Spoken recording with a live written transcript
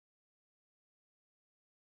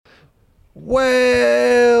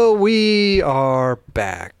Well, we are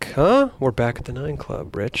back, huh? We're back at the 9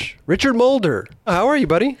 Club, Rich. Richard Mulder. How are you,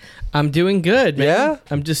 buddy? I'm doing good, man. Yeah?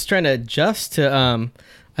 I'm just trying to adjust to,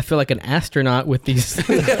 I feel like an astronaut with these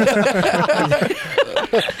with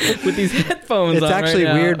these headphones It's on actually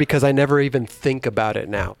right now. weird because I never even think about it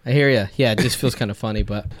now. I hear you. Yeah, it just feels kind of funny,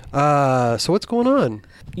 but So what's going on?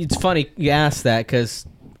 it's funny you ask that because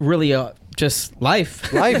really just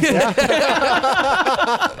life. Life, yeah.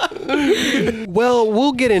 Well,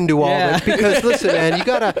 we'll get into all this because, listen, man,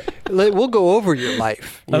 we'll go over your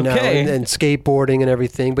life, you know, and skateboarding and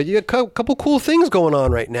everything, but you got a couple cool things going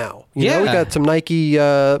on right now. You know, we got some Nike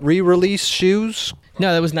re-release shoes.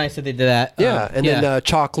 No, that was nice that they did that. Yeah, then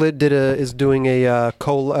Chocolate is doing a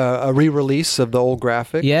re-release of the old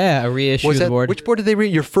graphic. Yeah, a reissue of the board. Which board did they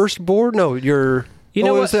your first board? No, it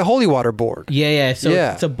was the Holy Water board. Yeah. So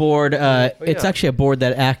it's a board. It's actually a board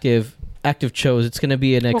that Active chose. It's going to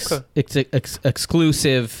be an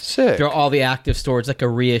exclusive. Sick. Through all the Active stores, like a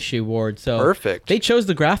reissue board. So perfect. They chose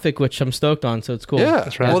the graphic, which I'm stoked on. So it's cool. Yeah,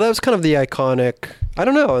 that's right. Well, that was kind of the iconic. I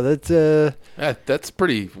don't know. That's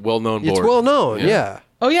pretty well-known board. It's well-known, yeah.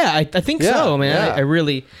 Oh, yeah, I think so, man.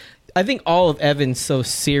 Yeah. I think all of Evan's so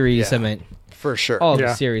series, Yeah. I mean. For sure. All of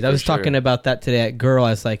the series. I was talking about that today at Girl.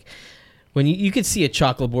 I was like, when you could see a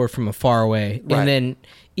chocolate board from afar away, and then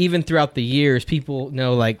even throughout the years, people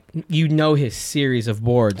know, like, his series of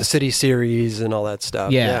boards. The City series and all that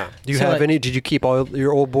stuff. Yeah. Do you have any? Did you keep all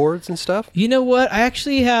your old boards and stuff? You know what? I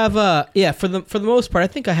actually have, for the most part, I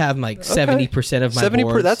think I have like 70% of my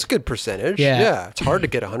boards. That's a good percentage. Yeah. It's hard to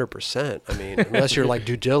get 100%. I mean, unless you're like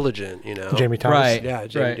due diligent, you know. Jamie Thomas.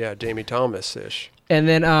 Right. Yeah, Jamie Thomas-ish. And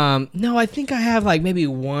then, no, I think I have like maybe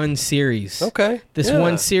one series. Okay.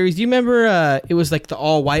 One series. Do you remember it was like the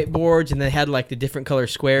all white boards and they had like the different color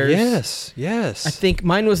squares? Yes. I think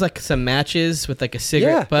mine was like some matches with like a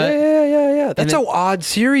cigarette butt. Yeah. That's an odd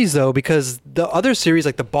series though, because the other series,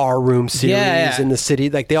 like the Barroom series in the City,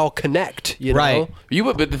 like they all connect, you know? Right.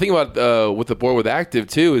 But the thing about with the board with Active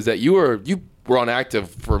too is that you were on Active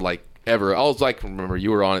for like ever. I was like, remember, you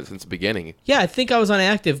were on it since the beginning. Yeah, I think I was on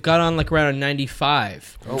Active, got on like around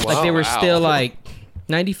 95. Oh, wow. Like they were still like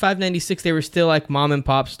 95, 96, they were still like mom and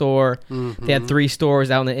pop store. Mm-hmm. They had 3 stores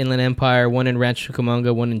out in the Inland Empire, one in Rancho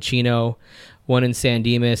Cucamonga, one in Chino, one in San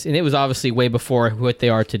Dimas, and it was obviously way before what they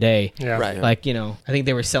are today. Yeah. Right. Like, you know, I think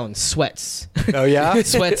they were selling sweats. Oh, yeah?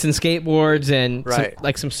 Sweats and skateboards and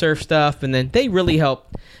some surf stuff, and then they really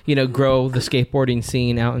helped, you know, grow the skateboarding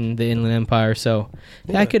scene out in the Inland Empire. So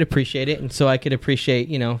I could appreciate it, and so I could appreciate,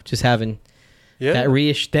 you know, just having that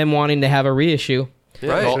reissue, them wanting to have a reissue.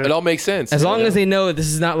 Yeah, right. It all makes sense. As long as they know that this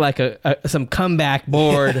is not like some comeback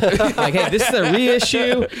board. Like, hey, this is a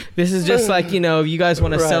reissue. This is just like, you know, you guys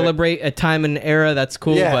want to celebrate a time and era, that's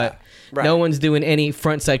cool, but no one's doing any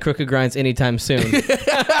frontside crooked grinds anytime soon.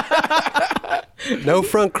 No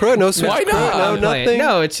front crook, no switch crook, no nothing.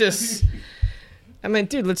 No, it's just... I mean,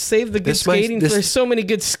 dude, let's save the good skating. There's so many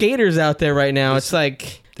good skaters out there right now. It's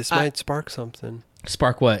like... This might spark something.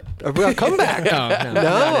 Spark what? A comeback.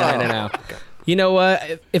 No. You know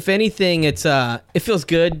what? If anything, it feels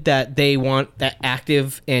good that they want that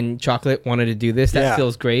Active and Chocolate wanted to do this. That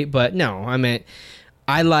feels great. But no, I mean,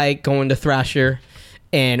 I like going to Thrasher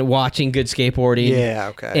and watching good skateboarding. Yeah,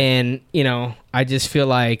 okay. And, you know, I just feel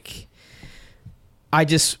like I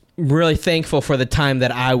just really thankful for the time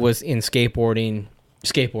that I was in skateboarding.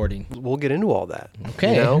 We'll get into all that.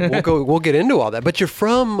 Okay. You know? We'll get into all that. But you're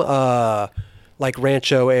from like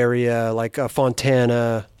Rancho area, like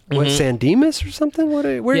Fontana. What, San Dimas or something?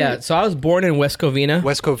 So I was born in West Covina.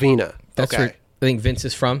 West Covina. That's where I think Vince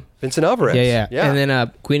is from. Vincent Alvarez. Yeah. And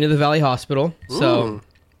then Queen of the Valley Hospital. So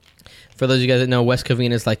for those of you guys that know, West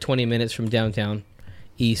Covina is like 20 minutes from downtown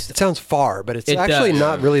east. It sounds far, but it's actually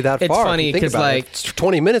not really that far. It's funny because like... It's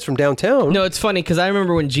 20 minutes from downtown. No, it's funny because I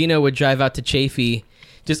remember when Gino would drive out to Chaffee,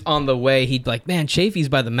 just on the way, he'd be like, man, Chaffee's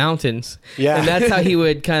by the mountains. Yeah. And that's how he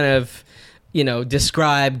would kind of... you know,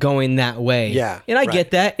 describe going that way. Yeah. And I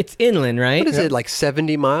get that. It's inland, right? What is it, like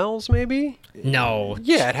 70 miles maybe? No.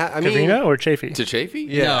 Yeah. Covina or Chaffee? To Chaffee?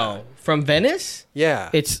 Yeah. No. From Venice? Yeah.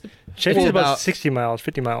 It's... Chaffee's about 60 miles,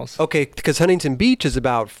 50 miles. Okay, because Huntington Beach is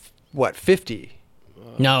about, 50?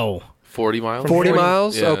 No. 40 miles? 40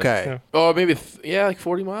 miles? Yeah. Okay. Yeah. Oh, maybe, like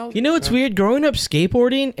 40 miles? You know what's weird? Growing up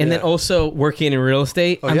skateboarding and then also working in real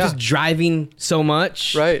estate, I'm just driving so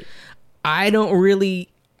much. Right. I don't really...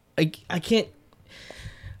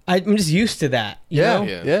 I I'm just used to that. You know?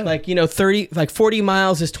 Yeah. Like, 40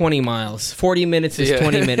 miles is 20 miles. 40 minutes is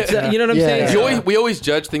 20 minutes. You know what I'm saying? We always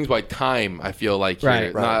judge things by time, I feel like, here,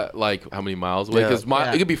 right. not like how many miles away. Because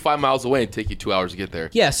it could be 5 miles away and take you 2 hours to get there.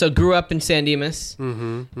 Yeah, so grew up in San Dimas.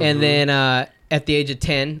 And then at the age of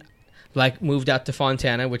 10, like moved out to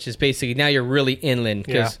Fontana, which is basically, now you're really inland.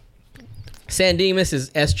 Because San Dimas is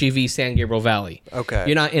SGV San Gabriel Valley. Okay.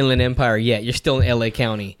 You're not Inland Empire yet. You're still in LA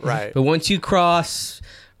County. Right. But once you cross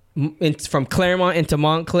from Claremont into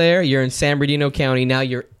Montclair, you're in San Bernardino County. Now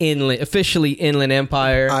you're inland, officially Inland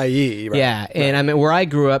Empire. IE, right. Yeah. And I mean, where I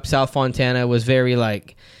grew up, South Fontana was very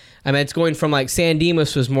like, I mean, it's going from like San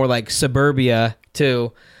Dimas was more like suburbia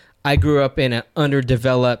to, I grew up in an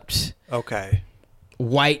underdeveloped,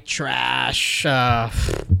 white trash,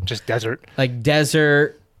 just desert,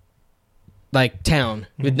 like town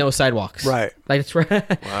with no sidewalks. Right. Like it's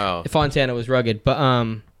right. Wow. Fontana was rugged, but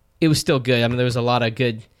it was still good. I mean, there was a lot of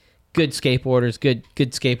good skateboarders, good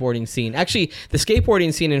skateboarding scene. Actually, the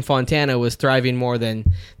skateboarding scene in Fontana was thriving more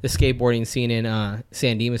than the skateboarding scene in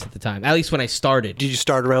San Dimas at the time. At least when I started. Did you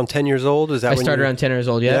start around 10 years old? Is that I started around 10 years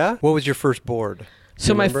old? Yeah. What was your first board?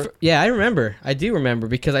 So I remember. I do remember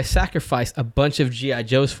because I sacrificed a bunch of G.I.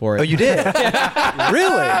 Joes for it. Oh, you did?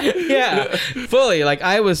 Really? Yeah, fully. Like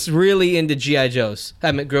I was really into G.I. Joes.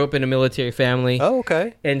 I grew up in a military family. Oh,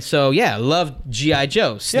 okay. And so loved G.I.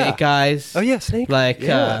 Joe, Snake Eyes. Oh yeah, Snake. Like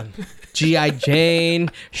G.I. Jane,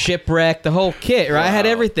 Shipwreck, the whole kit. Right, I had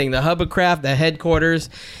everything. The hovercraft, the headquarters,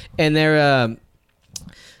 and there.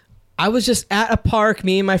 I was just at a park.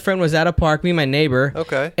 Me and my friend was at a park. Me and my neighbor.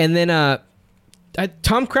 Okay. And then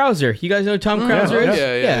Tom Krauser. You guys know who Tom Krauser is?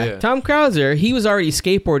 Yeah. Tom Krauser, he was already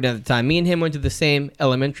skateboarding at the time. Me and him went to the same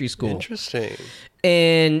elementary school. Interesting.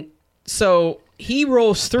 And so he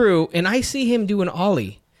rolls through, and I see him do an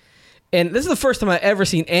ollie. And this is the first time I've ever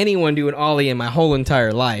seen anyone do an ollie in my whole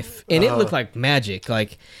entire life. And it looked like magic.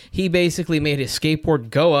 Like, he basically made his skateboard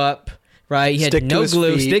go up, right? He had no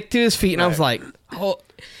glue, stick to his feet. And I was like, oh.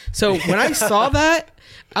 So when I saw that,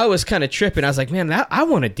 I was kind of tripping. I was like, man, I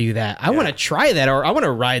want to do that. I want to try that, or I want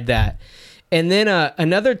to ride that. And then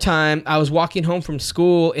another time, I was walking home from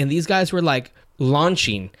school, and these guys were like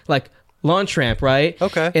launching, like launch ramp, right?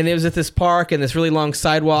 Okay. And it was at this park and this really long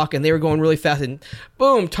sidewalk, and they were going really fast. And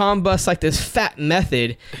boom, Tom busts like this fat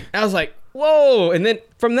method. And I was like, whoa. And then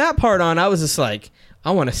from that part on, I was just like,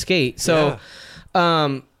 I want to skate. So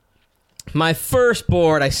my first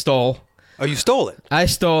board I stole. Oh, you stole it? I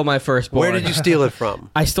stole my first board. Where did you steal it from?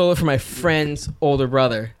 I stole it from my friend's older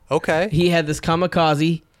brother. Okay. He had this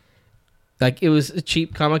kamikaze. Like, it was a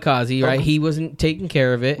cheap kamikaze, right? He wasn't taking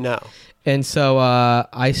care of it. No. And so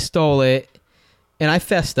I stole it, and I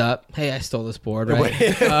fessed up. Hey, I stole this board, right?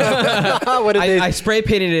 What did I spray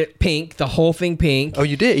painted it pink, the whole thing pink. Oh,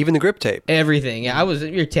 you did? Even the grip tape? Everything. Yeah,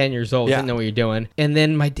 you're 10 years old. Didn't know what you're doing. And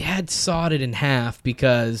then my dad sawed it in half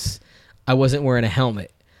because I wasn't wearing a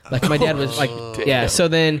helmet. Like, my dad was like, so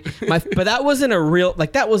then but that wasn't a real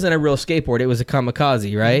skateboard. It was a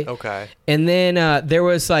kamikaze, right? Okay. And then there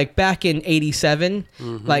was like back in 87,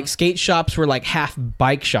 like skate shops were like half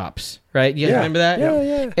bike shops, right? You guys remember that?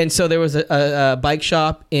 Yeah. And so there was a bike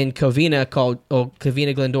shop in Covina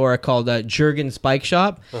Covina Glendora called Jurgen's Bike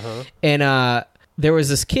Shop. And there was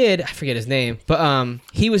this kid, I forget his name, but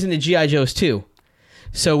he was into G.I. Joes too.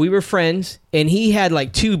 So we were friends, and he had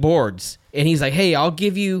like 2 boards. And he's like, hey, I'll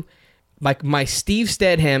give you like my Steve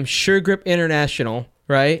Stedham Sure Grip International,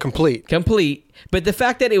 right? Complete. But the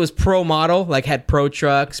fact that it was pro model, like had pro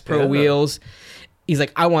trucks, pro wheels, he's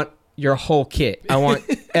like, I want your whole kit. I want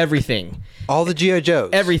everything. All the G.I.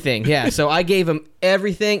 Joes. Everything, yeah. So I gave him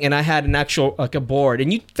everything, and I had an actual, like a board.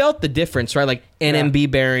 And you felt the difference, right? Like NMB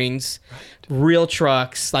bearings, real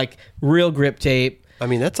trucks, like real grip tape. I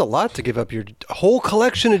mean, that's a lot to give up your whole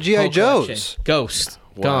collection of G.I. Joes. Ghost.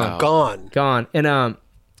 Wow. Gone.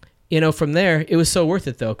 And, from there, it was so worth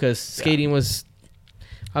it, though, because skating was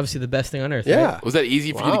obviously the best thing on earth. Yeah. Right? Was that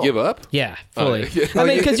easy for you to give up? Yeah, fully. I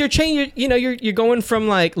mean, because you're going from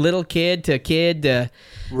like little kid to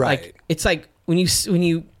right. Like, it's like when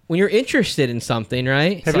you're interested in something,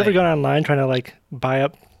 right? Have you ever gone online trying to like buy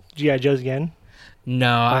up G.I. Joes again? No,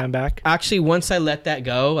 buy them back. Actually, once I let that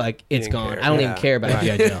go, like it's gone. I don't even care about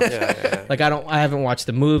G.I. Joe. Like I haven't watched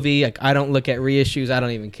the movie. Like I don't look at reissues. I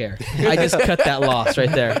don't even care. I just cut that loss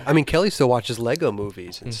right there. I mean, Kelly still watches Lego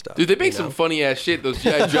movies and stuff. Dude, they make some funny ass shit. Those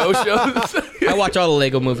G.I. Joe shows. I watch all the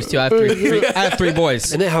Lego movies too. I have 3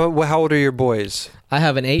 boys. And then how old are your boys? I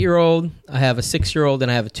have an 8-year-old, I have a 6-year-old, and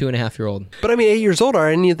I have a 2.5-year-old. But I mean, 8 years old. Are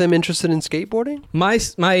any of them interested in skateboarding? My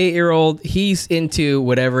 8-year-old, he's into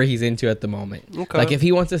whatever he's into at the moment. Okay. Like if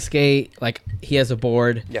he wants to skate, like he has a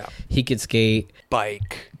board. Yeah. He could skate.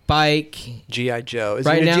 Bike. bike. G.I. Joe. Is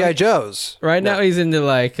Right he into now- G.I. Joes? Right now he's into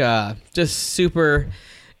like just super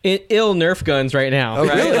ill Nerf guns right now. Oh,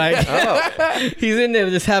 right? really? Like, he's into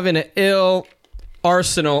just having an ill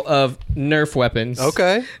arsenal of Nerf weapons.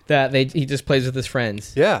 Okay. That he just plays with his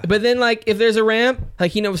friends. Yeah. But then like if there's a ramp,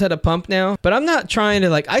 like he knows how to pump now. But I'm not trying to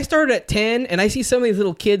like I started at 10 and I see some of these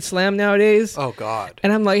little kids slam nowadays. Oh God.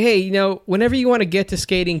 And I'm like, hey, whenever you want to get to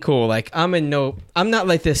skating, cool. Like I'm not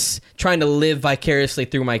like this trying to live vicariously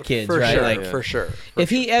through my kids, For right? sure. Like For sure.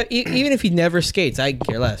 if he even if he never skates, I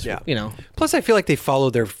care less. Yeah. Plus, Plus, I feel like they follow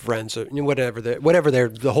their friends, whatever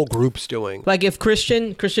the whole group's doing. like if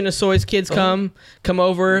Christian Asoy's kids come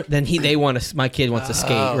over, then my kid wants to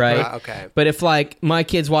skate, right? Okay. But if like my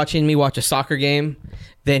kid's watching me watch a soccer game,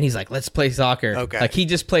 then he's like, let's play soccer. Okay. Like he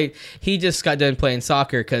just got done playing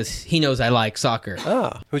soccer because he knows I like soccer.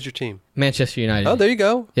 Ah, who's your team? Manchester United. Oh, there you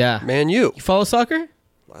go. Yeah. Man, you. You follow soccer?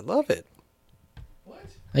 I love it.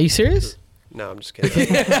 Are you serious? No, I'm just kidding.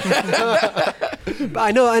 But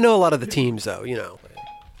I know a lot of the teams, though.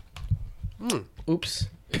 Oops.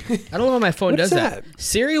 I don't know why my phone What does is that. that?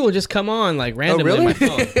 Siri will just come on like randomly really? on my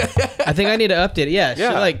phone. I think I need to update it. Yeah,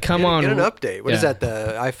 she'll like come on. Get an update. What is Yeah. that?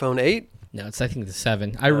 The iPhone 8? No, I think the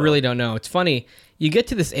 7. I really don't know. It's funny. You get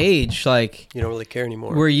to this age like You don't really care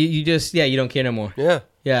anymore. where you just you don't care no more. Yeah.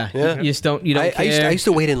 Yeah. Yeah. You just don't care. I used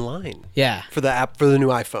to wait in line yeah. for the app for the new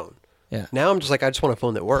iPhone. Yeah. Now I'm just like, I just want a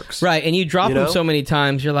phone that works. Right, and you drop You them know? so many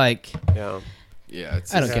times, you're like, Yeah. Yeah,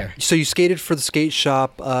 it's I don't care. So you skated for the skate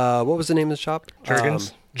shop. What was the name of the shop?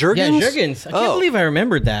 Jurgens. Jurgens? Yeah, Jurgens. I can't believe I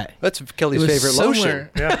remembered that. That's Kelly's It was favorite lotion.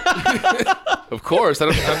 somewhere- Of course, I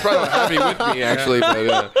probably don't have any with me actually,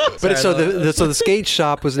 but But so the skate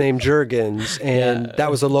shop was named Jurgens, and Yeah.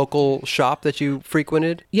 that was a local shop that you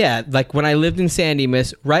frequented. Yeah, like when I lived in San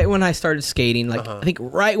Dimas, right when I started skating, like I think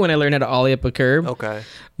right when I learned how to ollie up a curb, Okay.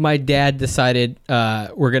 my dad decided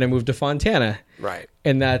we're gonna move to Fontana. Right.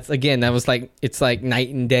 And that was like it's like night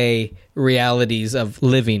and day realities of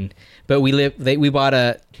living. But we bought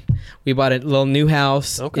a little new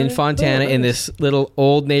house Okay. in Fontana in this little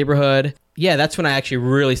old neighborhood. Yeah, that's when I actually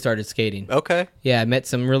really started skating. Okay. Yeah, I met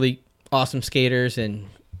some really awesome skaters, and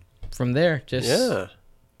from there, just Yeah.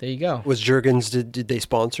 there you go. Was Jurgens, did they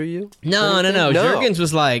sponsor you? No. Jurgens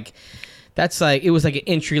was like, it was like an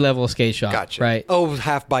entry level skate shop. Gotcha. Right. Oh,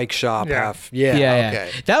 half bike shop, Yeah. half. Yeah. Yeah. Okay.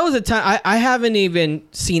 That was a time I haven't even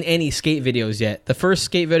seen any skate videos yet. The first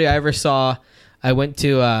skate video I ever saw, I went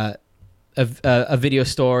to a video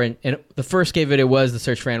store, and the first skate video was the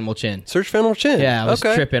Search for Animal Chin. Search for Animal Chin. Yeah, I was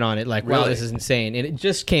okay. tripping on it. Like, wow, Really? this is insane. And it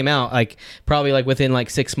just came out probably within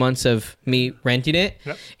 6 months of me renting it.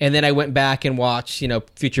 Yep. And then I went back and watched,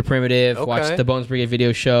 Future Primitive, Okay. watched the Bones Brigade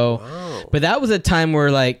video show. Wow. But that was a time where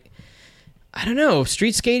I don't know,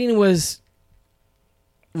 street skating was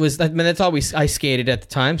I mean, that's all I skated at the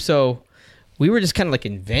time. So we were just kind of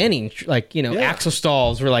inventing, axle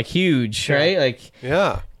stalls were huge, Yeah. right?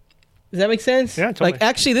 Yeah. Does that make sense? Yeah, totally.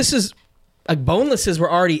 Actually, this is bonelesses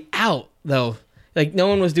were already out though. No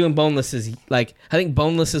one was doing bonelesses. I think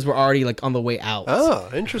bonelesses were already on the way out. Oh,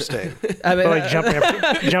 interesting. I mean, But jump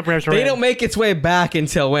ramps were they in. don't make its way back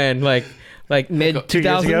until when? Mid 2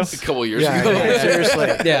 years ago? 2000s? a couple years yeah, ago. yeah, seriously.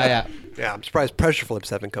 Yeah. Yeah, I'm surprised pressure flips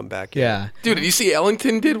haven't come back yet. Yeah. Dude, did you see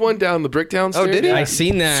Ellington did one down the Bricktown stairs? Oh, did he? I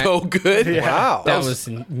seen that. So good. Wow. that was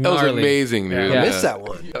That was gnarly. amazing, dude. I missed that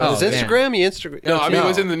one. Oh, was man. Instagram? You Instagram? No, I mean it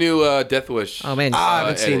was in the new Death Wish. Oh man. I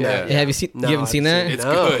haven't seen that. Have you seen? No, you haven't seen I that? haven't It's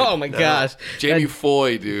No. good. Oh my gosh. Jamie That,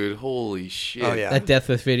 Foy, dude. Holy shit. Oh, yeah. that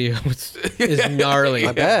Deathless video is gnarly.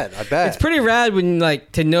 I bet. It's pretty rad when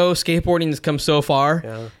to know skateboarding has come so far.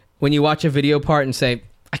 Yeah. When you watch a video part and say,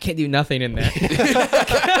 I can't do nothing in that.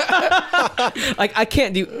 I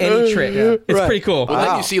can't do any trick. It's Right. pretty cool. Well,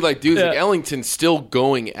 then you see dudes like Yeah. Ellington still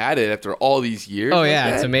going at it after all these years. Oh like yeah,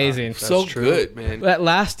 that. it's amazing. So true. good, man. That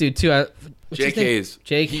last dude too. What's Jake his name? Hayes.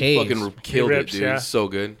 Jake he Hayes. fucking killed rips, it, dude. yeah. So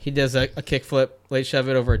good. He does a kickflip, late shove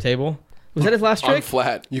it over a table. Was that his last On trick?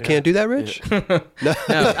 flat. You can't do that, Rich? No,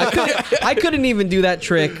 I couldn't even do that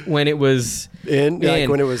trick when it was When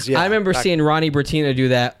it was, I remember back- seeing Ronnie Bertino do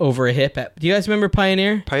that over a hip. Do you guys remember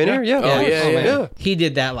Pioneer? Pioneer? Yeah. Oh, yeah, man. yeah. He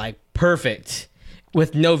did that perfect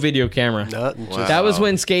with no video camera. Nothing. Wow. Just, That was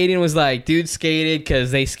when skating was dude skated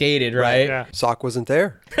because they skated, right? Yeah. sock wasn't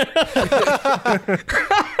there.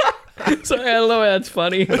 So I don't know why that's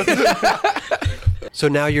funny. So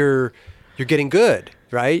now you're getting good,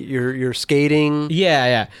 right? You're skating.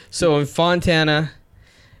 Yeah. So in Fontana,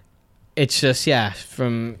 it's just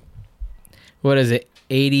from what is it,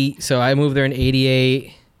 80? So I moved there in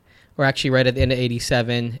 88, or actually right at the end of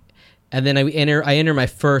 87, and then I enter my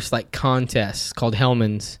first contest called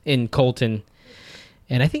Hellman's in Colton,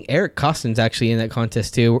 And I think Eric Costin's actually in that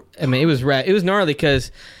contest too. I mean, it was rad. It was gnarly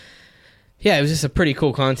because, yeah, it was just a pretty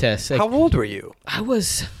cool contest. Like, how old were you? I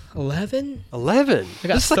was 11. 11?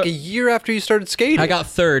 This is like a year after you started skating. I got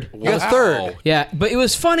third. You got third. Yeah, but it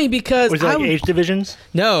was funny because... Was it like age divisions?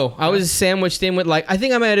 No, I was sandwiched in with like... I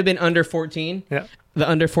think I might have been under 14. Yeah. The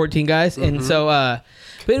under 14 guys. And so...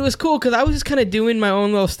 but it was cool because I was just kind of doing my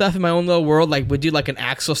own little stuff in my own little world. Like, would do like an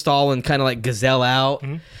axle stall and kind of like gazelle out.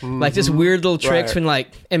 Like, just weird little tricks when like...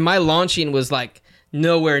 And my launching was like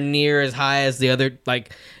nowhere near as high as the other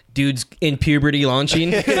like... dudes in puberty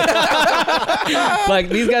launching. Like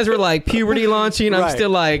these guys were like puberty launching. I'm still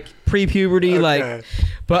like pre-puberty, like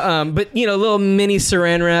but you know, little mini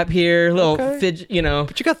saran wrap here, little fidget, you know.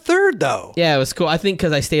 But you got third though. Yeah, it was cool. I think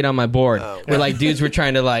because I stayed on my board. Where like dudes were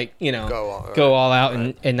trying to like, you know, go all out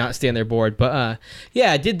and not stay on their board. But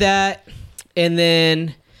yeah, I did that. And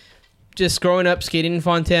then just growing up skating in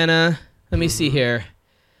Fontana. Let me see here.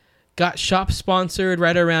 Got shop sponsored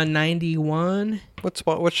right around 91.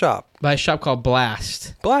 What shop? By a shop called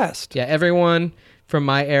Blast. Blast. Yeah, everyone from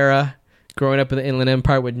my era growing up in the Inland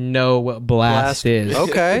Empire would know what Blast is.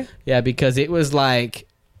 Okay. Yeah, because it was like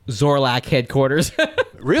Zorlak headquarters.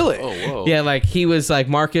 Really? Oh, whoa. Yeah, like he was like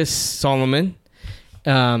Marcus Solomon.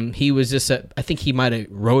 He was just I think he might have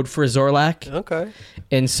rode for Zorlak. Okay.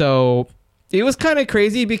 And so it was kind of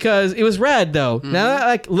crazy because it was rad though. Now,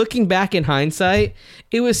 like looking back in hindsight,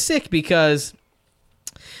 it was sick because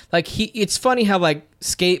like it's funny how like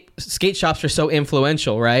skate shops are so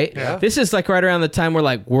influential, right? Yeah. This is like right around the time where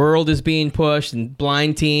like World is being pushed and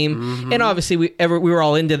Blind Team, and obviously we were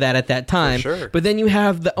all into that at that time. For sure. But then you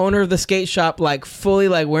have the owner of the skate shop like fully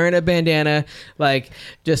like wearing a bandana, like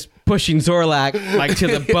just pushing Zorlak like to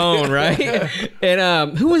the bone, right?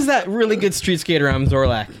 And who was that really good street skater on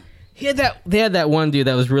Zorlak? They had that one dude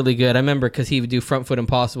that was really good. I remember because he would do front foot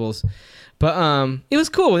impossibles. But it was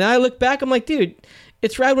cool. Now I look back, I'm like, dude,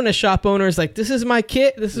 it's rad when a shop owner is like, this is my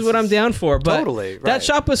kit. This is what I'm down for. But totally, right. That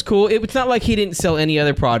shop was cool. It's not like he didn't sell any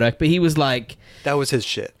other product, but he was like... That was his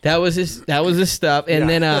shit. That was his stuff. And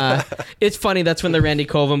then it's funny, that's when the Randy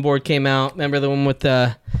Colvin board came out. Remember the one with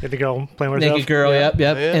the... The girl playing with Naked girl, yeah. yep.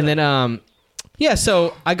 Yeah. And then, yeah,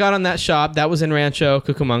 so I got on that shop. That was in Rancho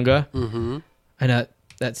Cucamonga. Mm-hmm. I know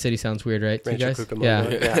that city sounds weird, right? Rancho you guys?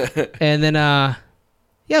 Cucamonga. Yeah. And then, yeah,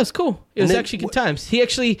 it was cool. It was actually good times. He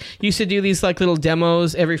actually used to do these like little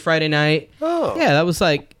demos every Friday night. Oh. Yeah, that was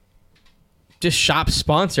like just shop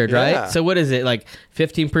sponsored, Yeah. right? So what is it, like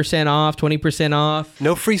 15% off, 20% off?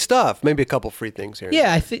 No free stuff. Maybe a couple free things here.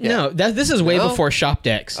 Yeah, I think no. This is way before Shop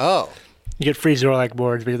Decks. Oh. You get free Zorlak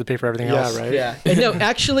boards, but you have to pay for everything else. Yeah, right. Yeah. And no,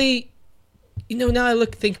 actually, you know, now I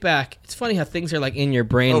think back, it's funny how things are like in your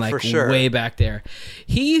brain, like for sure. way back there.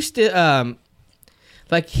 He used to,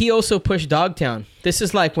 like he also pushed Dogtown. This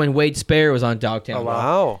is like when Wade Spare was on Dogtown. Oh,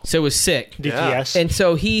 wow. So it was sick. DTS. And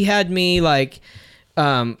so he had me like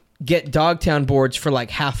get Dogtown boards for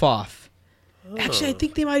like half off. Actually, I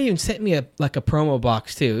think they might even sent me a promo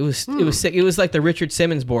box too. It was sick. It was like the Richard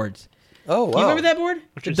Simmons boards. Oh, wow. You remember that board?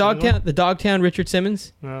 The Dogtown Richard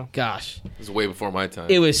Simmons? No. Gosh. It was way before my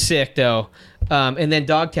time. It was sick though. And then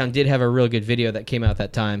Dogtown did have a real good video that came out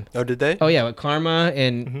that time. Oh, did they? Oh yeah, with Karma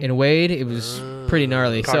and Wade, it was pretty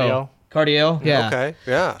gnarly. Cardiel. So Cardiel, yeah. Okay,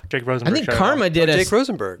 yeah. Jake Rosenberg. I think Karma did Jake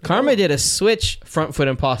Rosenberg. Karma did a switch front foot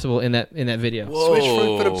impossible in that video. Whoa. Switch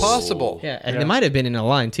front foot impossible. Yeah, and it might have been in a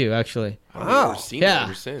line too, actually. I've Wow. never seen Yeah. that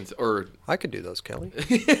ever since. Or I could do those, Kelly.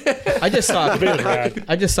 I just saw rad.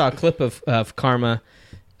 I just saw a clip of Karma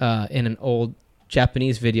in an old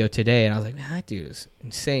Japanese video today, and I was like, man, that dude is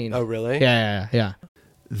insane. Oh, really? Yeah.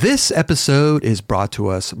 This episode is brought to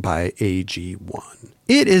us by AG1.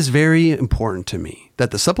 It is very important to me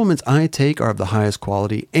that the supplements I take are of the highest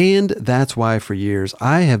quality, and that's why for years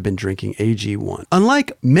I have been drinking AG1.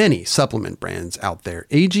 Unlike many supplement brands out there,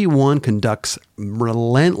 AG1 conducts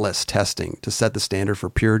relentless testing to set the standard for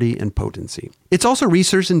purity and potency. It's also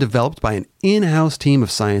researched and developed by an in-house team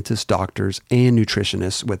of scientists, doctors, and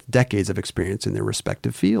nutritionists with decades of experience in their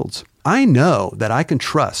respective fields. I know that I can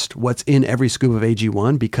trust what's in every scoop of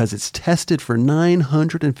AG1 because it's tested for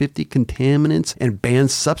 950 contaminants and banned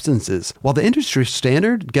substances, while the industry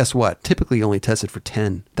standard, guess what, typically only tested for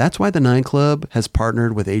 10. That's why the 9 Club has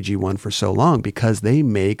partnered with AG1 for so long, because they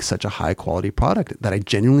make such a high quality product that I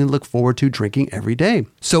genuinely look forward to drinking every day.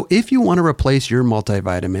 So if you want to replace your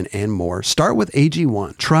multivitamin and more, start with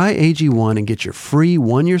AG1. Try AG1 and get your free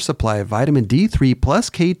 1-year supply of vitamin D3 plus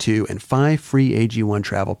K2 and 5 free AG1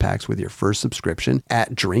 travel packs with your first subscription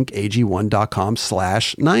at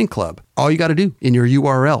drinkag1.com/9club. All you got to do in your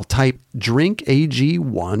URL, type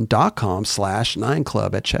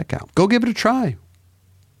drinkag1.com/9club at checkout. Go give it a try.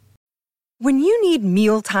 When you need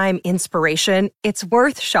mealtime inspiration, it's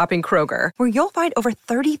worth shopping Kroger, where you'll find over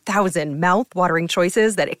 30,000 mouth-watering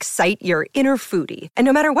choices that excite your inner foodie. And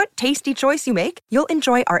no matter what tasty choice you make, you'll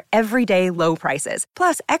enjoy our everyday low prices,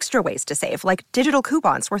 plus extra ways to save, like digital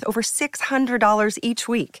coupons worth over $600 each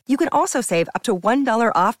week. You can also save up to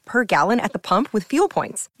 $1 off per gallon at the pump with fuel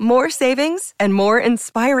points. More savings and more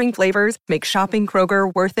inspiring flavors make shopping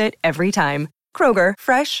Kroger worth it every time. Kroger,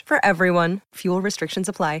 fresh for everyone. Fuel restrictions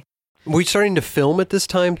apply. Were you starting to film at this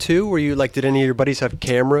time too? Were you like, did any of your buddies have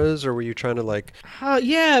cameras, or were you trying to like?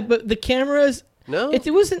 Yeah, but the cameras. No, it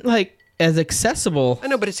wasn't like as accessible. I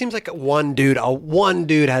know, but it seems like one dude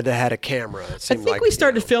had a camera. It seemed I think like, we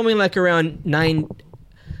started filming like around 91.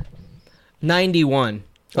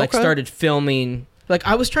 Like started filming. Like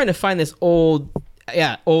I was trying to find this old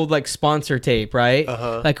like sponsor tape, right?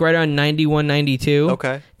 Like right around 91, 92.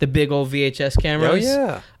 Okay. The big old VHS cameras. Oh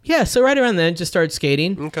yeah. Yeah, so right around then, just started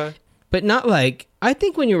skating. Okay. But not like, I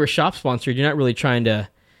think when you were shop sponsored, you're not really trying to,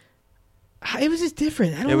 it was just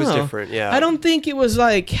different. I don't know. It was different, yeah. I don't think it was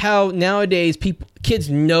like how nowadays kids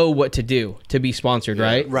know what to do to be sponsored,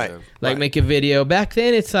 right? Right. Like make a video. Back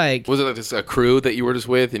then, it's like... Was it like just a crew that you were just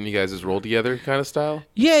with and you guys just rolled together kind of style?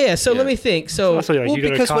 Yeah. So let me think. So Also, like, you go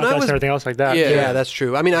to because when I contests was- and everything else like that. Yeah, that's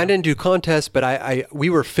true. I mean, I didn't do contests, but we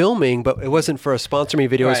were filming, but it wasn't for a sponsor me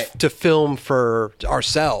video. It was to film for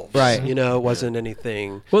ourselves. Right. You know, it wasn't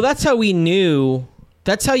anything. Well, that's how we knew.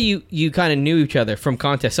 That's how you kind of knew each other from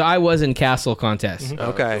contests. So I was in Castle contest.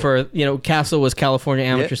 Okay. For, Castle was California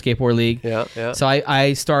Amateur Skateboard League. Yeah. So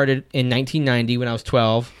I started in 1990 when I was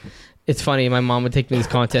 12. It's funny, my mom would take me to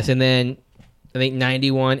these contests, and then I think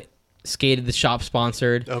 91 skated the shop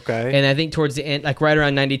sponsored. Okay. And I think towards the end, like right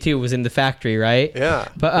around 92, was in the factory, right? Yeah.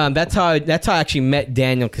 But that's how I actually met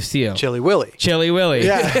Daniel Castillo. Chili Willy.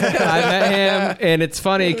 Yeah. I met him, and it's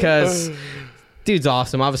funny because dude's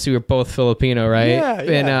awesome. Obviously, we're both Filipino, right? Yeah.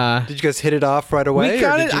 And did you guys hit it off right away?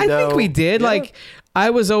 I think we did. Yeah. Like, I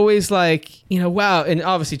was always like, wow. And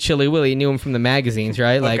obviously, Chili Willy, knew him from the magazines,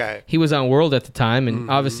 right? Like, he was on World at the time. And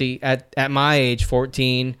obviously, at my age,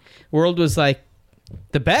 14, World was like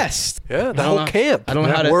the best. Yeah, the whole camp. I don't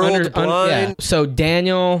know how to... World, Blind. So,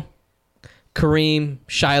 Daniel, Kareem,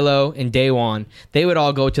 Shiloh, and Daewon, they would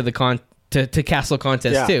all go to the to Castle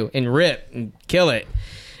contest too and rip and kill it.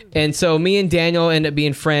 And so me and Daniel ended up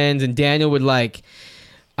being friends, and Daniel would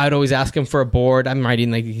I'd always ask him for a board. I'm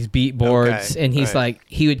writing like these beat boards, and he's like,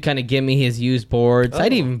 he would kind of give me his used boards.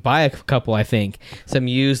 I'd even buy a couple, I think. Some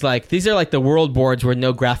used, these are like the world boards with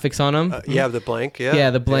no graphics on them. The blank,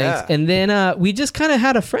 the blanks. Yeah. And then we just kind of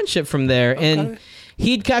had a friendship from there. And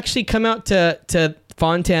he'd actually come out to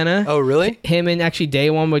Fontana. Oh, really? Him and actually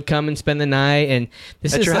Daewon would come and spend the night. And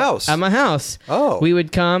this at is your house? At my house. Oh. We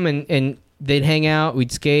would come and they'd hang out,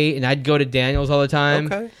 we'd skate, and I'd go to Daniel's all the time.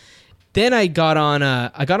 Okay. Then I got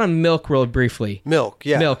on Milk real briefly. Milk.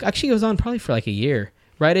 Actually, it was on probably for like a year.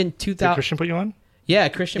 Right in 2000. Did Christian put you on? Yeah,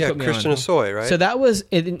 Christian put me Christian on. Asoy, right? So that was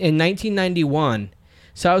in 1991.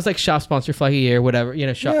 So I was like shop sponsor for like a year, whatever,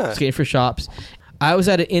 skating for shops. I was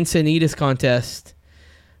at an Encinitas contest.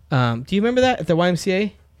 Do you remember that at the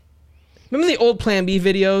YMCA? Remember the old Plan B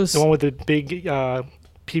videos? The one with the big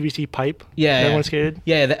PVC pipe? Yeah. Everyone skated?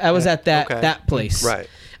 Yeah, I was at that place. Right.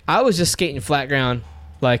 I was just skating flat ground,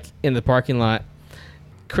 like in the parking lot.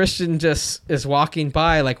 Christian just is walking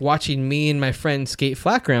by, like watching me and my friend skate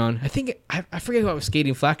flat ground. I forget who I was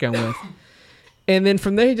skating flat ground with. And then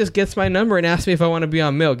from there, he just gets my number and asks me if I want to be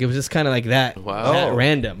on Milk. It was just kind of like that. Wow. That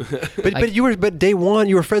random. But day one,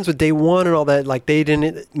 you were friends with Day One and all that. Like, they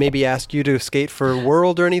didn't maybe ask you to skate for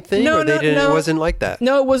World or anything? No. It wasn't like that?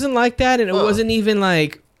 No, it wasn't like that. And it wasn't even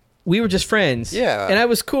like, we were just friends. Yeah. And I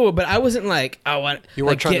was cool, but I wasn't like, I want, you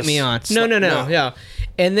weren't trying get to me on. No. Yeah.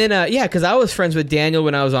 And then, because I was friends with Daniel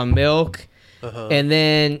when I was on Milk. And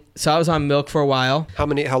then, so I was on Milk for a while. How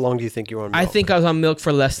long do you think you were on Milk? I think I was on Milk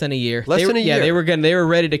for less than a year. Less than a year? Yeah, they were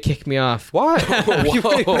ready to kick me off. Why?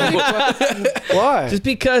 Why? Just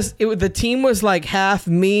because the team was like half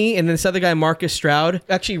me and then this other guy, Marcus Stroud.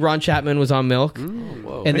 Actually, Ron Chapman was on Milk.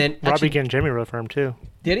 Whoa. And then Robbie Jamie wrote for him too.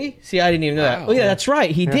 Did he? See, I didn't even know that. Oh yeah, that's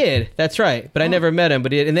right. He did. That's right. But I never met him.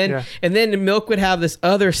 But and then Milk would have this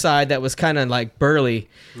other side that was kind of like burly,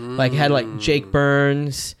 like had like Jake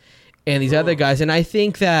Burns and these other guys. And I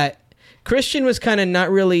think that Christian was kind of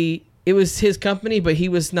not really. It was his company, but he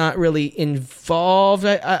was not really involved.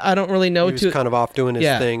 I don't really know. He was kind of off doing his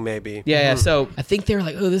thing, maybe. Yeah. So I think they were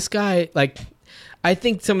like, oh, this guy. Like, I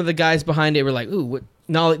think some of the guys behind it were like, ooh, what?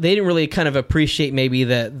 No, they didn't really kind of appreciate maybe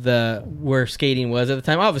the where skating was at the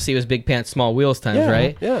time. Obviously, it was big pants, small wheels times,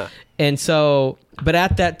 right? Yeah. And so, but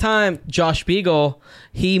at that time, Josh Beagle,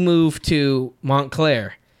 he moved to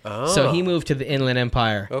Montclair. So he moved to the Inland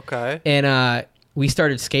Empire. Okay. And we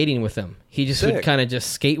started skating with him. He just would kind of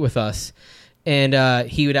just skate with us. And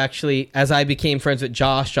he would actually, as I became friends with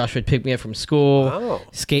Josh would pick me up from school,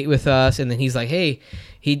 skate with us, and then he's like, hey,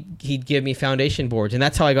 he'd give me foundation boards, and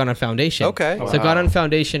that's how I got on foundation. Okay. So I got on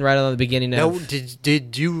foundation right on the beginning. Now,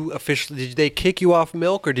 did you officially, did they kick you off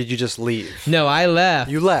milk, or did you just leave? No, I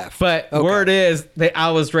left. You left. But word is,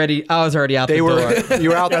 I was ready. I was already out the door. You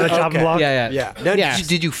were out the chopping block? Yeah. Now,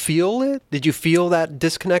 did you feel it? Did you feel that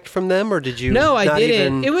disconnect from them, or did you No, I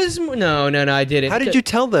didn't. Even... It was, no, I didn't. How did you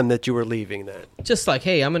tell them that you were leaving then? Just like,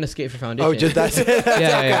 hey, I'm going to skate for foundation. Oh, just that's it?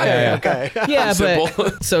 Okay. Yeah,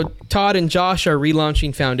 but so Todd and Josh are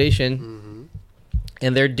relaunching foundation.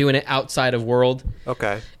 And they're doing it outside of World.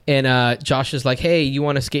 Okay. And Josh is like, hey, you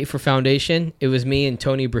want to skate for foundation? It was me and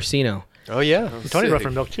Tony Brasino. Oh, yeah. Tony rode for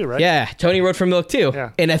Milk too, right? Yeah, Tony rode for Milk too.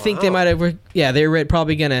 Yeah. And I think they might have, they were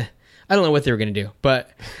probably going to, I don't know what they were going to do. But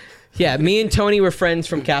yeah, me and Tony were friends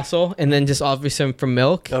from Castle and then just obviously from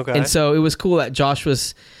Milk. Okay. And so it was cool that Josh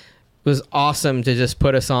was awesome to just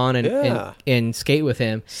put us on and skate with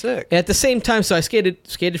him. Sick. And at the same time, so I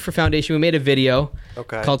skated for foundation. We made a video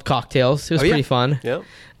called Cocktails. It was pretty fun. Yeah.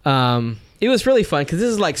 It was really fun because this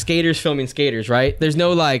is like skaters filming skaters, right? There's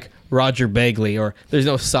no like Roger Begley or there's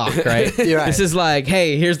no sock, right? Right. This is like,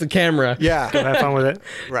 hey, here's the camera. Yeah. Go have fun with it.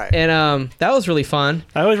 Right. And that was really fun.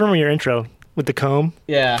 I always remember your intro with the comb.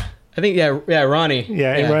 Yeah. I think, Ronnie.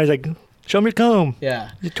 Yeah, and Ronnie's like, show me your comb.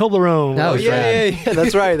 Yeah. Your Toblerone. That was yeah.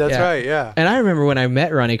 That's right. That's right. Yeah. And I remember when I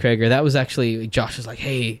met Ronnie Krager, that was actually, Josh was like,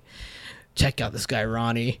 hey, check out this guy,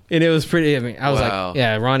 Ronnie. And it was pretty, I was like,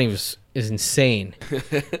 yeah, Ronnie is insane.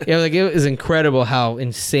 Like it was incredible how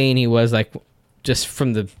insane he was, like just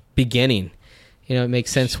from the beginning. You know, it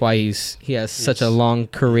makes sense why he has such a long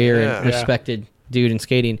career and respected dude in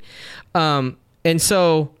skating. And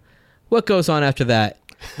so what goes on after that?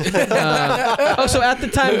 So at the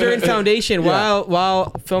time during foundation,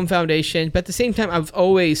 while film foundation, but at the same time I was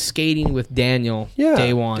always skating with Daniel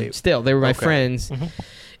day one. Still, they were my friends.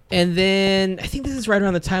 And then I think this is right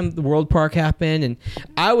around the time the World Park happened, and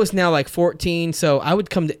I was now like 14, so I would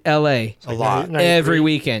come to LA a lot every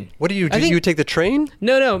weekend. What do you do? You take the train?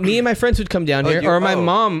 No, me and my friends would come down here, or my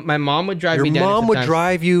mom would drive me down. Your mom would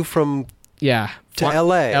drive you from to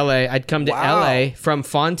LA. I'd come to LA from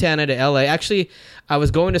Fontana to LA. Actually, I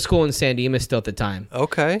was going to school in San Dimas still at the time.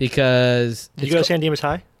 Okay. Because did you go to San Dimas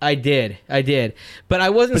High? I did. But I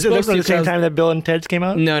wasn't supposed to. Was it the same time that Bill and Ted's came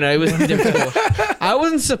out? No, it was a different school. I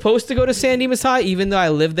wasn't supposed to go to San Dimas High, even though I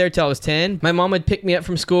lived there till I was 10. My mom would pick me up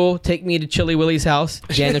from school, take me to Chili Willie's house,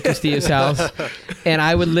 Daniel Castillo's house, and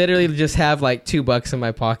I would literally just have like $2 in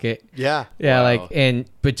my pocket. Yeah. Yeah,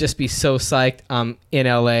 but just be so psyched. In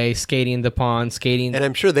LA, skating the pond, skating. And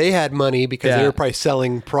I'm sure they had money because they were probably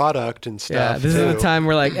selling product and stuff. Yeah, this is the time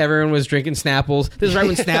where like everyone was drinking Snapples. This is right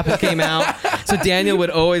when Snapple came out. So Daniel would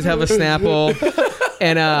always have a Snapple.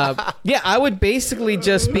 And I would basically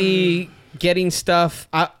just be getting stuff.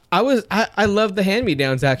 I loved the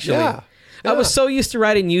hand-me-downs actually. Yeah. I was so used to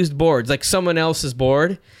riding used boards, like someone else's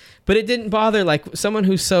board, but it didn't bother like someone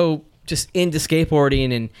who's so just into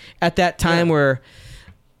skateboarding. And at that time where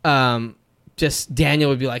just Daniel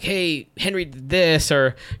would be like, hey, Henry did this,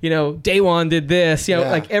 or Daewon did this,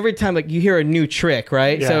 like every time like you hear a new trick,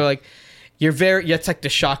 right? So like it's like the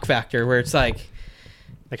shock factor where it's like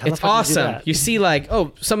it's awesome. You see like,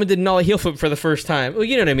 oh, someone did an ollie heel flip for the first time. Well,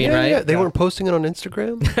 you know what I mean, right? Yeah. They weren't posting it on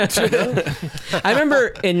Instagram. I remember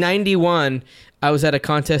in '91, I was at a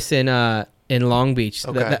contest in Long Beach.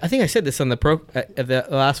 Okay. I think I said this on the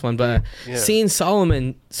last one, but seeing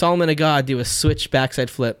Solomon of God do a switch backside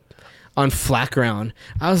flip on flat ground,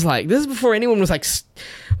 I was like, this is before anyone was like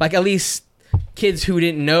at least kids who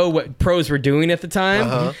didn't know what pros were doing at the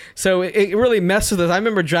time. So it really messed with us. I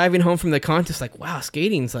remember driving home from the contest like, wow,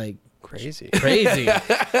 skating's like crazy.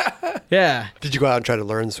 Yeah. Did you go out and try to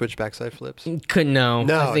learn switch backside flips? Couldn't know.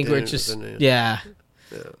 No, I think we're just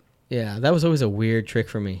yeah, that was always a weird trick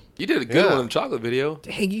for me. You did a good one in the chocolate video.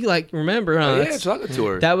 Dang, you remember, huh? Yeah, chocolate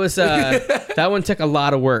tour. That was that one took a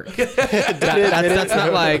lot of work. That's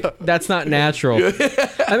not natural.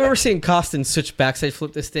 I remember seeing Costin switch backside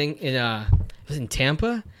flip this thing it was in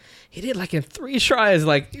Tampa. He did like in 3 tries,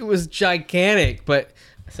 like it was gigantic, but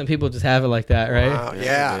some people just have it like that, right? Wow,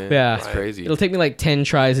 yeah. That's crazy. It'll take me like 10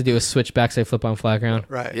 tries to do a switch backside flip on flat ground.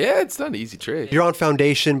 Right. Yeah, it's not an easy trick. You're on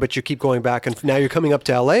foundation, but you keep going back, and now you're coming up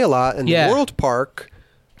to LA a lot, and the World Park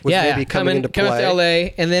was maybe coming into play. Coming up to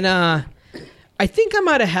LA, and then I think I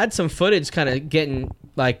might have had some footage kind of getting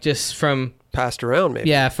like just from passed around, maybe.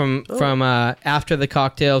 Yeah, from after the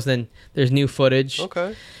cocktails. Then there's new footage.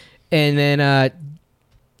 Okay. And then I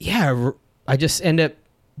just end up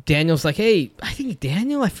Daniel's like, hey, I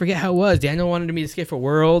forget how it was. Daniel wanted me to skate for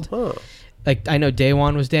World. Huh. Like, I know Day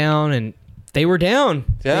One was down, and they were down.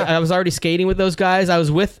 Yeah. I was already skating with those guys. I was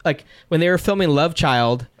with, like, when they were filming Love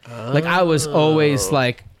Child, like, I was always,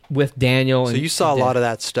 like, with Daniel. So you saw a lot of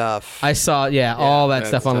that stuff. I saw, all that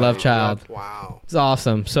stuff on Love Child. Wow. It's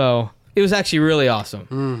awesome. So it was actually really awesome.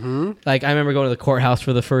 Mm-hmm. Like, I remember going to the courthouse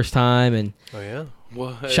for the first time, and Oh, yeah.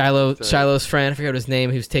 What? Shiloh's friend, I forget his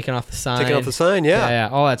name, he was taking off the sign. Taking off the sign, yeah. Yeah,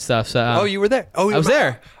 all that stuff. So, you were there. Oh, I was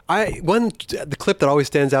there. The clip that always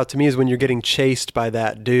stands out to me is when you're getting chased by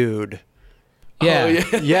that dude. Yeah. Oh,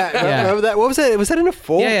 yeah. Yeah, remember that? What was that? Was that in a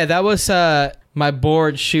full? Yeah, that was my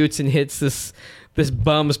board shoots and hits this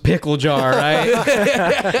bum's pickle jar, right?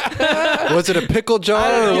 Was it a pickle jar?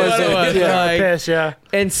 I don't know what it was. Yeah. Like, Piss, yeah.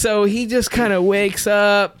 and so he just kind of wakes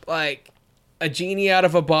up like a genie out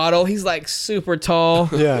of a bottle. He's like super tall.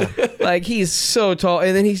 Yeah. Like he's so tall.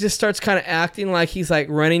 And then he just starts kind of acting like he's like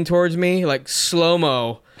running towards me, like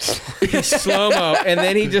slow-mo. He's slow-mo. And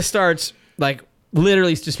then he just starts like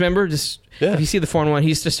literally just remember, if you see the 4-on-1,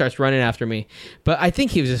 he just starts running after me. But I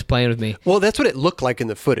think he was just playing with me. Well, that's what it looked like in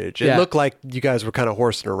the footage. It looked like you guys were kind of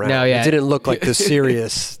horsing around. No, yeah. It didn't look like the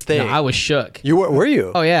serious thing. No, I was shook. You were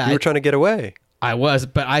you? Oh, yeah. You were trying to get away. I was,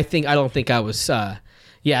 but I don't think I was I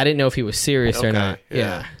didn't know if he was serious or not.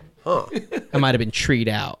 Yeah. Huh. I might have been treed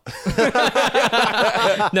out.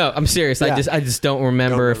 No, I'm serious. Yeah. I just don't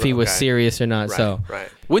remember if he was serious or not. Right, So right.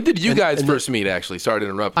 When did you guys first meet, actually? Sorry to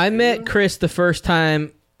interrupt. I met Chris the first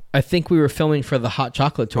time, I think we were filming for the Hot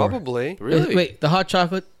Chocolate Tour. Probably. Really? Wait, the Hot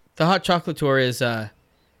Chocolate Tour is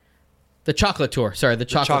the Chocolate Tour. Sorry, the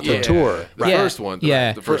Chocolate Tour. Tour. The Yeah. first one.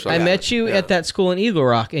 The first one. I met you at that school in Eagle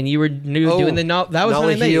Rock, and you were doing that was when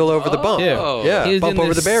nollie I met heel you. over the bump. Oh. Yeah, He was bump doing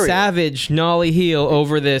over the this barrier. savage nollie heel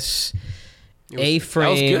over this A-frame.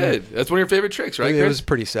 That was good. That's one of your favorite tricks, right, It Chris? was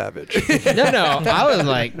pretty savage. No, I was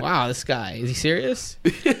like, wow, this guy, is he serious?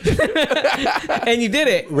 And you did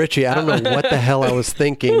it. Richie, I don't know what the hell I was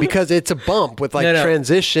thinking because it's a bump with like No.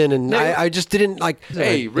 transition, and I just didn't like.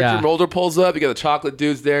 Hey, Richard Mulder pulls up. You got the chocolate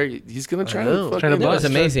dudes there. He's gonna try to fucking Trying to It was bust.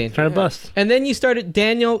 amazing. Trying to bust. And then you started,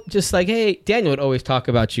 Daniel, just like, hey, Daniel would always talk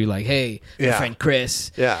about you like, hey, my Yeah. friend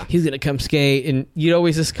Chris, Yeah. he's going to come skate. And you'd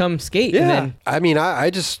always just come skate. Yeah, And then, I mean, I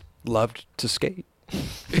just loved to skate.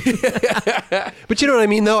 But you know what I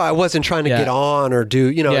mean, though? I wasn't trying to Yeah. get on or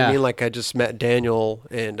do, you know what Yeah. I mean? Like I just met Daniel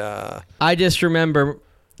and I just remember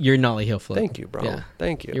your nollie heel flip. thank you, bro. Yeah.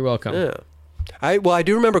 Thank you. You're welcome. Yeah. I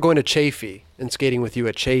do remember going to Chafee and skating with you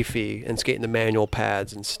at Chafee and skating the manual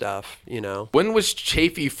pads and stuff, you know. When was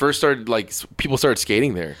Chafee first started, like, people started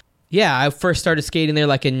skating there? Yeah, I first started skating there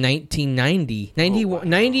like in 1990.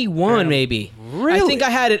 91 maybe. Really? I think I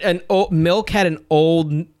had Milk had an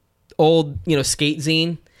old, skate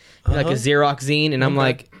zine, like a Xerox zine, and I'm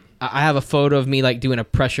like, I have a photo of me like doing a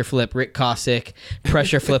pressure flip, Rick Cossack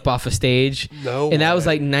pressure flip off a stage. No and that way. was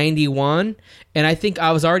like 91, and I think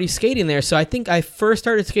I was already skating there, so I think I first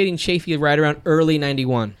started skating Chafee right around early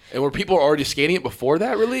 91. And were people already skating it before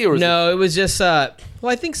that, really? Or was No, it was just I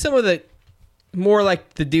think some of the more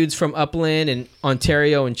like the dudes from Upland and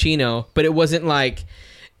Ontario and Chino, but it wasn't like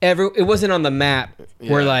it wasn't on the map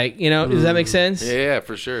where like, does that make sense? Yeah,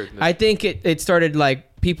 for sure. I think it started like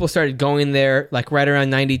people started going there like right around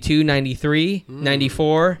 92, 93,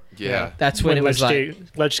 94. Yeah. That's when it was like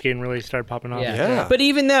ledge skating really started popping off. Yeah. But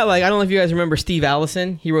even that, like, I don't know if you guys remember Steve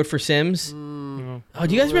Allison. He rode for Sims. Oh,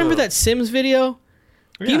 do you guys remember that Sims video?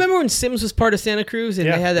 Do you remember when Sims was part of Santa Cruz and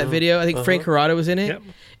Yeah. they had that video? I think Frank Harada was in it. Yep.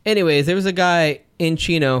 Anyways, there was a guy in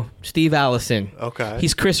Chino, Steve Allison. Okay.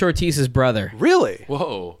 He's Chris Ortiz's brother. Really?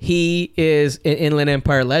 Whoa. He is an Inland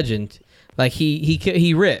Empire legend. Like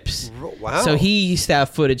he rips. Wow. So he used to have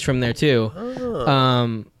footage from there too. I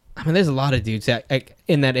mean, there's a lot of dudes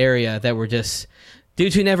in that area that were just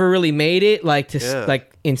dudes who never really made it, like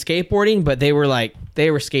like in skateboarding, but they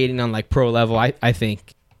were skating on like pro level. I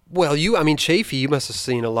think. Well, Chafee, you must have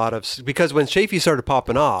seen a lot of, because when Chafee started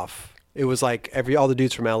popping off, it was like all the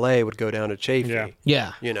dudes from LA would go down to Chafee.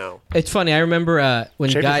 Yeah. You know. It's funny. I remember when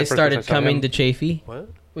Chafee's the guys first started place I saw coming him. to Chafee. What?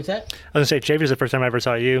 What's that? I was gonna say Chafee's the first time I ever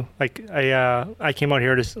saw you. Like I came out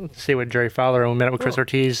here to see with Jerry Fowler and we met up with Chris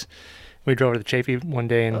Ortiz. We drove over to Chafee one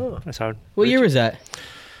day and I saw. What year was that?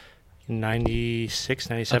 96,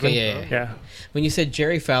 97. Okay, yeah. yeah. When you said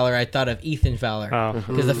Jerry Fowler, I thought of Ethan Fowler. Oh.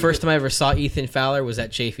 Because the first time I ever saw Ethan Fowler was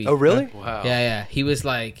at Chafee. Oh, really? Wow. Yeah. He was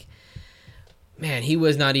like, man, he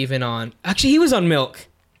was not even on. Actually, he was on Milk.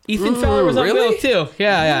 Ethan Fowler was on really? Milk too.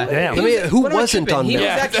 Yeah. Damn. I mean, who What am I wasn't tripping? on He Milk?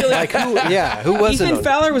 was actually Like who? Yeah, who wasn't? Ethan on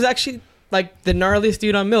Fowler was actually like the gnarliest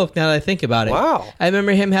dude on Milk. Now that I think about it, Wow. I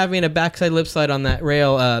remember him having a backside lip slide on that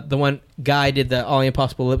rail. The one guy did the Ollie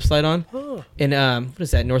Impossible lip slide on. Oh. In what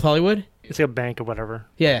is that? North Hollywood. It's like a bank or whatever.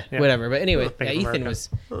 Yeah, whatever. But anyway, Ethan was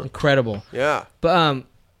incredible. Yeah. But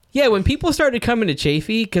yeah, when people started coming to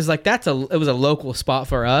Chafee, because like it was a local spot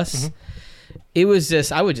for us. Mm-hmm. It was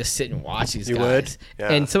just I would just sit and watch these guys. Would?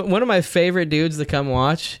 Yeah. And so one of my favorite dudes to come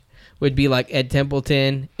watch would be like Ed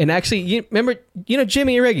Templeton, and actually, you remember,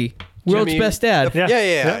 Jimmy Riggy, world's best dad.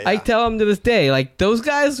 Yeah. I tell him to this day, like those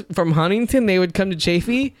guys from Huntington, they would come to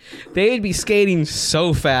Chafee, they'd be skating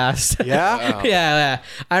so fast. Yeah. Wow. Yeah.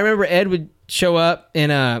 I remember Ed would show up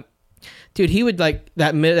and dude, he would like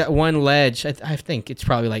that one ledge. I think it's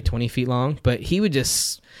probably like 20 feet long, but he would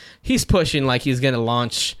he's pushing like he's gonna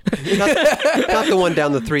launch. not the one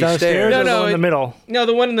down the 3 stairs. No, the one in the middle. No,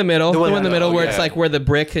 the one in the middle. The one in the middle where it's like where the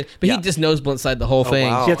brick. But he just nose blunt slide the whole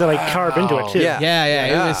thing. Wow. You have to like carve into it too.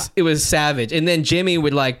 Yeah. It was savage. And then Jimmy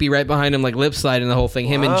would like be right behind him, like lip sliding the whole thing.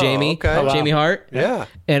 Him and Jamie, Jamie Hart. Yeah.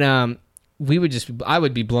 And I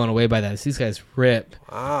would be blown away by that. These guys rip.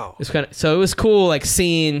 Wow. So it was cool, like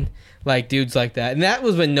seeing like dudes like that. And that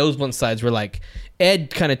was when nose blunt slides were like.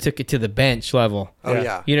 Ed kind of took it to the bench level. Oh,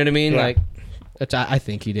 yeah. You know what I mean? Yeah. Like, which I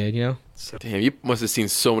think he did, Damn, you must have seen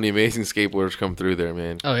so many amazing skateboarders come through there,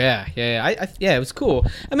 man. Oh, yeah. It was cool.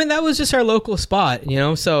 I mean, that was just our local spot,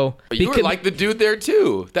 so... But you were like the dude there,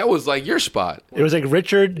 too. That was like your spot. It was like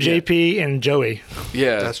Richard, JP, and Joey.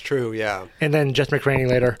 Yeah. That's true, yeah. And then Jess McCraney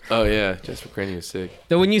later. Oh, yeah. Jess McCraney was sick.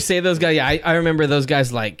 So when you say those guys, I remember those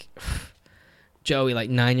guys like... Joey, like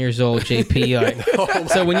 9 years old, JP. Like,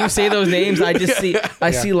 so when you say those names, I just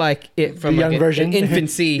see like it from the like young version,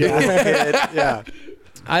 infancy. Yeah.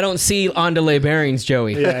 I don't see on delay bearings,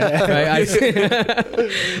 Joey. Yeah. Right?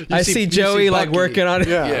 I see Joey like working on it.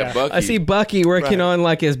 Yeah, Bucky. I see Bucky working on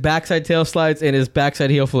like his backside tail slides and his backside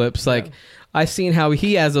heel flips. Like I've seen how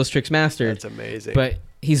he has those tricks mastered. That's amazing. But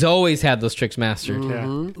he's always had those tricks mastered.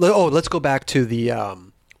 Mm-hmm. Oh, let's go back to the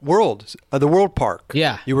the World Park.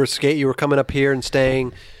 Yeah. You were coming up here and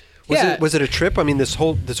staying. Was it a trip? I mean, this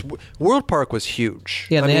World Park was huge.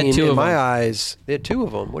 Yeah, they had two of them. In my eyes, they had 2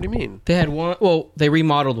 of them. What do you mean? They had one. Well, they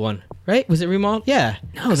remodeled one, right? Was it remodeled? Yeah.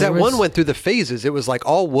 No, because that one went through the phases. It was like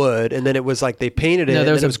all wood, and then it was like they painted it, and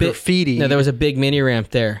then it was graffiti. No, there was a big mini ramp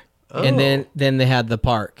there. Oh. And then they had the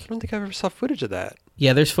park. I don't think I ever saw footage of that.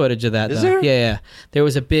 Yeah, there's footage of that. Is there? Yeah. There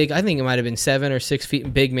was a big, I think it might have been 7 or 6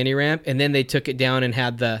 feet big mini ramp, and then they took it down and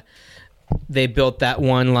they built that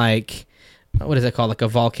one like, what is it called? Like a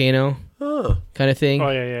volcano kind of thing. Oh,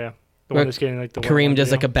 yeah. The one that's getting like the Kareem does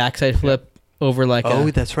like a backside flip over like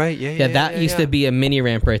that's right. Yeah, that used to be a mini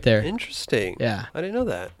ramp right there. Interesting. Yeah. I didn't know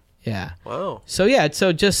that. Yeah. Wow.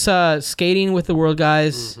 So just skating with the world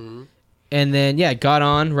guys, and then got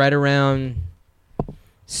on right around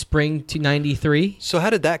spring to 93. So how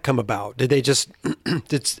did that come about? Did they just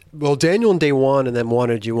Daniel and Day One and then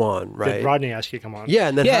wanted you on, right? Did Rodney ask you to come on? Yeah,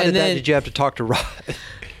 and then did you have to talk to Rod?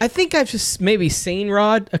 I think I've just maybe seen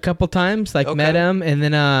Rod a couple times, met him, and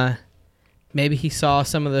then maybe he saw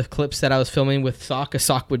some of the clips that I was filming with Sock.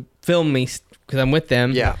 Sock would film me because I'm with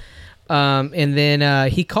them. Yeah. And then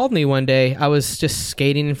he called me one day. I was just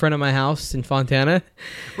skating in front of my house in Fontana.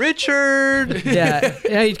 Richard! Yeah,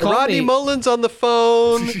 he called Rodney me. Mullen's on the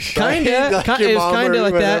phone. Kinda. It was kind of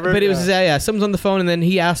like that. But it was, someone's on the phone, and then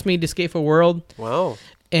he asked me to skate for World. Wow.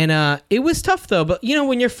 And it was tough, though. But,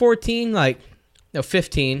 when you're 14,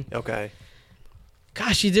 15. Okay.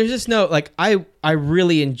 Gosh, there's just no, I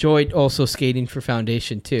really enjoyed also skating for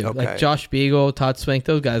Foundation, too. Okay. Like Josh Beagle, Todd Swank,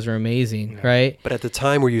 those guys are amazing, right? But at the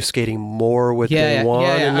time, were you skating more with Day One?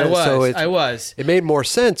 Yeah, I was. It made more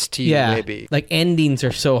sense to you, maybe. Like endings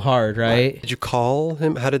are so hard, right? Did you call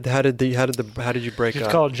him? How did you break up? Did you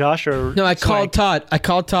call Josh or No, I called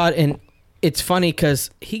Todd. And it's funny because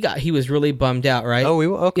he was really bummed out, right? Oh,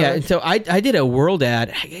 okay. Yeah, and so I did a World ad.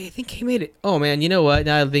 I think he made it. Oh man, you know what?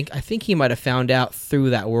 Now I think he might have found out through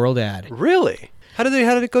that World ad. Really? How did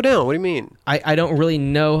it go down? What do you mean? I don't really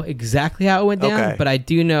know exactly how it went down, but I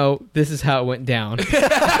do know this is how it went down.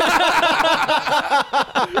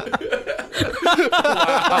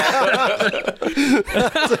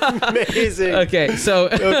 That's amazing. Okay, so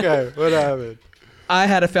what happened? I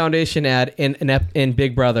had a Foundation ad in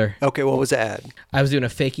Big Brother. Okay, what was the ad? I was doing a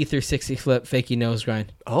fakie 360 flip, fakie nose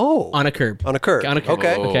grind. Oh. On a curb. Okay.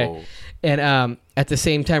 Okay. And at the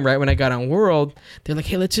same time, right when I got on World, they're like,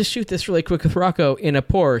 hey, let's just shoot this really quick with Rocco in a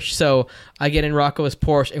Porsche. So I get in Rocco's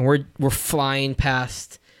Porsche, and we're flying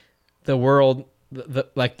past the World,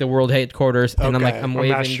 the World headquarters, and I'm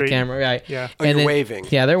waving the camera, right? Yeah. Oh, and you're waving.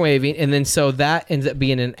 Yeah, they're waving, and then so that ends up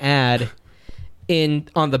being an ad.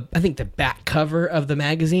 on the, I think, the back cover of the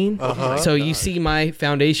magazine. So you see my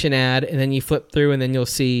foundation ad, and then you flip through, and then you'll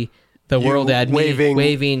see the world ad,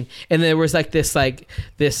 waving, and there was like this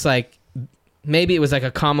maybe it was like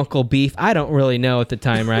a comical beef. I don't really know at the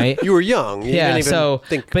time, right? You were young. You didn't even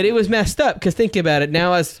think. But it was messed up because think about it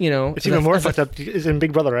now, as you know, it's even more fucked up. Is in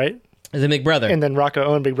Big Brother, right? As a Big Brother, and then Rocco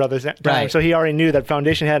owned Big Brother's time, right? So he already knew that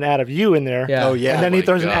Foundation had an ad of you in there. Yeah. Oh yeah. And then he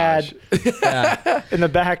throws an ad in the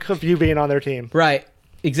back of you being on their team. Right.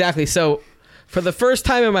 Exactly. So for the first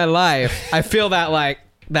time in my life, I feel that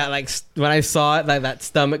when I saw it, like that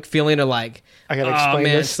stomach feeling of like, I gotta explain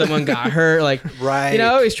this. Someone got hurt. Like, right. You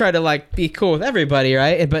know, I always try to like be cool with everybody,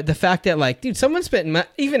 right? But the fact that like, dude, someone spent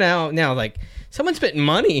even now like someone spent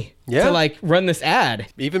money to like run this ad.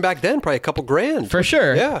 Even back then, probably a couple grand for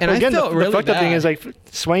sure. Yeah. And again, I felt really the fucked up thing is like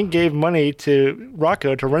Swank gave money to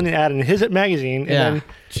Rocco to run the ad in his magazine, and then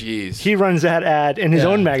he runs that ad in his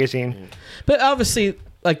own magazine. But obviously,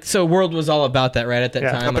 like, so World was all about that, right, at that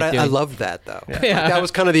time. But I loved that, though. Like, that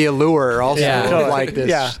was kind of the allure also of like this.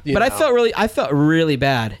 Yeah. But I felt really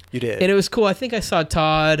bad. You did. And it was cool. I think I saw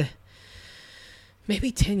Todd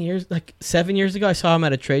maybe 10 years, like 7 years ago. I saw him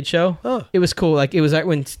at a trade show. Oh. It was cool. Like, it was like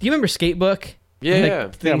when, do you remember Skatebook? Yeah.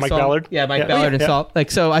 Mike Ballard. Yeah, Mike Ballard and Salt. Like,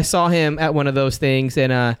 so I saw him at one of those things,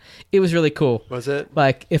 and it was really cool. Was it?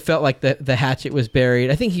 Like, it felt like the hatchet was buried.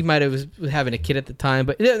 I think he might have was having a kid at the time,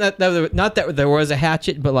 but not that there was a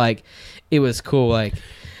hatchet, but like, it was cool. Like,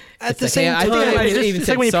 at the same time, I think I might have even it's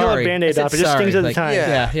said like when you peel a Band-Aid off, it just stings at the time.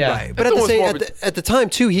 Yeah. Right. But at the time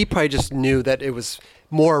too, he probably just knew that it was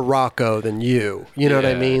more Rocco than you. You know what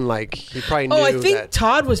I mean? Like, he probably knew. Oh, I think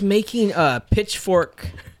Todd was making a Pitchfork.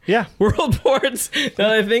 Yeah. World boards. Now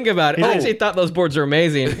that I think about it, I actually thought those boards were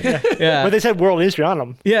amazing. Yeah. But they said World History on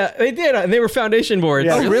them. Yeah, they did, and they were foundation boards.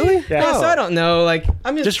 Yeah. Oh, really? Yeah. So I don't know. Like,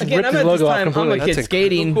 I'm just again, I'm at this time, I'm a kid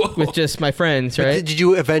skating with just my friends, right? Did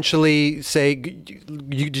you eventually say?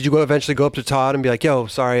 Did you eventually go up to Todd and be like, "Yo,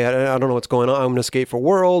 sorry, I don't know what's going on. I'm going to skate for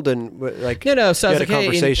World," and like, no. So I was like,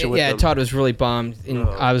 conversation with them. Todd was really bummed, and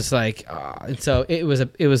I was like, and so it was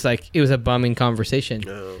a bumming conversation,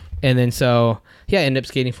 and then so. Yeah, I ended up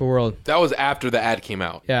skating for World. That was after the ad came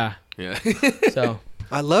out. Yeah. So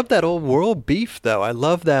I love that old World beef, though. I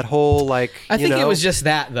love that whole like. I think it was just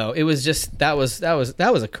that, though. It was just that was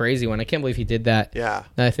a crazy one. I can't believe he did that. Yeah.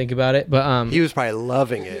 Now I think about it, but he was probably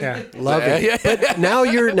loving it. Yeah, loving it. But now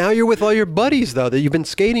you're with all your buddies though that you've been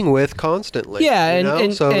skating with constantly. Yeah,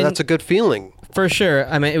 and that's a good feeling for sure.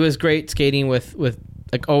 I mean, it was great skating with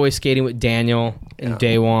like always skating with Daniel and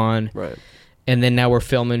Day One. Right. And then now we're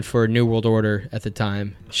filming for New World Order at the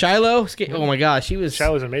time. Shiloh, oh my gosh, Shiloh's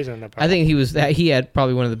amazing in that part. I think he had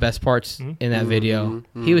probably one of the best parts in that video.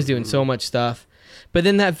 He was doing so much stuff. But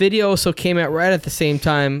then that video also came out right at the same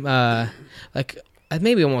time, like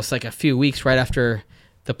maybe almost like a few weeks right after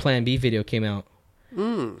the Plan B video came out.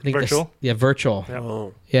 I think Virtual? Virtual. Yeah.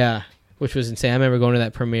 Oh. Yeah. Which was insane. I remember going to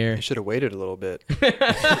that premiere. You should have waited a little bit. It's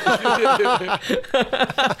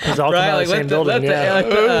all right, like, the same building.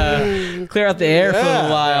 Clear out the air for a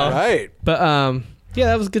while. Right. But yeah,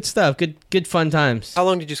 that was good stuff. Good fun times. How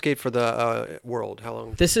long did you skate for the World? How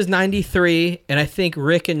long? This is 93, and I think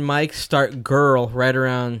Rick and Mike start Girl right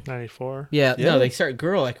around 94. Yeah, no, they start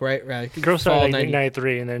Girl like right. Girl started like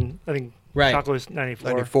 93, and then I think. Right. Chocolate was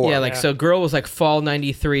 94. Yeah, so Girl was like fall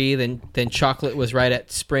 93, then Chocolate was right at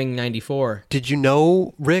spring 94. Did you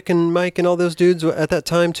know Rick and Mike and all those dudes at that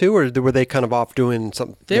time too, or were they kind of off doing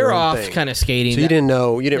something? They were off kind of skating. So you didn't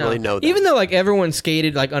really know them. Even though like everyone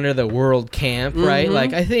skated like under the World Camp, right?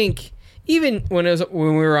 Like I think even when we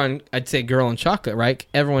were on, I'd say Girl and Chocolate, right?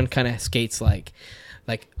 Everyone kind of skates like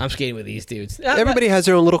I'm skating with these dudes. Everybody has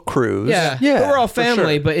their own little crews. Yeah. But we're all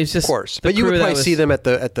family, but it's just of course. But you would probably see them at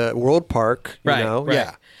the World Park, you know? Right.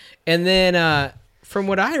 Yeah. And then from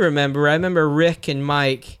what I remember Rick and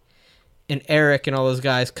Mike and Eric and all those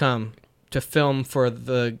guys come to film for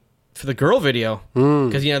the Girl video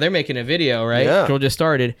because they're making a video, right? Yeah. Girl just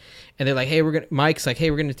started, and they're like, "Hey, Mike's like,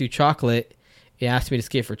 hey, we're gonna do Chocolate." He asked me to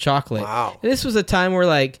skate for Chocolate. Wow. And this was a time where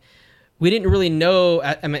like. We didn't really know.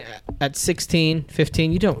 At 16,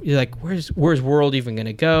 15, you're like, where's World even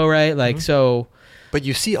gonna go, right? Like so. But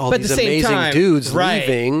you see all these amazing dudes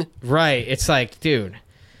leaving. Right. It's like, dude.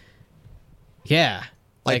 Yeah.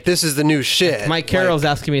 Like this is the new shit. Mike Carroll's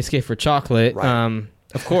asking me to skate for Chocolate. Right.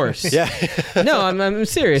 Of course. Yeah. No, I'm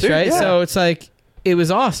serious, right? Yeah. So it's like it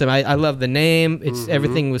was awesome. I love the name. It's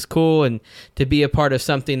everything was cool, and to be a part of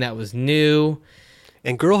something that was new.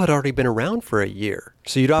 And Girl had already been around for a year.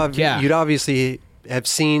 So you'd obviously have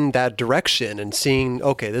seen that direction and seen,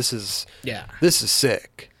 okay, this is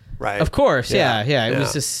sick, right? Of course, yeah. It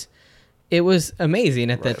was just, it was amazing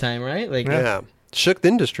at that time, right? Like, yeah. Shook the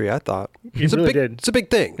industry, I thought. It really did. It's a big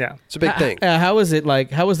thing. Yeah. It's a big thing. How was it like?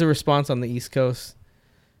 How was the response on the East Coast?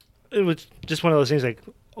 It was just one of those things like,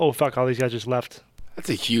 oh, fuck, all these guys just left. That's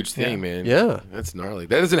a huge thing, man. Yeah. That's gnarly.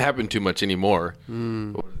 That doesn't happen too much anymore.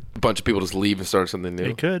 A bunch of people just leave and start something new.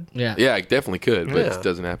 It could. Yeah. Yeah, it definitely could, but Yeah. it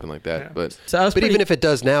doesn't happen like that. Yeah. But But even if it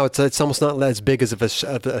does now, it's almost not as big as a Because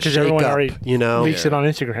shake everyone up, already you know? leaks it on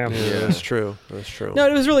Instagram. Yeah, that's true. That's true. No,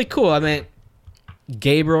 it was really cool. I mean,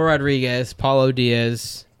 Gabriel Rodriguez, Paulo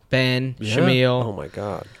Diaz, Ben, Shamil, Oh my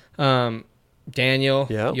God. Daniel,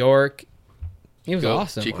 Yeah. York. He was Go,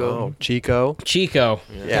 awesome. Chico. Wow. Chico. Chico.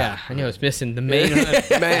 Yeah. Yeah. I knew I was missing the main one.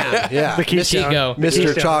 Man. Yeah. The Mr. Chico. Mr.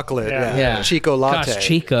 Keystone. Chocolate. Yeah. Yeah. Chico Latte. Gosh,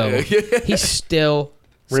 Chico. He's still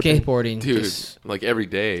Ripping. skateboarding. dude, Just- like every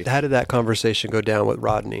day. How did that conversation go down with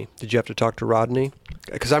Rodney? Did you have to talk to Rodney?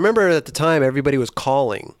 Because I remember at the time everybody was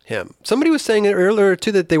calling him. Somebody was saying it earlier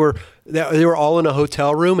too that they were all in a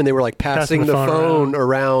hotel room and they were like passing the phone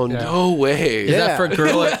around. No way. Is that for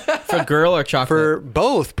girl or chocolate? For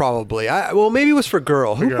both, probably. Well, maybe it was for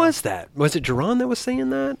girl. Who was that? Was it Jerron that was saying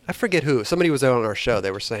that? I forget who. Somebody was out on our show.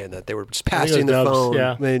 They were saying that they were just passing the Dubs, phone.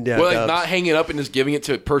 yeah. I mean, Well, like Dubs. not hanging up and just giving it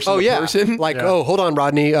to person Oh to yeah, person. like Yeah. oh, hold on,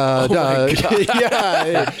 Rodney. my God.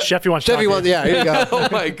 Yeah, Chefy wants Chevy chocolate. wants. Yeah, here you go. Oh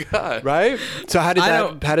my god. Right. So how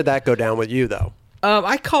did that go down with you though?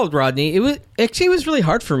 I called Rodney. It was really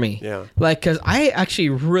hard for me. Yeah. Like, cause I actually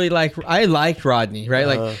really liked Rodney, right?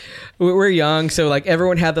 Like, we're young, so like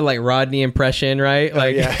everyone had the like Rodney impression, right?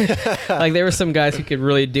 Like, like there were some guys who could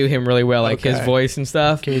really do him really well, like his voice and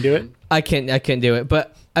stuff. Can you do it? I can't do it.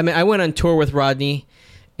 But I mean, I went on tour with Rodney,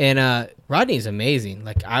 and Rodney's amazing.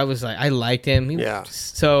 Like, I liked him. Yeah.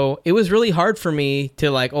 So it was really hard for me to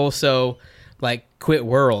like also like quit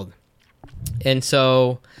World, and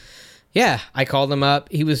so. Yeah, I called him up.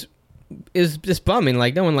 It was just bumming.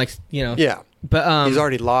 Like, no one likes, you know. Yeah. But He's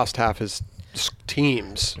already lost half his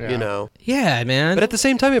teams, Yeah. you know. yeah, man. But at the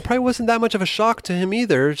same time, it probably wasn't that much of a shock to him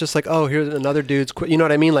either. It's just like, oh, here's another dude's quit. You know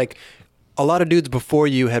what I mean? Like, a lot of dudes before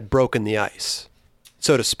you had broken the ice,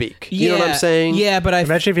 so to speak. You know what I'm saying? Yeah, but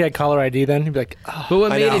Imagine if he had caller ID then. He'd be like, oh. But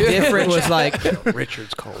what I made know. it different was like,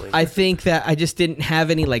 Richard's calling. I think that I just didn't have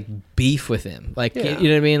any like beef with him. Like, Yeah. you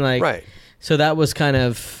know what I mean? Like, Right. So that was kind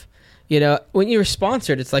of, you know, when you're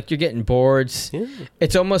sponsored, it's like you're getting boards. Yeah.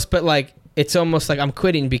 It's almost like I'm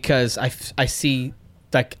quitting because I see.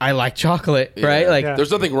 Like, I like chocolate, Yeah. right? Like, Yeah.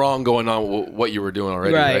 There's nothing wrong going on with what you were doing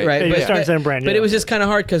already. right. Yeah, you But, start saying brand, but yeah. it was just kind of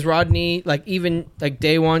hard because Rodney, like, even like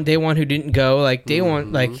day one who didn't go, like day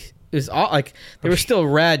one, like it was all like they were still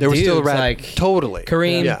rad. They were dudes, still rad. like Totally.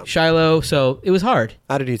 Kareem, Yeah. Shiloh. So it was hard.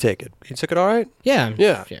 How did he take it? He took it all right? Yeah,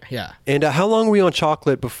 Yeah. And how long were you on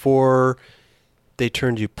chocolate before they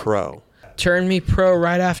turned you pro? Turned me pro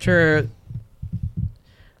right after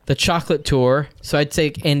the chocolate tour. So I'd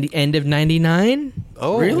say end of '99.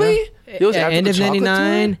 Oh, Really? It was after End the of chocolate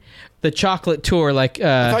 '99. The chocolate tour, like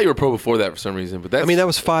I thought you were pro before that for some reason, but that's I mean, that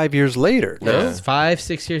was 5 years later. No? Yeah.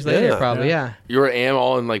 5-6 years later, Yeah. probably. Yeah. you were AM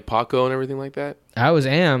all in like Paco and everything like that. I was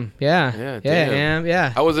Am. Yeah. Yeah, Yeah. damn. Am.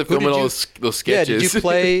 Yeah. I wasn't Who did filming all you- those Yeah, sketches. did you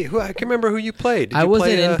play? I can't remember who you played. Did I you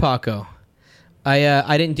wasn't play, in Paco.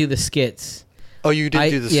 I didn't do the skits. Oh, you didn't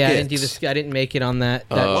do the skits? Yeah, I didn't do the. I didn't make it on that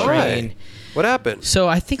Oh. train. Why? What happened? So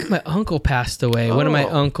I think my uncle passed away. One of my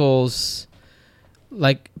Oh. uncles,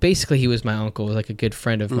 like basically he was my uncle, like a good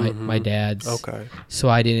friend of my dad's. Okay. So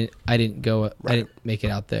I didn't go. I didn't make it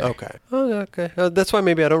out there. Okay. Oh, okay. That's why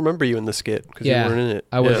maybe I don't remember you in the skit because Yeah, you weren't in it.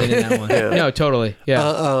 I wasn't in that one. Yeah. No, totally.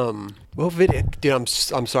 Yeah. What video? Dude, I'm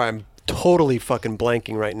sorry. I'm totally fucking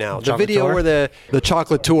blanking right now. The Chocolate video tour? where the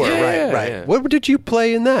chocolate tour. Yeah, right. yeah. What did you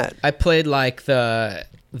play in that? I played like the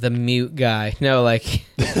mute guy. No, like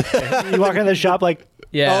You walk into the shop like,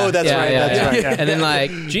 yeah. Oh, that's yeah, right, yeah, that's yeah. right. And then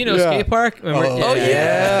like Gino Yeah. Skate Park. Remember? Oh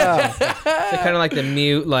yeah. So kind of like the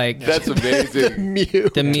mute, like That's amazing.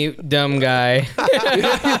 Mute. the mute dumb guy,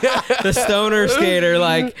 the stoner skater,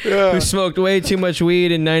 like who smoked way too much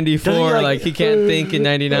weed in Doesn't he, '94, like he can't think in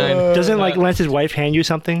 '99. doesn't like Lance's wife hand you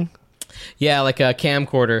something? Yeah, like a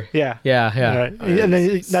camcorder. Yeah. Yeah. Right. And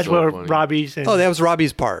then that's so where funny. Robbie's and, Oh, that was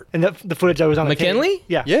Robbie's part. and the footage that was on McKinley? the tape.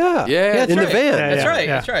 Yeah. Yeah. Yeah, that's in right. the van. Yeah, That's yeah, right.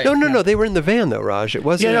 yeah. That's right. No. They were in the van though, Raj. It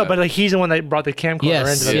wasn't. Yeah, no, but like he's the one that brought the camcorder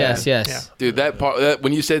Yes, into the yes, van. yes. Dude, that part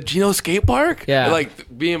when you said Gino Skate Park, Yeah. like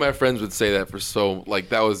me and my friends would say that for so like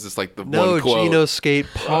that was just like the No, one quote. Gino skate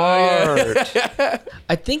part.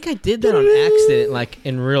 I think I did that on accident, like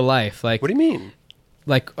in real life. Like, What do you mean?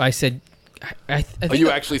 like I said, I think Oh, you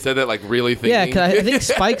actually said that like really thinking? yeah, because I think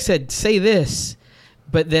Spike said say this,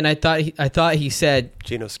 but then I thought he said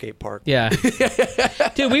Gino skate park. yeah.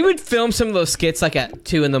 Dude, we would film some of those skits like at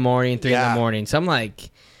 2 in the morning, 3 in Yeah. the morning. So I'm like,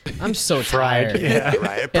 I'm so tired. Yeah,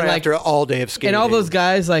 right. Probably after all day of skating. And all those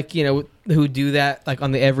guys, like, you know, who do that, like,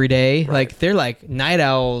 on the everyday, like, they're like night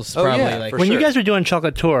owls, probably. Yeah, like when you guys were doing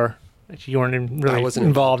Chocolate Tour, you weren't really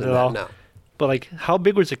involved at all. No. But, like, how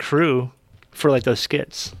big was the crew for, like, those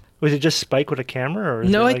skits? Was it just Spike with a camera? Or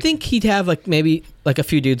no, I think he'd have, like, maybe, like, a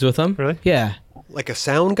few dudes with him. Really? Yeah. Like a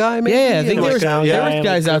sound guy, maybe? Yeah, I think there was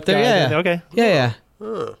guys out there. Yeah. Okay. Yeah.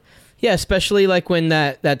 Huh. Yeah, especially like when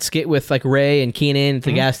that skit with like Ray and Keenan at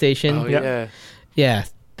the gas station. Oh, yeah. Yeah.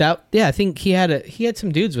 I think he had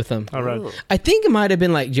some dudes with him. All right. I think it might have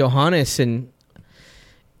been like Johannes and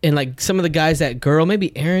like some of the guys that girl,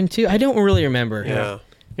 maybe Aaron too. I don't really remember. Yeah.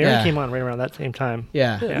 Aaron came on right around that same time.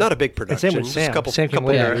 Yeah. Not a big production. Same with Sam. Just Sam came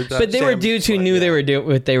later. dudes. But they were dudes who knew they were doing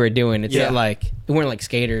what they were doing. It's not like they weren't like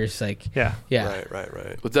skaters. Like Yeah.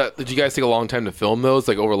 Right. Was that? Did you guys take a long time to film those,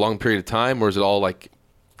 like over a long period of time, or is it all like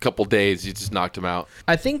a couple days? You just knocked them out.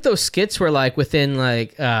 I think those skits were like within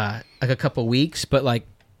like a couple weeks, but like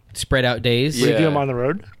spread out days. Did you do them on the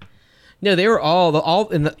road? No, they were all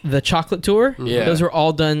in the Chocolate Tour. Yeah. Those were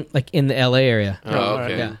all done like in the LA area. Oh,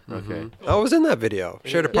 okay. Yeah. Okay. I was in that video.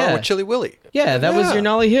 Shared a part with Chili Willy. Yeah, that was your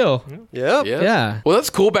Nolly Hill. Yep. Yeah. Well,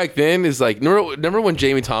 that's cool back then. Is like remember when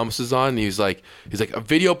Jamie Thomas was on? And he's like a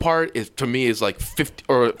video part is to me is like 50,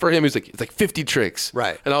 or for him it's like 50 tricks.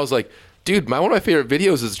 Right. And I was like, dude, one of my favorite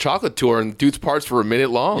videos is Chocolate Tour, and dude's parts were a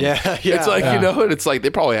minute long. Yeah. It's like you know, and it's like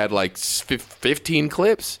they probably had like 15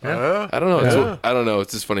 clips. Yeah. I don't know. I don't know.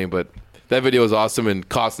 It's just funny, but that video is awesome, and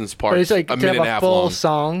Costin's part But it's like a to minute have and a a half full long.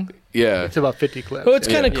 song. Yeah. It's about 50 clips. What's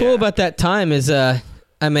kind of cool about that time is,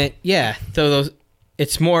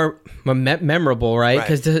 it's more memorable, right?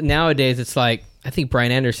 Because nowadays it's like, I think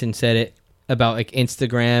Brian Anderson said it about like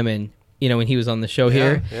Instagram, and you know when he was on the show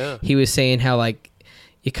here, he was saying how like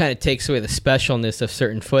it kind of takes away the specialness of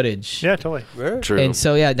certain footage. Yeah, totally. True. And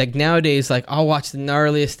so like nowadays, like I'll watch the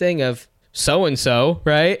gnarliest thing of so and so,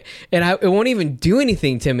 right? And it won't even do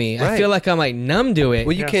anything to me. I feel like I'm like numb to it.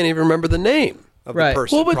 Well, you can't even remember the name of the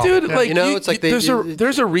person. Well, but dude, like you know, it's like there's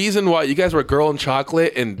a reason why you guys were Girl and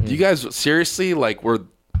Chocolate, and you guys seriously like were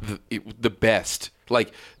the best.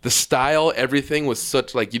 Like the style, everything was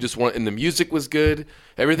such like you just want, and the music was good.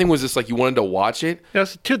 Everything was just like you wanted to watch it. Yeah,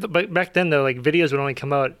 but back then though, like videos would only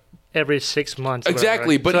come out every 6 months.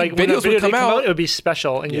 Exactly, but so, like, videos would come out, it would be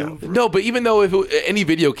special. And no, but even though if any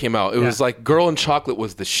video came out, it was like Girl and Chocolate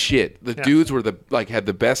was the shit. The dudes were had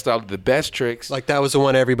the best style, the best tricks. Like that was the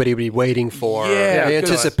one everybody would be waiting for. Yeah, the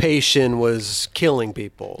anticipation was killing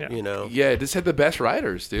people. Yeah. You know. Yeah, it just had the best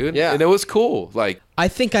writers, dude. Yeah, and it was cool. Like I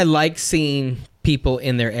think I like seeing people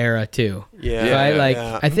in their era too. Yeah. Right? Like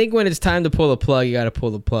yeah. I think when it's time to pull the plug, you got to pull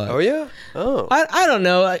the plug. Oh yeah. Oh. I don't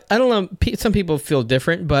know. I don't know. Some people feel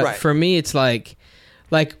different, but for me, it's like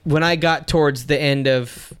when I got towards the end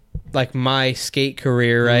of like my skate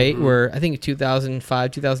career, right? Where I think 2005,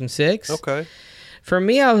 2006. Okay. For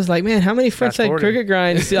me, I was like, man, how many frontside crooked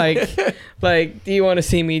grinds like do you want to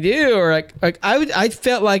see me do? Or like I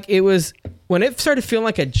felt like it was when it started feeling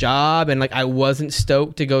like a job and like I wasn't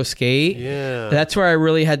stoked to go skate. Yeah. That's where I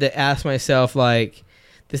really had to ask myself, like,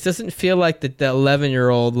 this doesn't feel like the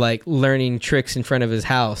 11-year-old like learning tricks in front of his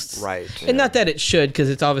house. Right. And not that it should, because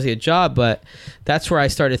it's obviously a job, but that's where I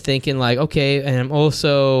started thinking like, okay, and I'm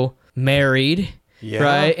also married. Yeah.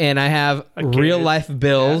 Right, and I have real life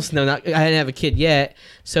bills. No, I didn't have a kid yet,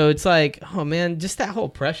 so it's like, oh man, just that whole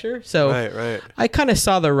pressure. So right. I kind of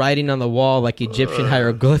saw the writing on the wall, like Egyptian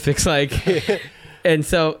hieroglyphics, like, and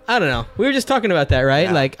so I don't know. We were just talking about that, right?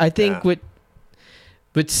 Yeah. Like I think with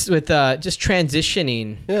just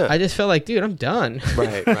transitioning, I just felt like, dude, I'm done.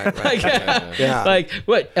 Right. Like, Yeah. like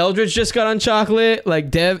what? Eldridge just got on Chocolate.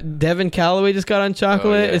 Like Devin Calloway just got on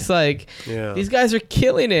Chocolate. yeah. It's like these guys are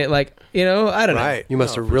killing it. Like, you know, I don't know. Right. You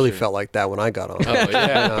must have really felt like that when I got on. oh yeah, You know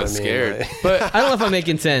I what was I mean? scared. Like- But I don't know if I'm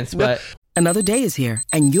making sense, but Another day is here,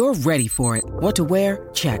 and you're ready for it. What to wear?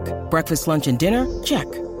 Check. Breakfast, lunch, and dinner? Check.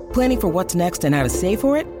 Planning for what's next and how to save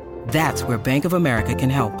for it? That's where Bank of America can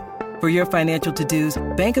help. For your financial to-dos,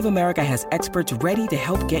 Bank of America has experts ready to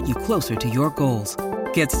help get you closer to your goals.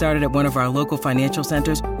 Get started at one of our local financial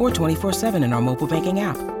centers or 24/7 in our mobile banking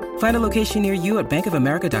app. Find a location near you at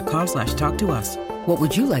bankofamerica.com/talktous. What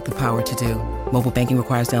would you like the power to do? Mobile banking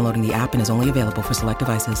requires downloading the app and is only available for select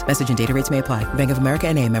devices. Message and data rates may apply. Bank of America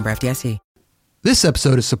NA, member FDIC. This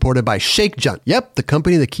episode is supported by Shake Junt. Yep, the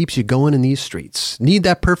company that keeps you going in these streets. Need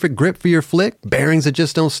that perfect grip for your flick? Bearings that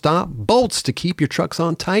just don't stop? Bolts to keep your trucks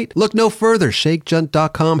on tight? Look no further.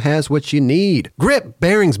 ShakeJunt.com has what you need. Grip,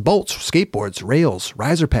 bearings, bolts, skateboards, rails,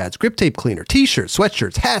 riser pads, grip tape cleaner, t-shirts,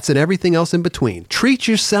 sweatshirts, hats, and everything else in between. Treat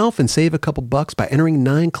yourself and save a couple bucks by entering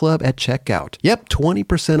 9Club at checkout. Yep,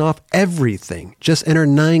 20% off everything. Just enter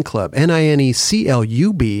 9Club,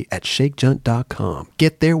 NINECLUB at ShakeJunt.com.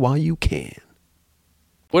 Get there while you can.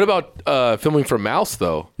 What about filming for Mouse,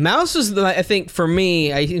 though? Mouse was, I think, for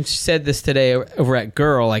me, I said this today over at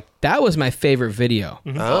Girl, like, that was my favorite video.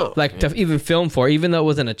 Mm-hmm. Oh. Like, to even film for, even though it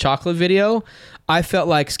wasn't a chocolate video, I felt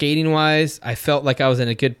like, skating-wise, I felt like I was in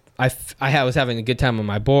a good, I was having a good time on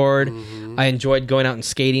my board. Mm-hmm. I enjoyed going out and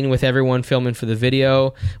skating with everyone filming for the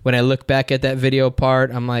video. When I look back at that video part,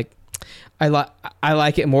 I'm like, I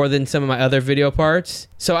like it more than some of my other video parts.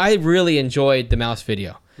 So I really enjoyed the Mouse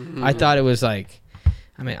video. Mm-hmm. I thought it was like,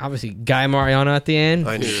 I mean, obviously, Guy Mariano at the end.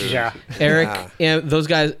 I knew. Yeah. Eric, yeah, those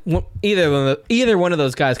guys, either one of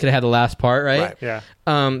those guys could have had the last part, right? Yeah.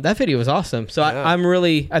 That video was awesome. So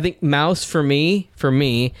yeah. I think Mouse for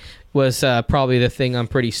me was probably the thing I'm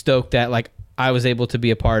pretty stoked that, like, I was able to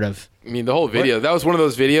be a part of. I mean, the whole video, that was one of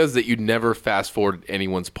those videos that you'd never fast forward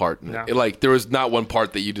anyone's part. No. Like, there was not one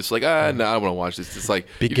part that you just like, no, I don't want to watch this. It's like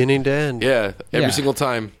beginning to end. Yeah, every single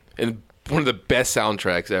time. And one of the best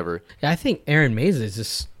soundtracks ever. Yeah, I think Aaron Meza is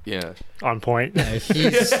just on point. Yeah,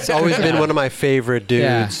 he's always been one of my favorite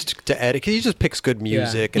dudes to edit because he just picks good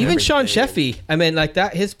music. And even everything. Sean Sheffy. I mean, like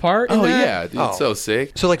that his part. Oh yeah, dude, it's so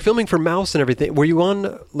sick. So like filming for Mouse and everything. Were you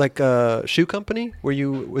on like a shoe company?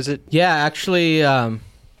 Was it? Yeah, actually,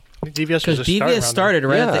 DVS started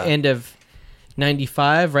right at the end of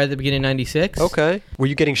 95, right at the beginning of 96. Okay. Were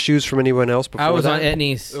you getting shoes from anyone else before that? I was on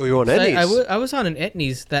Etnies. Oh, you were on Etnies? I was on an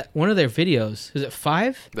Etnies, that one of their videos. Is it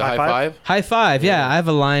 5? The High Five? High Five, yeah. I have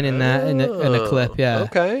a line in that, in a clip, yeah.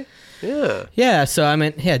 Okay. Yeah. Yeah, so I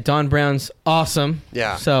mean, Don Brown's awesome.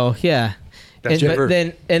 Yeah. So, yeah. But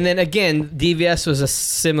then again, DVS was a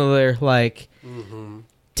similar, like,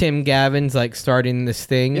 Tim Gavin's, like, starting this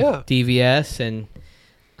thing, DVS, and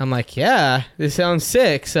I'm like, yeah, this sounds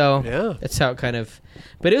sick. So that's how it kind of.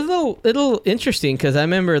 But it was a little interesting because I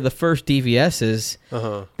remember the first DVSs.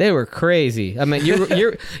 They were crazy. I mean,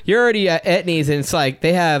 you're already at Etnies, and it's like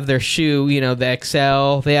they have their shoe, the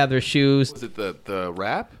XL. They have their shoes. Was it the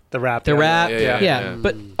Wrap? The Wrap. Yeah.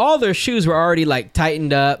 But all their shoes were already like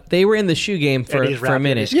tightened up. They were in the shoe game for a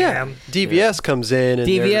minute. Yeah. DVS comes in and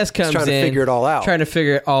trying to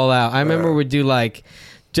figure it all out. I remember we'd do like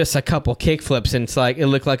just a couple kick flips, and it's like it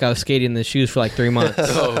looked like I was skating in the shoes for like 3 months.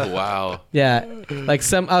 Oh wow! Yeah, like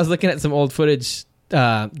I was looking at some old footage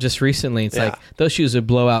just recently. It's like those shoes would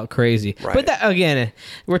blow out crazy. Right. But that, again,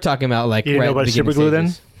 we're talking about like you didn't know about super glue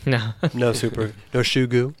then? No, no shoe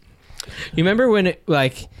goo. You remember when it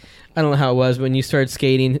like? I don't know how it was when you started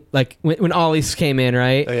skating, like when ollies came in,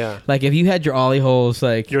 right? Oh, yeah. Like if you had your ollie holes,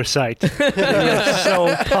 like you're psyched. You're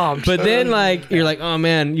so pumped. But then like you're like, oh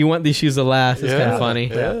man, you want these shoes to last. It's kind of funny.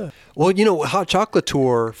 Yeah. Well, Hot Chocolate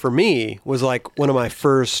Tour for me was like one of my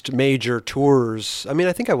first major tours. I mean,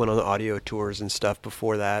 I think I went on audio tours and stuff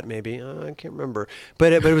before that, maybe. I can't remember.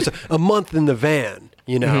 But it was a month in the van,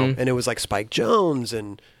 and it was like Spike Jones.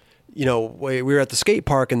 And, we were at the skate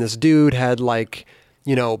park and this dude had like,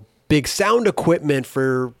 big sound equipment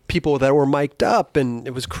for people that were mic'd up, and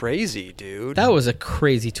it was crazy, dude. That was a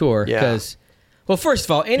crazy tour. Yeah. Because, well, first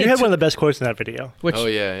of all, you had one of the best quotes in that video. Which,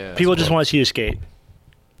 people just want to see you skate.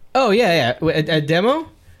 Oh yeah. A demo?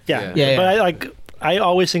 Yeah. But I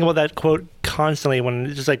always think about that quote constantly when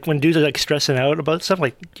it's just like when dudes are like stressing out about stuff.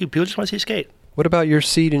 Like, dude, people just want to see you skate. What about your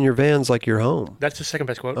seat in your van's like your home? That's the second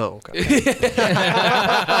best quote. Oh, okay.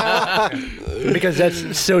 Because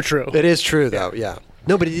that's so true. It is true, though. Yeah.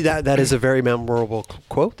 No, but that is a very memorable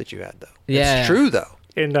quote that you had, though. Yeah. It's true, though.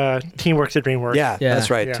 In Teamwork's a Dream Work. Yeah, that's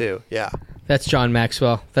right, too. Yeah. That's John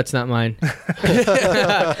Maxwell. That's not mine.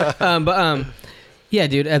 Yeah,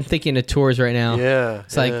 dude, I'm thinking of tours right now. Yeah.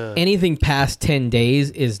 It's like anything past 10 days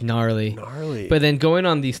is gnarly. But then going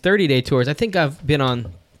on these 30-day tours, I think I've been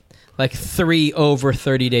on like 3 over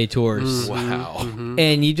 30-day tours. Wow. Mm-hmm.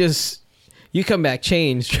 And you come back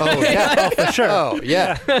changed. Oh, yeah. For sure. Oh,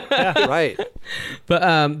 yeah. Right.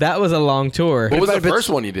 But that was a long tour. What was the first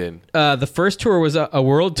one you did? The first tour was a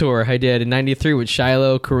world tour I did in 93 with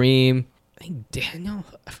Shiloh, Kareem. I think Daniel.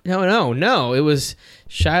 No. It was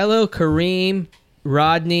Shiloh, Kareem,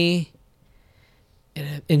 Rodney,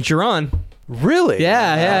 and Jerron. Really?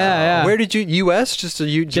 Yeah. Where did you, U.S.? Just a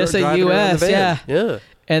U.S., yeah.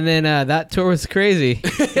 And then that tour was crazy.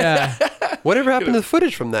 Yeah. Whatever happened to the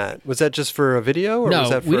footage from that? Was that just for a video? Or No, was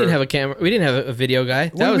that for... we didn't have a camera. We didn't have a video guy.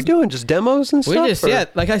 What were we doing? Just demos and stuff? We just,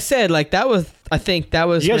 like I said, like that was, I think that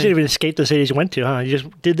was... You guys didn't even escape the cities you went to, huh? You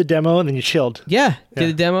just did the demo and then you chilled. Yeah, did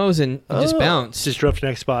the demos and just bounced. Just drove to the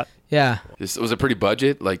next spot. Yeah. Was it pretty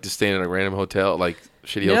budget? Like just staying in a random hotel, like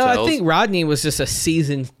shitty No, hotels? I think Rodney was just a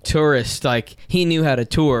seasoned tourist. Like he knew how to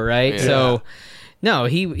tour, right? Yeah. So, no,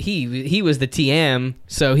 he was the TM,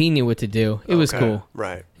 so he knew what to do. It was cool.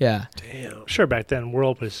 Right. Yeah. Damn. Sure, back then,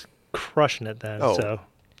 World was crushing it then. Oh. So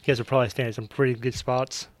you guys were probably staying at some pretty good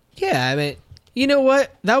spots. Yeah, I mean, you know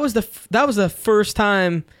what? That was the first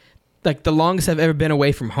time, like the longest I've ever been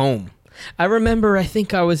away from home. I remember, I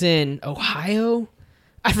think I was in Ohio.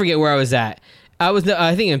 I forget where I was at.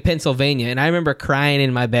 I think in Pennsylvania, and I remember crying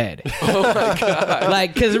in my bed. Oh my god!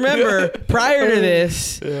 Like, because remember, prior to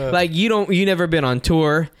this, like you never been on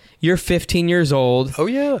tour. You're 15 years old. Oh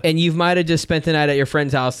yeah. And you might have just spent the night at your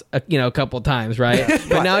friend's house, a couple of times, right?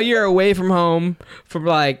 But now you're away from home for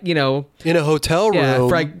like, in a hotel room. Yeah, for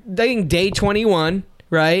like I think day 21,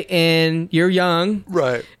 right? And you're young,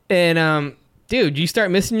 Right. and dude, you start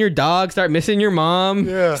missing your dog, start missing your mom,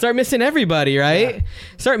 start missing everybody, right? Yeah.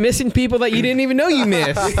 Start missing people that you didn't even know you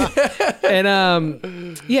missed. And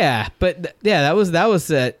that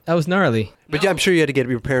was gnarly. But yeah, I'm sure you had to get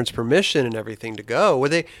your parents' permission and everything to go.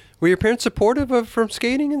 Were your parents supportive from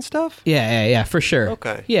skating and stuff? Yeah, for sure.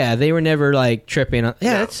 Okay. Yeah, they were never like tripping on.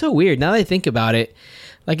 Yeah, that's so weird. Now that I think about it,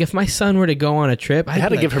 like if my son were to go on a trip, I had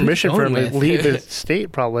to give permission for him to leave the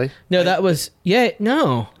state, probably. No, that was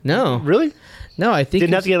no. Really? No, I think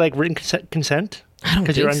didn't have to get like written consent. I don't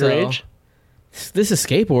think because you're underage. So. This is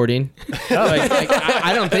skateboarding.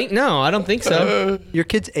 I don't think. No, I don't think so. Your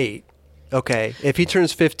kid's 8. Okay, if he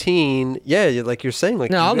turns 15, like you're saying,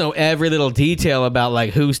 like no, I'll know every little detail about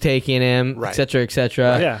like who's taking him, right. et cetera, et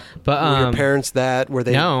cetera. Yeah, but were your parents were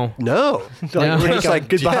they? No. We're just like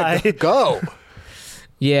goodbye, go.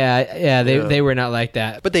 Yeah, they were not like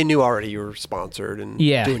that. But they knew already you were sponsored and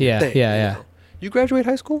yeah. You graduate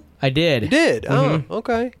high school? I did. You did? Mm-hmm. Oh,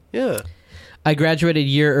 okay. Yeah. I graduated a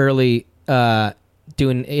year early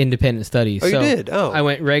doing independent studies. Oh, you did? Oh. I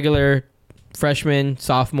went regular freshman,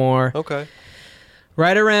 sophomore. Okay.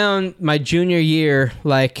 Right around my junior year,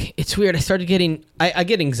 like it's weird. I started getting I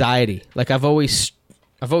get anxiety. Like I've always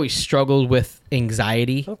struggled with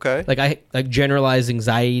anxiety. Okay. Like generalized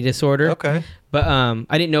anxiety disorder. Okay. But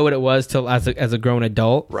I didn't know what it was till as a grown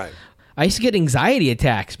adult. Right. I used to get anxiety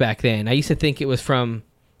attacks back then. I used to think it was from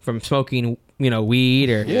smoking, weed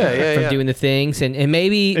or from doing the things, and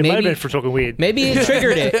maybe it might have been for smoking weed. Maybe it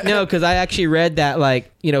triggered it. No, because I actually read that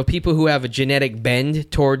like people who have a genetic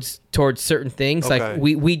bend towards certain things, like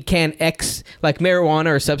weed can like marijuana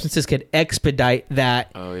or substances could expedite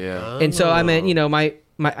that. Oh yeah. And so I meant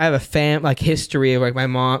I have a history of like my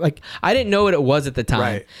mom, like I didn't know what it was at the time.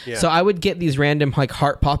 Right. Yeah. So I would get these random like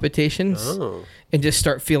heart palpitations and just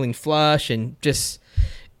start feeling flush and just.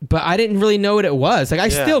 But I didn't really know what it was. Like I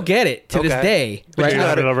still get it to this day. But right? you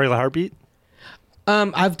have a regular heartbeat?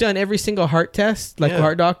 I've done every single heart test, like the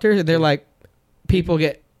heart doctor. They're like, people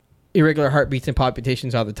get irregular heartbeats and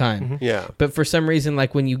palpitations all the time. Mm-hmm. Yeah. But for some reason,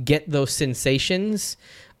 like when you get those sensations,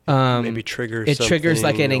 maybe triggers. It triggers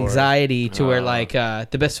like an anxiety to where like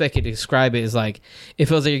the best way I could describe it is like it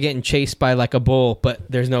feels like you're getting chased by like a bull, but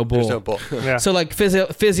there's no bull. There's no bull. Yeah. So like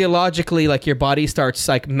physiologically, like your body starts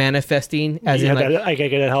like manifesting as in like I gotta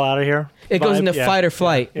get the hell out of here. it goes into fight or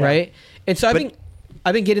flight, Yeah. right? And so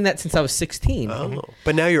I've been getting that since I was 16. Oh.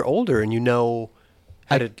 But now you're older and you know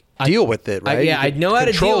how to deal with it, right? I know how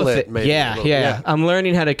to deal with it. maybe a little. Yeah. I'm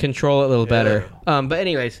learning how to control it a little better. But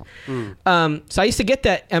anyways, so I used to get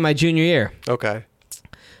that at my junior year. Okay.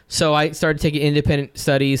 So I started taking independent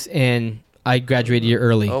studies and I graduated a year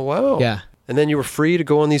early. Oh, wow. Yeah. And then you were free to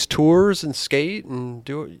go on these tours and skate and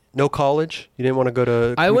do it. No college? You didn't want to go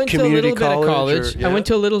to I went to a community little bit of college. I went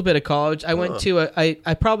to a little bit of college. I went to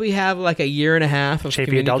I probably have like a year and a half of Chafee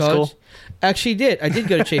community adult college. school? Actually did. I did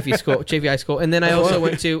go to Chafee school, Chafee High School, and then I also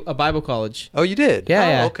went to a Bible college. Oh, you did?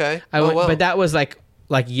 Yeah. Okay. I went, wow. but that was like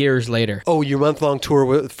years later. Oh, your month-long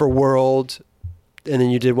tour for World, and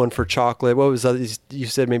then you did one for Chocolate. What was that? You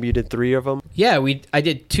said maybe you did 3 of them? Yeah, I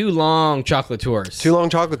did 2 long chocolate tours. 2 long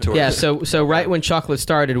chocolate tours. Yeah, so right when chocolate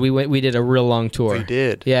started, we did a real long tour. We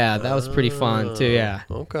did. Yeah, that was pretty fun too. Yeah.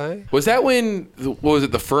 Okay. Was that when what was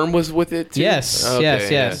it? The Firm was with it too? Yes. Okay,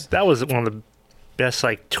 yes. That was one of the best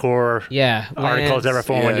like tour Lance, articles ever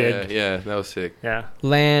for one did. Yeah, that was sick. Yeah.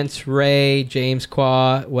 Lance, Ray, James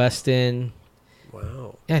Qua, Weston.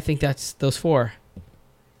 Wow. Yeah, I think that's those 4.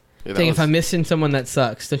 Dang, if I'm missing someone that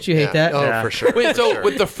sucks. Don't you hate that? Oh, for sure. Wait, so sure.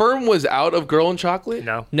 when the firm was out of Girl and Chocolate?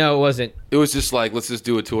 No, it wasn't. It was just like, let's just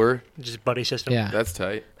do a tour. Just buddy system. Yeah. That's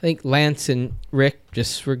tight. I think Lance and Rick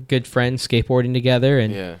just were good friends skateboarding together,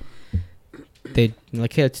 and they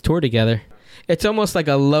like, hey, let's tour together. It's almost like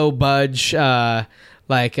a low budge, Beauty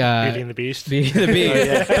and the Beast. Beauty and the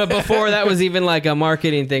Beast. But before that was even like a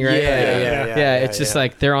marketing thing, right? Yeah. It's just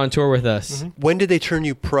like they're on tour with us. Mm-hmm. When did they turn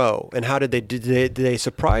you pro, and how did they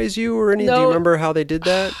surprise you or anything? No. Do you remember how they did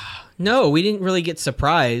that? No, we didn't really get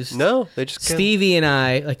surprised. No, they just Stevie and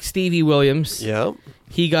I, like Stevie Williams. Yep.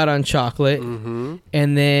 He got on Chocolate, and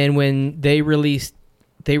then when they released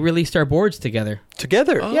our boards together.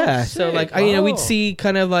 Oh, Yeah, sick. so like we'd see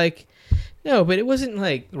kind of like, no, but it wasn't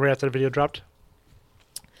like Right after the video dropped.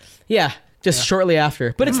 Yeah, just shortly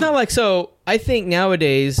after. But it's not like, so I think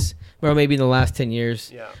nowadays, or maybe in the last 10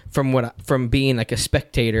 years, from being like a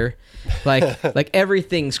spectator, like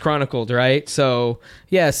everything's chronicled, right? So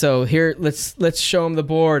so here let's show them the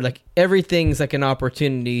board. Like everything's like an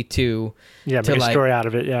opportunity to make a story out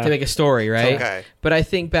of it. Yeah, to make a story, right? Okay. But I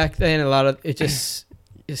think back then a lot of it just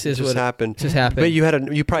happened. Just happened. But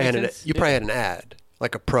you probably had an ad,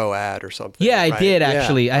 like a pro ad or something. Yeah, right? I did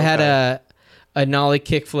actually. Yeah. I had a nollie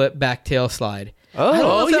kickflip back tail slide. Oh, I don't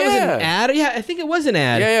know if that was an ad. Yeah, I think it was an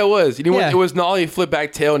ad. Yeah, it was. It was nollie, flip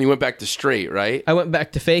back tail, and you went back to straight, right? I went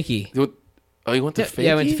back to fakie. Oh, you went to Fakey?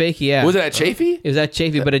 Yeah, I went to Fakey, yeah. Was it at Chafee? It was at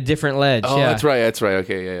Chafee, but a different ledge. Oh, yeah. that's right.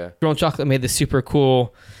 Okay, yeah. Girl and Chocolate made this super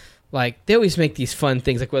cool, like, they always make these fun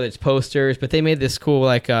things, like whether it's posters, but they made this cool,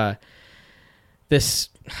 like, this,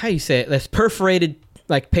 how do you say it? This perforated,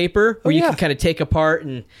 like, paper where you can kind of take apart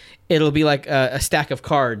and it'll be like a stack of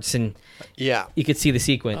cards and you could see the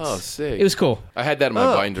sequence. Oh, sick. It was cool. I had that in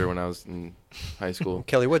my binder when I was in high school.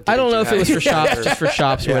 Kelly, what? I don't know if it was for shops, just for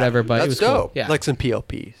shops or whatever, but that's it was dope. cool. Yeah. Like some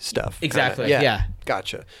PLP stuff. Exactly. Kinda. Yeah.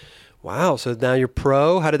 Gotcha. Wow. So now you're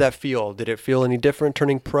pro. How did that feel? Did it feel any different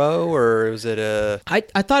turning pro, or was it a? I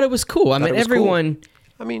thought it was cool. I mean, everyone. Cool.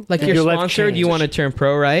 I mean, like you're sponsored, you want to turn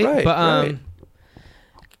pro, right? Right. But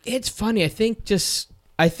it's funny.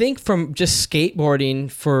 I think from just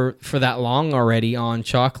skateboarding for that long already on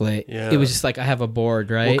Chocolate, it was just like I have a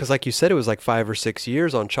board, right? Well, because like you said, it was like 5 or 6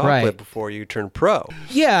 years on Chocolate before you turned pro.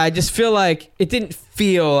 Yeah, I just feel like it didn't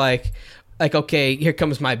feel like okay, here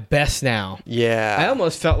comes my best now. Yeah, I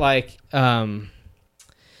almost felt like my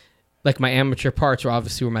amateur parts were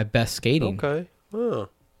obviously my best skating. Okay,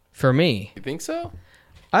 for me. You think so?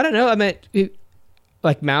 I don't know. I meant.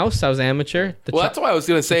 Like Mouse, I was amateur. That's what I was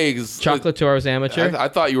gonna say. Chocolate Tour, I was amateur. I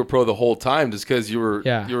thought you were pro the whole time, just because you were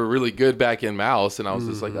really good back in Mouse, and I was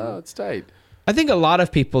just like, oh, it's tight. I think a lot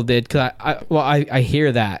of people did because I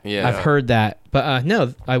hear that. Yeah, I've heard that, but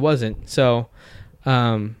no, I wasn't. So,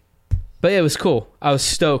 but it was cool. I was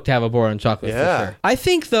stoked to have a board on Chocolate. Yeah. For sure. I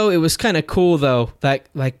think though it was kind of cool though that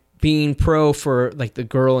like being pro for like the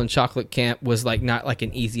Girl and Chocolate camp was like not like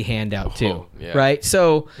an easy handout too, right?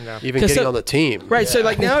 So even getting on the team, right? So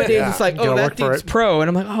like nowadays it's like, oh, that dude's pro, and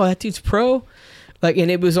I'm like, oh, that dude's pro, like,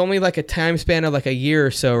 and it was only like a time span of like a year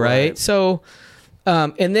or so, right? So,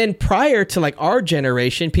 and then prior to like our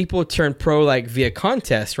generation, people turned pro like via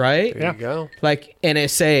contest, right? There you go. Like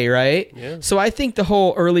NSA, right? Yeah. So I think the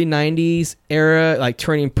whole early '90s era, like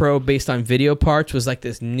turning pro based on video parts, was like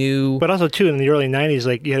this new. But also too in the early '90s,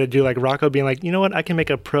 like you had to do like Rocco being like, you know what, I can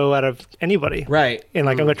make a pro out of anybody, right? And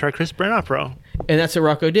like I'm gonna try Chris Brenna pro, and that's what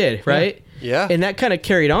Rocco did, right? Yeah. And that kind of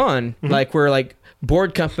carried on, like where like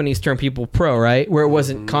board companies turn people pro, right? Where it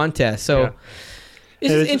wasn't contest, so. Yeah.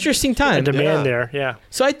 It's an interesting time. The demand there, yeah.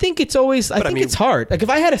 So I think it's always, I think it's hard. Like if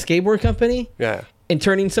I had a skateboard company, and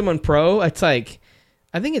turning someone pro, it's like,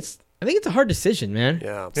 I think it's a hard decision, man.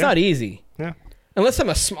 Yeah, it's not easy. Yeah, unless I'm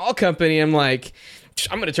a small company, I'm like,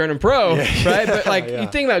 I'm gonna turn him pro, right? But like you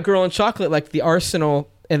think about Girl and Chocolate, like the arsenal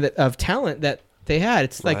and of talent that they had.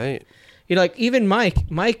 It's like, you know, like even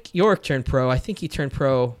Mike York turned pro. I think he turned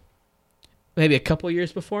pro maybe a couple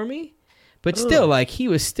years before me. But still, like, he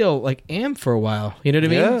was still, like, am for a while. You know what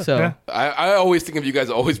I mean? So I always think of you guys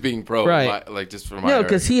always being pro. Right. Like, just for my no,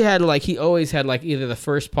 because he always had, like, either the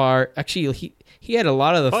first part. Actually, he had a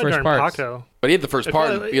lot of the first parts. Paco. But he had the first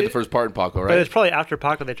part. He had the first part in Paco, right? But it's probably after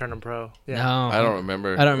Paco they turned him pro. Yeah. No. I don't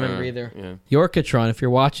remember. I don't remember either. Yeah. Yorkatron, if you're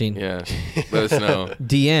watching. Yeah. Let us know.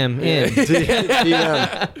 DM in.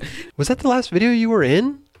 DM. Was that the last video you were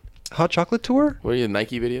in? Hot Chocolate Tour? What are you, the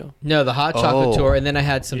Nike video? No, the Hot Chocolate Tour, and then I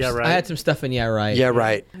had some. Yeah, right. I had some stuff in Yeah Right. Yeah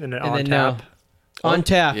Right. And then On Tap. On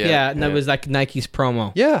Tap, and that was like Nike's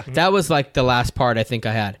promo. Yeah, that was like the last part I think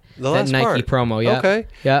I had. The last Nike part. promo. Yeah. Okay.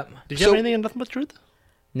 Yep. Did you have anything in Nothing But Truth?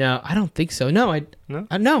 No, I don't think so. No, I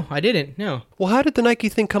didn't. No. Well, how did the Nike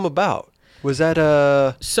thing come about? Was that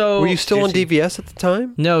So were you still on DVS at the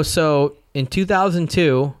time? No, so in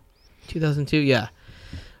 2002, yeah,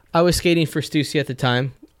 I was skating for Stussy at the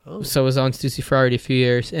time. Oh. So I was on Stussy for already a few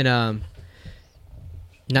years, and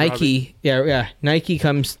Nike, Nike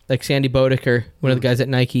comes, like Sandy Bodeker, one of the guys at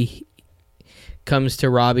Nike, comes to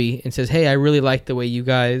Robbie and says, "Hey, I really like the way you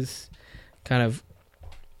guys kind of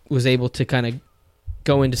was able to kind of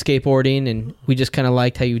go into skateboarding, and we just kind of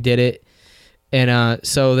liked how you did it." And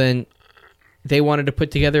so then they wanted to put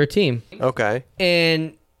together a team. Okay.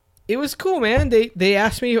 And it was cool, man. They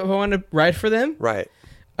asked me if I wanted to ride for them. Right.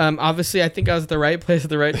 Obviously, I think I was at the right place at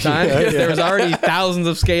the right time because there was already thousands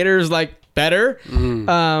of skaters like better.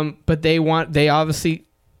 But they obviously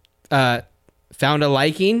found a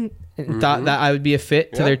liking and thought that I would be a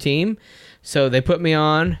fit to their team. So they put me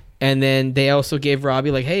on, and then they also gave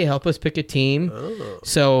Robbie like, "Hey, help us pick a team." Oh.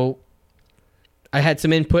 So I had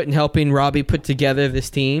some input in helping Robbie put together this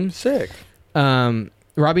team. Sick.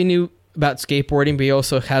 Robbie knew about skateboarding, but he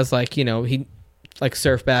also has like, he like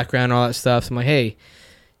surf background, all that stuff. So I'm like, hey,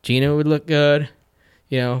 Gino would look good.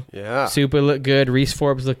 Soup would look good. Reese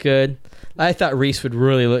Forbes look good. I thought Reese would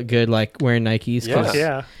really look good, like wearing Nikes.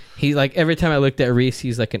 Yeah. He like every time I looked at Reese,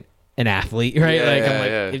 he's like an athlete, right?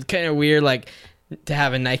 It's kind of weird, like to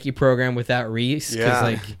have a Nike program without Reese, because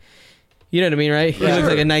like, you know what I mean, right? He looks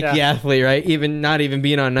like a Nike athlete, right? Even not even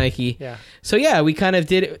being on Nike. Yeah. So yeah, we kind of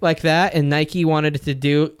did it like that, and Nike wanted to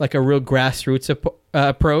do like a real grassroots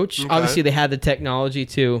approach. Okay. Obviously, they had the technology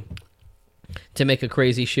to make a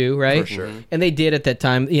crazy shoe, right? For sure. And they did at that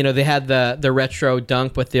time. They had the retro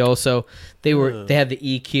dunk, but they had the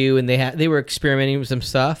EQ, and they were experimenting with some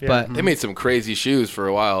stuff. Yeah. But they made some crazy shoes for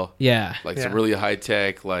a while. Yeah. Some really high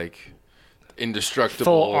tech, like indestructible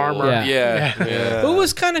full armor. Yeah. What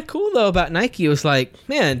was kind of cool though about Nike was like,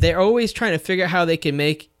 man, they're always trying to figure out how they can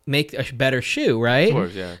make a better shoe, right? Of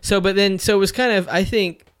course, yeah. So it was kind of, I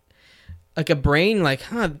think, like a brain, like,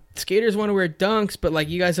 skaters want to wear dunks, but like,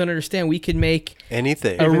 you guys don't understand, we could make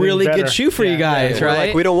anything a really good shoe for you guys, right?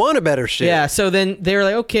 Like, we don't want a better shoe. Yeah. So then they're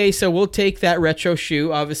like, okay, so we'll take that retro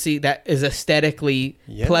shoe, obviously that is aesthetically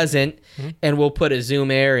pleasant, and we'll put a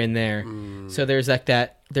Zoom Air in there. So there's like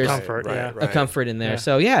that. There's comfort, a comfort in there. Yeah.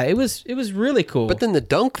 So yeah, it was really cool. But then the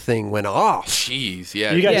dunk thing went off. Jeez,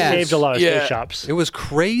 yeah. You guys saved a lot of skate shops. It was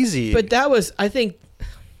crazy. But that was, I think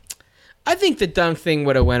the dunk thing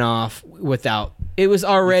would have went off without. It was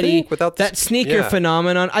already without that sneaker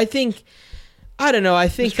phenomenon. I think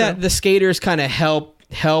that the skaters kind of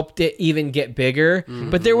helped it even get bigger,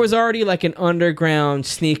 but there was already like an underground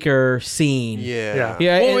sneaker scene. Yeah.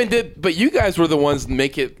 Well, but you guys were the ones that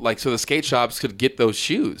make it like so the skate shops could get those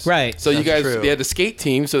shoes, right? So you guys, they had the skate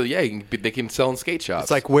team, so they can sell in skate shops.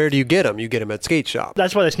 It's like, where do you get them? You get them at skate shops.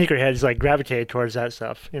 That's why the sneakerheads like gravitated towards that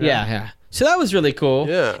stuff. Yeah. So that was really cool.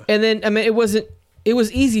 Yeah. And then it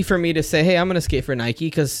was easy for me to say, hey, I'm going to skate for Nike,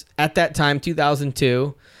 because at that time,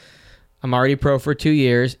 2002. I'm already pro for 2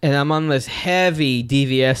 years, and I'm on this heavy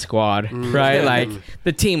DVS squad, right? Like,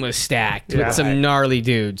 the team was stacked with some gnarly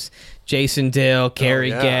dudes. Jason Dill,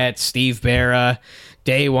 Kerry Getz, Steve Barra,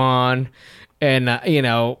 Daywan, and, I'm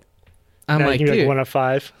now like, dude. Like 1 of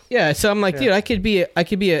 5. Yeah, so I'm like, dude, I could be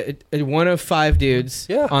a 1 of 5 dudes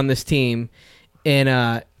on this team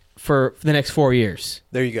and for the next 4 years.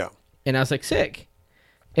 There you go. And I was like, sick.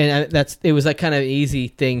 And it was like kind of an easy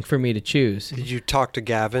thing for me to choose. Did you talk to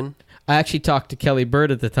Gavin? I actually talked to Kelly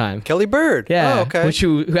Bird at the time. Kelly Bird? Yeah. Oh, okay.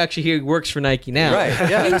 Who actually he works for Nike now. Right,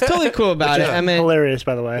 yeah. He was totally cool about it. I mean, hilarious,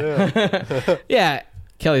 by the way. Yeah.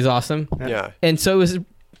 Kelly's awesome. Yeah. And so it was,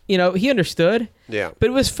 he understood. Yeah. But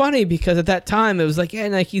it was funny because at that time, it was like, yeah,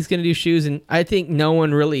 Nike's going to do shoes. And I think no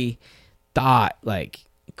one really thought, like,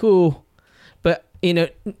 cool. But,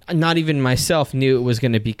 not even myself knew it was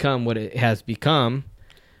going to become what it has become.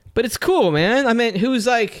 But it's cool, man. I mean, who's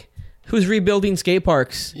rebuilding skate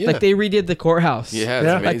parks? Yeah. Like, they redid the courthouse. Yeah, it's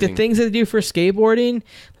amazing. Like, the things that they do for skateboarding,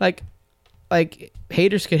 like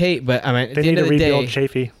haters could hate, but I mean, at the end of the day,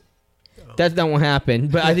 Chafee. That won't happen.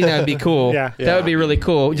 But I think that would be cool. That would be really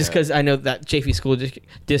cool, just because I know that Chafee School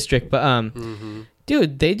District. But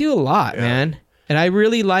dude, they do a lot, man. And I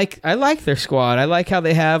really like their squad. I like how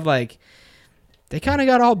they have like. They kind of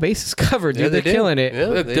got all bases covered, dude. They're killing it.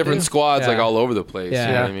 Yeah, different squads like all over the place. Yeah.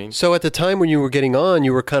 You know what I mean? So at the time when you were getting on,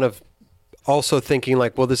 you were kind of also thinking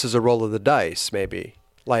like, well, this is a roll of the dice, maybe.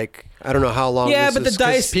 Like, I don't know how long. Yeah, but the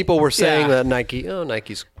dice. People were saying that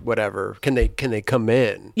Nike's whatever. Can they come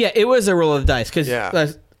in? Yeah, it was a roll of the dice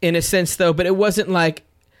because, in a sense, though. But it wasn't like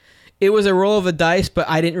it was a roll of the dice. But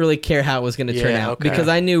I didn't really care how it was going to turn out because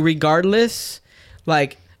I knew regardless,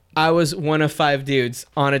 like. I was one of 5 dudes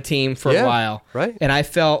on a team for a while. Right. And I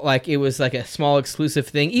felt like it was like a small exclusive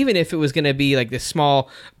thing, even if it was going to be like this small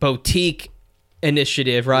boutique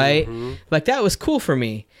initiative, right? Like that was cool for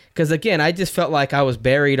me. Because again, I just felt like I was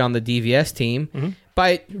buried on the DVS team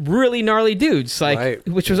by really gnarly dudes, like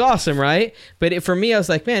which was awesome, right? But for me, I was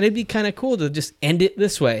like, man, it'd be kind of cool to just end it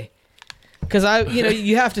this way. Because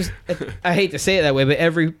you have to. I hate to say it that way, but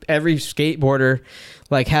every skateboarder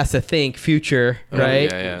like has to think future,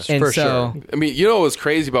 right? Yeah. And for so, sure. I mean, you know what was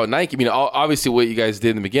crazy about Nike? I mean, obviously what you guys did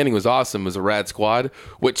in the beginning was awesome. It was a rad squad.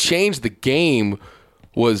 What changed the game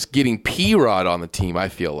was getting P-Rod on the team, I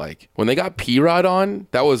feel like. When they got P-Rod on,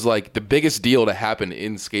 that was like the biggest deal to happen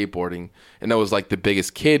in skateboarding. And that was like the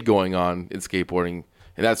biggest kid going on in skateboarding.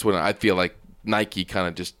 And that's when I feel like Nike kind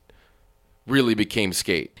of just really became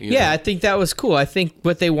skate. You know? I think that was cool. I think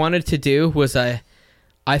what they wanted to do was I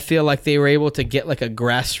feel like they were able to get like a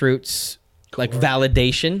grassroots like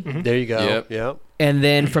validation. There you go. Yep. And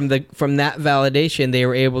then from that validation, they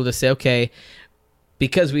were able to say, okay,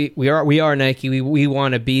 because we are Nike, we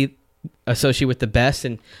want to be associated with the best,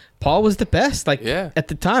 and Paul was the best. Like at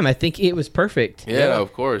the time, I think it was perfect. Yeah,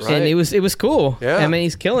 of course. And it was cool. Yeah. I mean,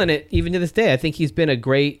 he's killing it even to this day. I think he's been a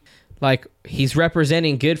great, like he's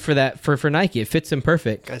representing good for that for Nike. It fits him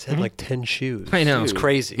perfect. Guys had like 10 shoes. I know. It was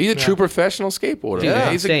crazy. He's a true professional skateboarder.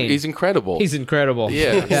 Dude, He's incredible. He's incredible.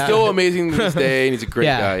 Yeah, he's still amazing to this day, and he's a great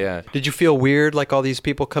guy. Yeah. Did you feel weird, like all these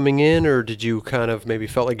people coming in, or did you kind of maybe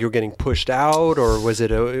felt like you were getting pushed out, or was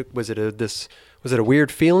it a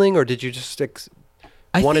weird feeling, or did you just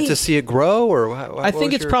wanted to see it grow, or I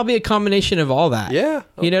think it's probably a combination of all that. Yeah,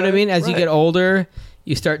 you know what I mean. As you get older,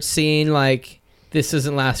 you start seeing like this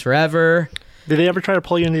doesn't last forever. Did they ever try to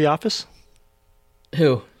pull you into the office?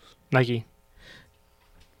 Who? Nike.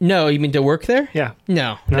 No, you mean to work there? Yeah.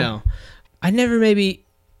 No. I never maybe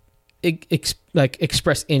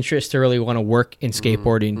expressed interest to really want to work in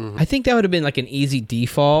skateboarding. I think that would have been like an easy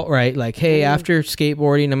default, right? Like, hey, after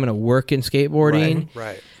skateboarding, I'm going to work in skateboarding.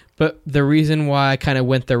 Right. But the reason why I kind of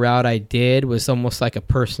went the route I did was almost like a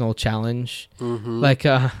personal challenge. Like,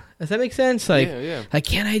 does that make sense? Like, like,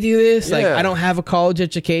 can I do this? Like, I don't have a college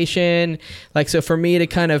education. Like, so for me to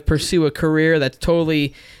kind of pursue a career that's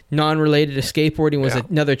totally non-related to skateboarding was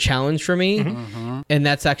another challenge for me. And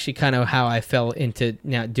that's actually kind of how I fell into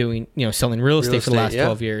now doing, selling real estate for the last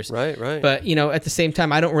 12 years. Right. But, at the same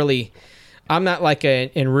time, I'm not like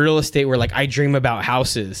in real estate where like I dream about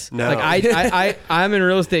houses. No. Like I'm in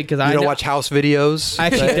real estate because I don't watch house videos. I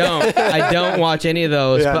actually don't. I don't watch any of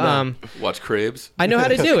those. Yeah, but watch cribs. I know how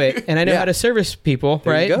to do it, and I know how to service people,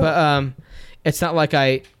 There right? you go. But it's not like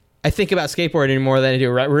I think about skateboarding more than I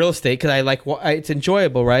do real estate because I like it's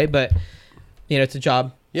enjoyable, right? But it's a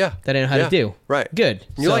job. Yeah. That I know how to do. Right. Good.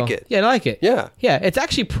 You like it? Yeah, I like it. Yeah. Yeah. It's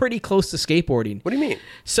actually pretty close to skateboarding. What do you mean?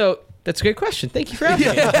 So that's a great question. Thank you for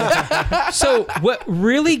asking. So what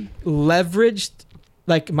really leveraged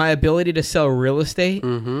like my ability to sell real estate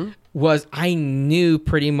was I knew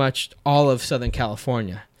pretty much all of Southern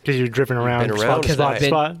California. Because you've driven around, been around Because I've been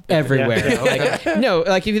spot. everywhere. Yeah. Like, no,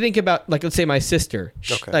 like if you think about, like, let's say my sister,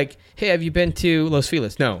 like, hey, have you been to Los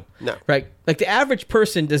Feliz? No. Right? Like the average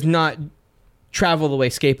person does not travel the way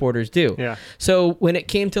skateboarders do. Yeah. So when it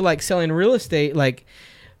came to like selling real estate, like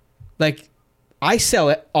I sell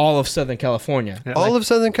it all of Southern California. Yeah. All of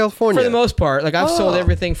Southern California? For the most part. Like I've sold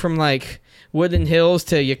everything from like Woodland Hills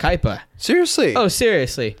to Yucaipa. Seriously? Oh,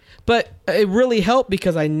 seriously. But it really helped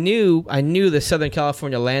because I knew the Southern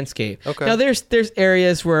California landscape. Okay. Now there's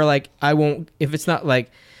areas where like I won't, if it's not like,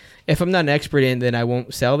 if I'm not an expert in, then I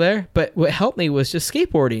won't sell there. But what helped me was just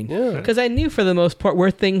skateboarding. Yeah. Because I knew for the most part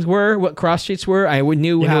where things were, what cross streets were. I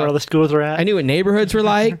knew You how know where all the schools were at? I knew what neighborhoods were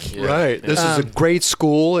like. Right. This is a great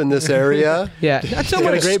school in this area. Yeah. Not so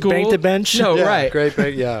got a much great school. bank to bench. No, Yeah, right.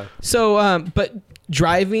 Great, yeah. So, but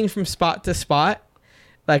driving from spot to spot,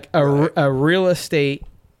 like a real estate,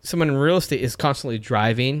 someone in real estate is constantly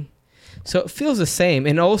driving. So it feels the same.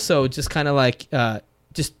 And also just kind of like,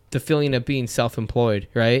 just the feeling of being self-employed,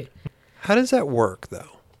 right? How does that work,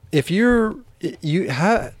 though? If you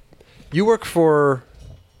work for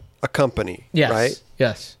a company, Yes. right?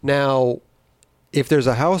 Yes. Now, if there's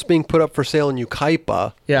a house being put up for sale in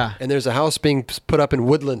Yucaipa, Yeah. and there's a house being put up in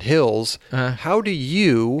Woodland Hills, how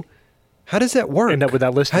does that work? End up with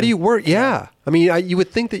that listing. How do you work? Yeah. I mean, you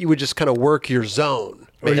would think that you would just kind of work your zone.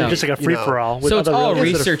 Or No. just like a free for all. So it's all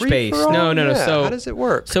research based. No. Yeah. So how does it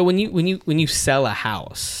work? So when you sell a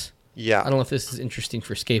house, Yeah. I don't know if this is interesting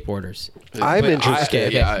for skateboarders. I'm interested.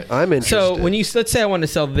 Okay. Yeah, I'm interested. So when let's say I want to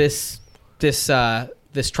sell this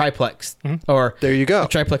triplex or there you go. a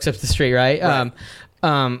triplex up the street, right?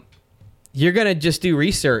 you're gonna just do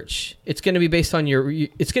research. It's gonna be based on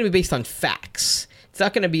it's gonna be based on facts. It's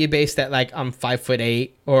not gonna be based at like I'm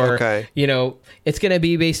 5'8" or it's gonna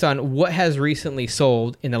be based on what has recently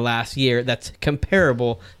sold in the last year that's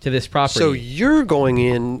comparable to this property. So you're going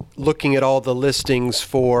in looking at all the listings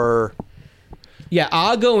for. Yeah,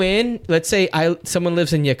 I'll go in. Let's say someone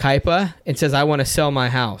lives in Yucaipa and says, I want to sell my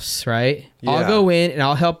house, right? Yeah. I'll go in and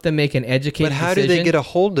I'll help them make an educated decision. But how do they get a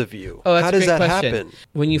hold of you? Oh, that's how does a great that question. happen?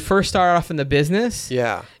 When you first start off in the business,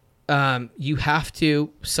 you have to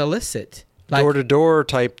solicit. Door-to-door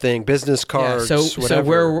type thing, business cards, whatever. So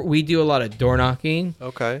where we do a lot of door knocking.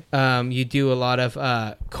 Okay. You do a lot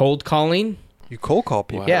of cold calling. You cold call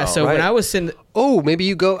people. Yeah, so when I was in... maybe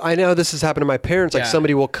you go... I know this has happened to my parents. Like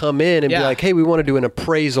somebody will come in and be like, hey, we want to do an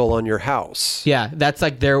appraisal on your house. Yeah, that's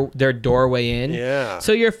like their doorway in. Yeah.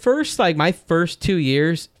 So my first 2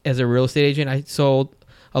 years as a real estate agent, I sold,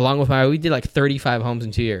 along with we did like 35 homes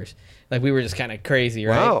in 2 years. Like we were just kind of crazy,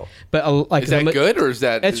 right? Wow. But is that good or is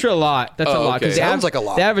that... It's a lot. That's a lot. Okay. Sounds like a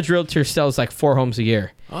lot. The average realtor sells like 4 homes a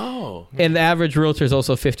year. Oh. And the average realtor is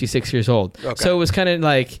also 56 years old. Okay. So it was kind of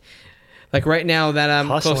like right now that I'm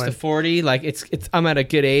close to 40, like I'm at a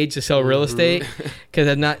good age to sell real estate because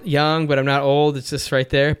I'm not young, but I'm not old. It's just right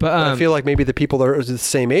there. But I feel like maybe the people that are the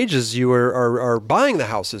same age as you are buying the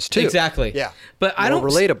houses too. Exactly. Yeah. But I don't.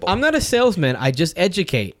 Relatable. I'm not a salesman. I just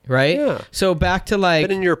educate. Right. Yeah. So back to like.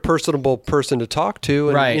 But then you're a personable person to talk to,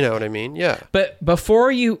 and right. You know what I mean? Yeah. But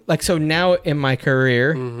before you so now in my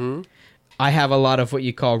career. I have a lot of what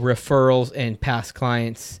you call referrals and past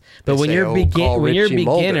clients. But when you're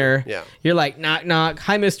beginner, you're like, knock, knock.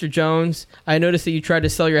 Hi, Mr. Jones. I noticed that you tried to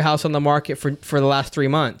sell your house on the market for the last 3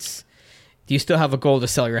 months. Do you still have a goal to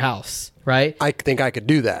sell your house? Right? I think I could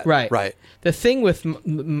do that. Right. Right. The thing with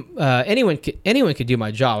anyone could do my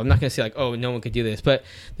job. I'm not going to say like, oh, no one could do this. But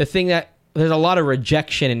the thing that there's a lot of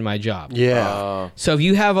rejection in my job. Yeah. So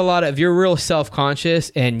if you're real self-conscious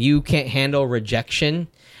and you can't handle rejection,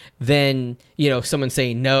 then, someone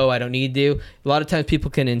saying, no, I don't need to. A lot of times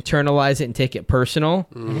people can internalize it and take it personal.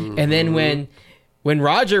 Mm-hmm. And then when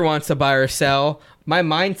Roger wants to buy or sell, my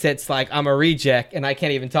mindset's like, I'm a reject and I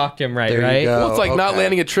can't even talk to him right? Well, it's like not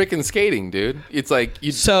landing a trick in skating, dude. It's like...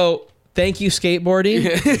 So, thank you, skateboarding.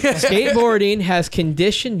 Skateboarding has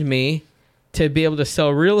conditioned me to be able to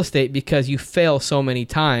sell real estate because you fail so many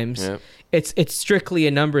times. Yep. It's strictly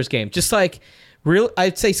a numbers game. Just like...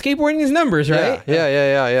 I'd say skateboarding is numbers, right?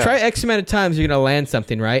 Yeah. Try X amount of times, you're going to land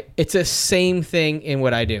something, right? It's the same thing in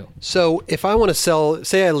what I do. So if I want to sell,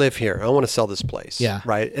 say I live here, I want to sell this place,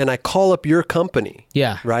 right? And I call up your company,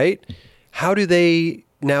 right? How do they,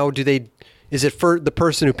 is it for the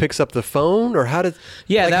person who picks up the phone or how do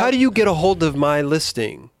you get a hold of my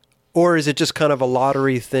listing? Or is it just kind of a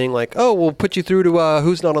lottery thing like, oh, we'll put you through to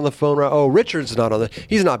who's not on the phone? Oh, Richard's not on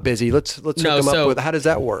he's not busy. Let's hook him up with, how does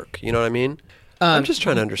that work? You know what I mean? I'm just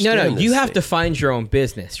trying to understand. No, you have to find your own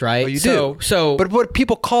business, right? Oh, you do. But what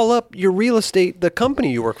people call up your real estate, the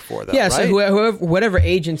company you work for, though, right? So whatever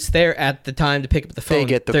agent's there at the time to pick up the phone,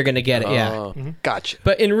 they're going to get it. Yeah, Gotcha.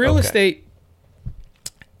 But in real estate,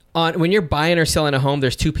 when you're buying or selling a home,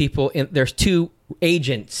 there's two people. There's two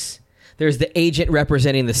agents. There's the agent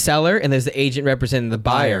representing the seller, and there's the agent representing the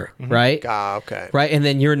buyer, right? Okay. Right, and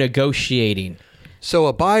then you're negotiating. So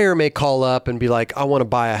a buyer may call up and be like, I want to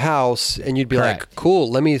buy a house. And you'd be like,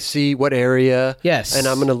 cool, let me see what area. Yes. And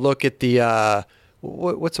I'm going to look at the,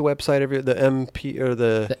 what's the website of the MP or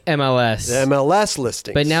the MLS. The MLS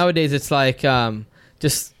listings. But nowadays it's like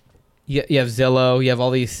just... You have Zillow, you have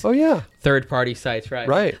all these third-party sites, right?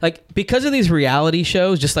 Right. Like, because of these reality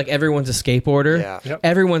shows, just like everyone's a skateboarder,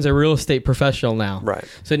 everyone's a real estate professional now. Right.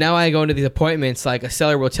 So now I go into these appointments, like a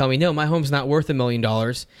seller will tell me, no, my home's not worth $1 million.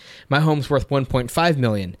 My home's worth $1.5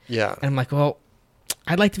 million. Yeah. And I'm like, well,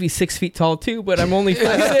 I'd like to be 6 feet tall too, but I'm only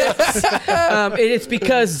 5'6". It's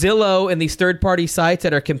because Zillow and these third-party sites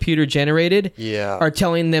that are computer-generated are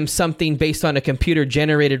telling them something based on a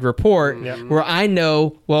computer-generated report where I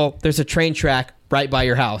know, well, there's a train track right by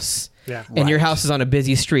your house. Yeah. And your house is on a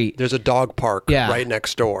busy street. There's a dog park right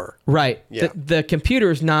next door. Right. Yeah. The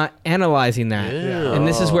computer's not analyzing that. Yeah. And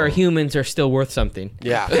this is where humans are still worth something.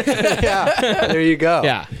 Yeah. There you go.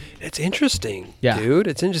 Yeah. It's interesting, dude.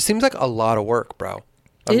 It seems like a lot of work, bro.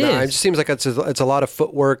 It just seems like it's a lot of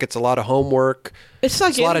footwork. It's a lot of homework. It's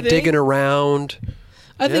like a lot of digging around.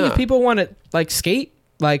 I think if people want to like skate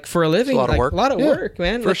like for a living, it's a lot of work,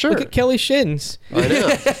 man. For sure. Look at Kelly's shins. I know.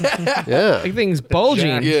 Yeah. Like things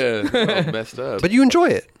bulging. Yeah. Messed up. But you enjoy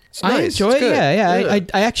it. It's nice. I enjoy it. Yeah.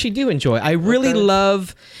 I actually do enjoy it. I really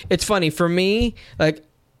love. It's funny for me. Like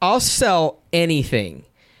I'll sell anything.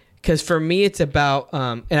 Because for me, it's about,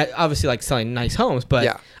 and I obviously like selling nice homes,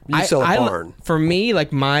 but you sell a barn. For me,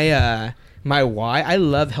 like my why, I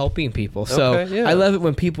love helping people. So I love it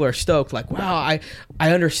when people are stoked, like, wow, I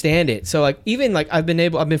understand it. So like, even like I've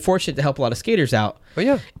been fortunate to help a lot of skaters out. Oh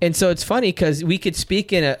yeah. And so it's funny because we could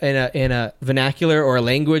speak in a vernacular or a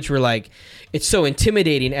language where like it's so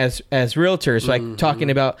intimidating as realtors, like talking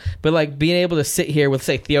about, but like being able to sit here with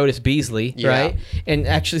say Theodis Beasley, right, and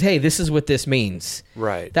actually, hey, this is what this means,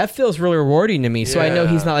 right? That feels really rewarding to me. So I know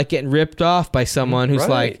he's not like getting ripped off by someone who's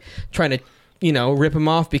like trying to, rip him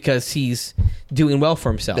off because he's doing well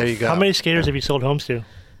for himself. There you go. How many skaters have you sold homes to?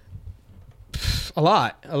 A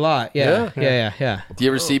lot. Yeah. Do you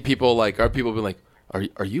ever see people like? Are people being like,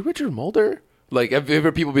 "Are you Richard Mulder?" Like, have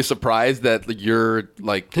ever people be surprised that like, you're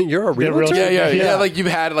like you're a realtor? Yeah. Like you've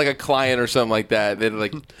had like a client or something like that. They're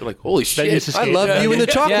like, holy shit! I love you in the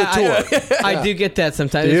chocolate tour. I do get that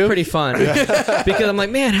sometimes. It's pretty fun because I'm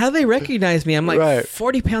like, man, how do they recognize me? I'm like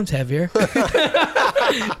 40 pounds heavier,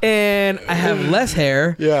 and I have less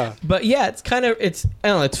hair. Yeah, but it's kind of I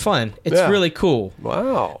don't know. It's fun. It's really cool.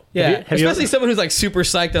 Wow. Yeah, especially someone who's like super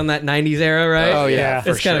psyched on that '90s era, right? Oh yeah,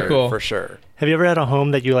 it's kind of cool for sure. Have you ever had a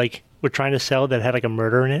home that you like were trying to sell that had like a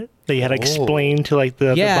murder in it that you had to explain to like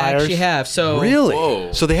the buyers? I actually have. So really,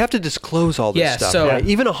 Whoa. So they have to disclose all this stuff. So right?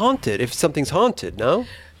 Even a haunted, if something's haunted, no.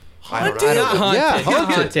 Haunted,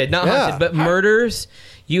 not haunted, but murders.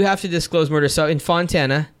 You have to disclose murders. So in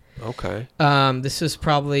Fontana. Okay. This is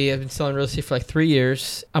probably, I've been selling real estate for like 3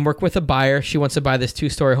 years. I'm working with a buyer. She wants to buy this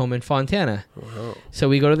 2-story home in Fontana. Wow. So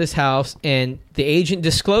we go to this house and the agent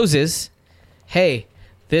discloses, hey,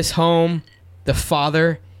 this home, the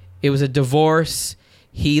father, it was a divorce.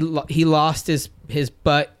 He lost his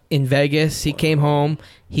butt in Vegas. He came home.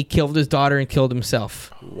 He killed his daughter and killed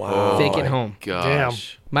himself. Wow. Vacant home. Gosh. Damn.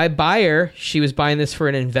 My buyer, she was buying this for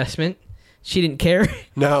an investment. She didn't care.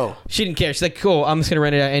 No. She didn't care. She's like, cool, I'm just going to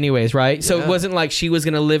rent it out anyways, right? So it wasn't like she was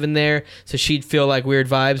going to live in there so she'd feel like weird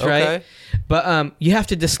vibes, right? But you have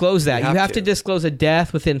to disclose that. You have to disclose a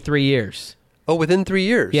death within 3 years. Oh, within 3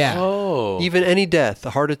 years? Yeah. Oh. Even any death,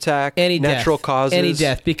 a heart attack, any natural death, causes? Any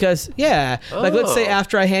death. Because, like let's say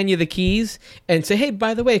after I hand you the keys and say, hey,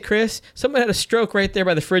 by the way, Chris, someone had a stroke right there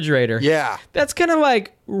by the refrigerator. Yeah. That's going to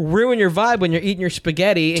like ruin your vibe when you're eating your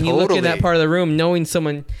spaghetti and you look in that part of the room knowing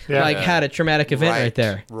someone had a traumatic event right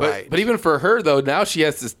there. Right. But even for her, though, now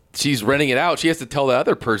she's renting it out. She has to tell the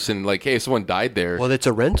other person, like, hey, someone died there. Well, it's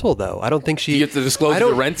a rental, though. I don't think she... You have to disclose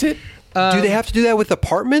to rent it? Do they have to do that with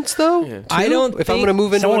apartments, though? Yeah. I don't If I'm going to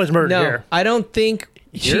move into... Someone was murdered here. I don't think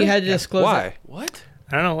she had to disclose Why? What?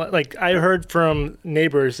 I don't know. Like, I heard from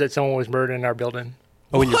neighbors that someone was murdered in our building.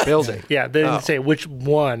 Oh, in your building? Yeah, they didn't say which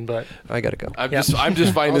one, but... I got to go. I'm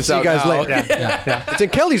just finding this out see you guys now. later. Yeah. It's in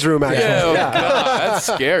Kelly's room, actually. Oh, God, that's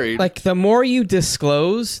scary. Like, the more you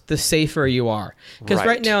disclose, the safer you are. Because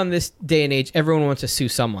right now in this day and age, everyone wants to sue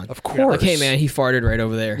someone. Of course. Like, hey, man, he farted right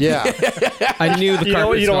over there. Yeah. I knew the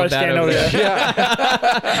carpet you don't want to stand over there.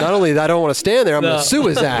 Yeah. Not only that, I don't want to stand there, I'm going to sue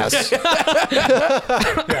his ass.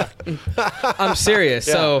 I'm serious.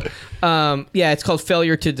 So, it's called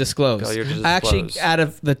failure to disclose. Actually, out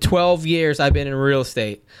of the 12 years I've been in real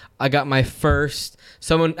estate, I got my first...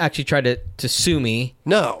 Someone actually tried to sue me.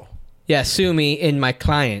 No. Yeah, sue me and my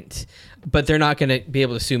client. But they're not going to be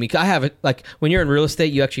able to sue me. I have it like when you're in real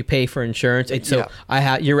estate, you actually pay for insurance, and so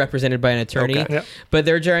you're represented by an attorney. Okay. Yep. But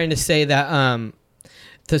they're trying to say that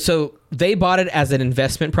so they bought it as an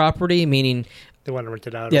investment property, meaning they want to rent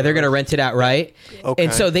it out. Yeah, they're going to rent it out, right? Okay.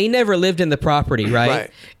 And so they never lived in the property,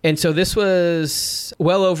 right? And so this was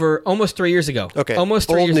well over almost 3 years ago. Okay. Almost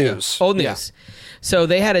 3 years ago. Old news. Yeah. So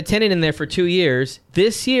they had a tenant in there for 2 years.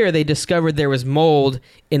 This year, they discovered there was mold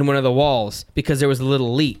in one of the walls because there was a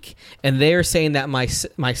little leak. And they're saying that my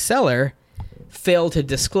seller failed to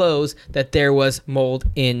disclose that there was mold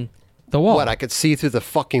in the wall. What, I could see through the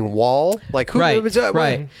fucking wall? Like, who was that?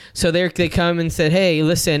 Right. So they come and said, hey,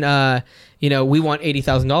 listen, we want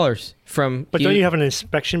 $80,000 from But don't you have an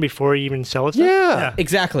inspection before you even sell it? Yeah.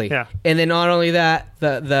 Exactly. Yeah. And then not only that,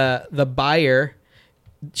 the buyer...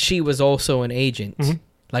 she was also an agent,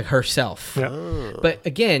 like herself. Yeah. But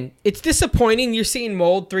again, it's disappointing. You're seeing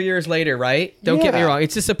mold 3 years later, right? Don't get me wrong.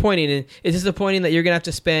 It's disappointing. And it's disappointing that you're going to have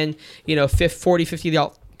to spend,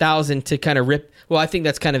 $50,000 to kind of rip. Well, I think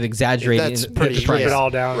that's kind of exaggerated. That's pretty rip it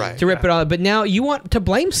all down. Right. To rip it all. But now you want to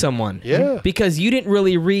blame someone. Yeah. Because you didn't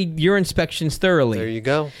really read your inspections thoroughly. There you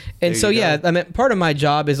go. And so, I mean, part of my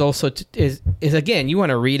job is also, is again, you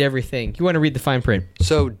want to read everything. You want to read the fine print.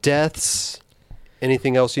 So deaths...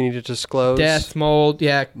 Anything else you need to disclose? Death, mold,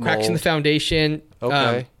 cracks in the foundation.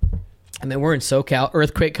 Okay. And then we're in SoCal,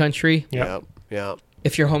 earthquake country. Yeah.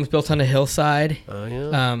 if your home's built on a hillside. Oh,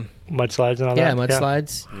 yeah. Mudslides and all that. Yeah,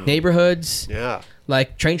 mudslides. Neighborhoods. Yeah.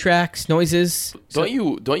 Like train tracks, noises. Don't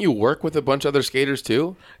you work with a bunch of other skaters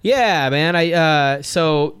too? Yeah, man. Ben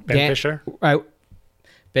Fisher.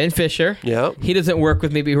 Ben Fisher. Yeah. He doesn't work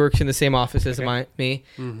with me, but he works in the same office as me.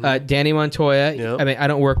 Mm-hmm. Danny Montoya. Yep. I mean, I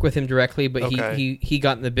don't work with him directly, but he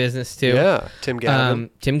got in the business too. Yeah. Tim Gavin.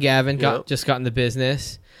 Tim Gavin just got in the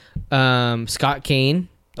business. Scott Kane.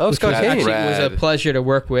 Oh, Scott Kane. Actually, was a pleasure to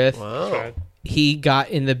work with. Wow. He got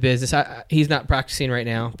in the business. He's not practicing right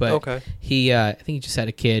now, but he I think he just had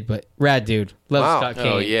a kid, but rad dude. Love Scott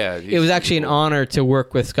Kane. Oh, yeah. It was actually an honor to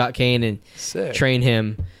work with Scott Kane and train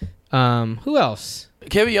him. Who else?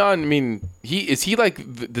 Kevin, I mean,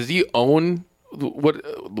 does he own,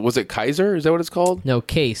 what was it, Kaiser? Is that what it's called? No,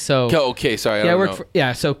 Case. So okay, sorry. I work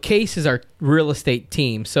know. So Case is our real estate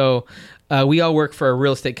team. So we all work for a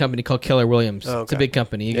real estate company called Keller Williams. Oh, okay. It's a big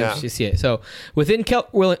company. You guys should see it. So within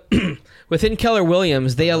Keller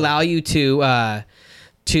Williams, they allow you to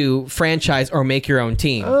franchise or make your own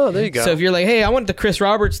team. Oh, there you go. So if you're like, hey, I want the Chris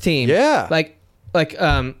Roberts team. Yeah.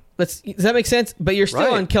 Does that make sense? But you're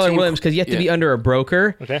still on Keller Williams because you have to be under a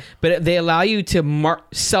broker. Okay. But they allow you to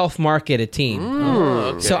self-market a team.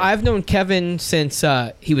 Okay. So I've known Kevin since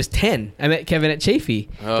he was 10. I met Kevin at Chafee.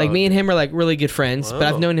 Like me and him are like really good friends, but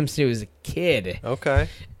I've known him since he was a kid. Okay.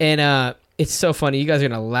 And it's so funny. You guys are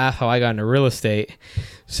going to laugh how I got into real estate.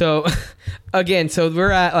 So again,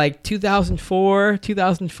 we're at like 2004,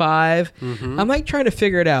 2005. Mm-hmm. I'm like trying to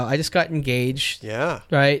figure it out. I just got engaged. Yeah.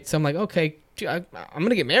 Right. So I'm like, okay, I'm going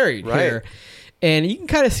to get married here. And you can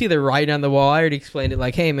kind of see the writing on the wall. I already explained it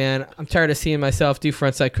like, hey, man, I'm tired of seeing myself do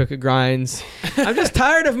frontside crooked grinds. I'm just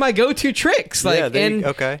tired of my go-to tricks.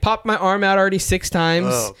 Popped my arm out already 6 times.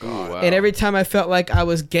 Oh, God. Wow. And every time I felt like I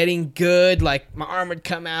was getting good, like my arm would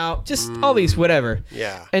come out. Just all these whatever.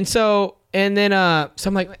 Yeah. And so I'm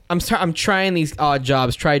like, I'm trying these odd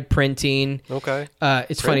jobs. Tried printing. Okay.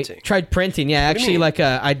 It's funny. Tried printing. Yeah, actually,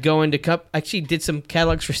 I'd go into actually did some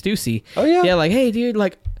catalogs for Stussy. Oh yeah. Yeah, like, hey, dude,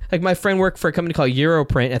 like my friend worked for a company called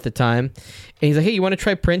Europrint at the time, and he's like, hey, you want to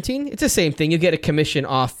try printing? It's the same thing. You get a commission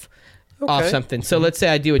off something. So let's say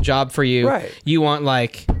I do a job for you. Right. You want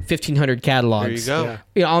like 1,500 catalogs. There you go.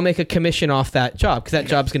 Yeah. I'll make a commission off that job because that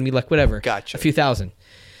job's gonna be like whatever. Gotcha. A few thousand.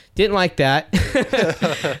 Didn't like that.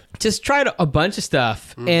 Just tried a bunch of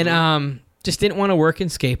stuff, and just didn't want to work in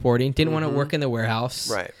skateboarding. Didn't want to work in the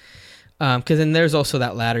warehouse, right? Because then there's also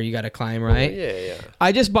that ladder you got to climb, right? Yeah.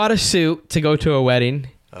 I just bought a suit to go to a wedding.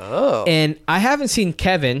 Oh. And I haven't seen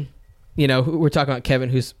Kevin. We're talking about Kevin,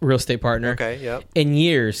 who's real estate partner. Okay. Yep. In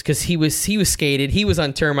years, because he was skated. He was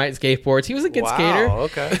on termite skateboards. He was a good skater.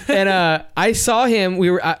 Okay. And I saw him.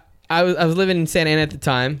 I was living in Santa Ana at the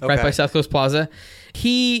time, right by South Coast Plaza.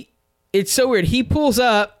 It's so weird. He pulls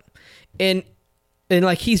up and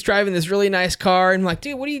like he's driving this really nice car, and I'm like,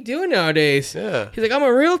 dude, what are you doing nowadays? Yeah. He's like, I'm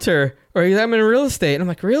a realtor, or he's like, I'm in real estate. And I'm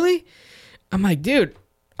like, really? I'm like, dude,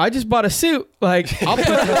 I just bought a suit. Like, I'll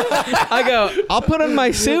put on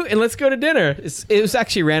my suit and let's go to dinner. It was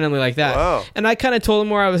actually randomly like that. Wow. And I kind of told him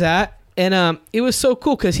where I was at, and it was so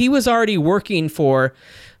cool because he was already working for.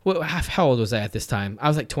 How old was I at this time? I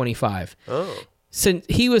was like 25. Oh. So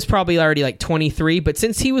he was probably already like 23, but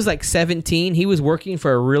since he was like 17, he was working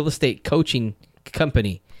for a real estate coaching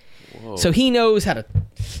company. Whoa. So he knows how to.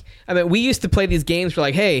 I mean, we used to play these games where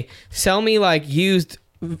like, hey, sell me like used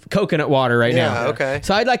coconut water right now. Yeah, okay.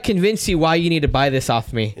 So I'd like convince you why you need to buy this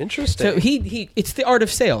off me. Interesting. So he it's the art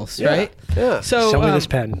of sales, right? Yeah. So sell me this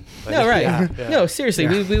pen. No, right. Yeah. No, seriously,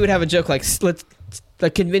 we would have a joke like, let's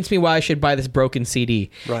convince me why I should buy this broken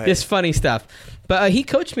CD. Right. This funny stuff. But he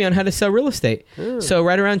coached me on how to sell real estate. So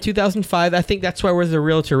right around 2005, I think that's why we're the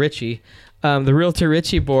Realtor Richie. The Realtor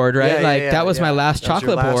Richie board, right? That was my last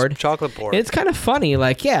chocolate board. Chocolate board. And it's kind of funny,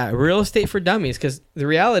 like, real estate for dummies. Because the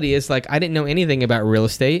reality is, like, I didn't know anything about real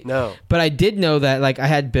estate. No. But I did know that, like, I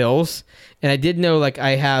had bills, and I did know, like,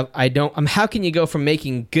 how can you go from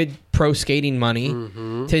making good pro skating money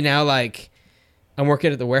to now, like, I'm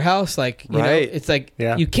working at the warehouse? Like, you know, it's like,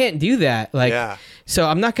 you can't do that. Like, so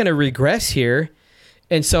I'm not going to regress here.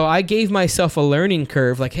 And so I gave myself a learning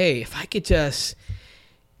curve, like, hey, if I could just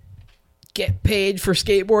get paid for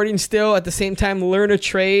skateboarding still at the same time learn a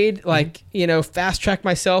trade, like, fast track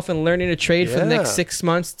myself and learning a trade for the next 6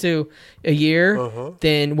 months to a year,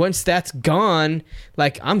 then once that's gone,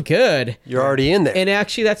 like, I'm good. You're already in there. And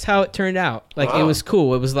actually that's how it turned out. Like, it was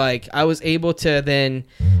cool. It was like I was able to then,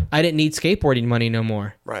 I didn't need skateboarding money no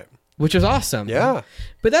more. Right. Which was awesome. Yeah.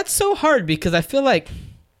 But that's so hard because I feel like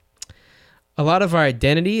a lot of our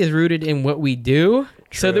identity is rooted in what we do.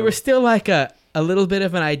 True. So there was still like a little bit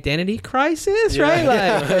of an identity crisis, right?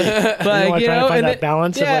 Like you know, find and that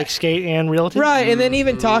balance of like skate and realty, right? And then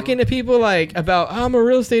even talking to people like about, oh, I'm a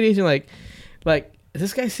real estate agent, like. Is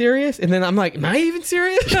this guy serious? And then I'm like, am I even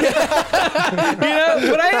serious? But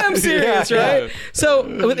I am serious, right? Yeah. So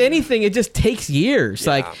with anything, it just takes years.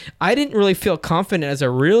 Yeah. Like I didn't really feel confident as a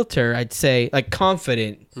realtor. I'd say like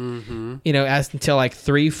confident, as until like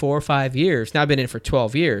 3, 4, 5 years. Now I've been in for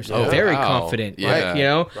 12 years. Oh, very confident,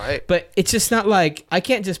 right? Right. But it's just not like I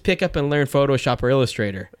can't just pick up and learn Photoshop or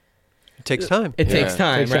Illustrator. It takes time. It takes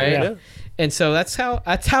time, right? Yeah. And so that's how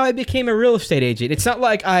I became a real estate agent. It's not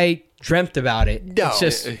like I dreamt about it. No. It's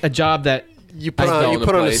just a job that you put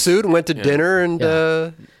on a suit and went to dinner, and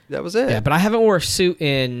that was it. Yeah, but I haven't worn a suit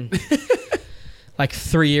in like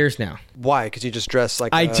 3 years now. Why? Because you just dress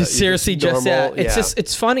like I just seriously just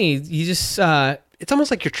it's funny. You just it's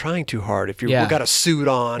almost like you're trying too hard. If you've got a suit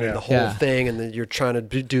on and the whole thing, and then you're trying to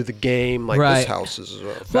do the game, like this house is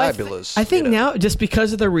fabulous. I think now, just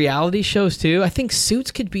because of the reality shows too, I think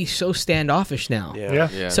suits could be so standoffish now.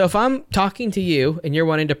 Yeah. So if I'm talking to you and you're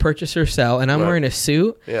wanting to purchase or sell, and I'm wearing a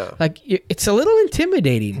suit, like it's a little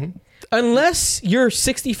intimidating. Mm-hmm. Unless you're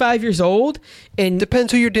 65 years old and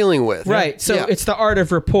depends who you're dealing with. Right. So it's the art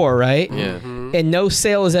of rapport, right? Yeah. Mm-hmm. And no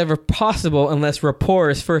sale is ever possible unless rapport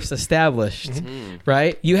is first established. Mm-hmm.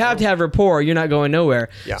 Right? You have to have rapport or you're not going nowhere.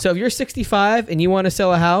 Yeah. So if you're 65 and you want to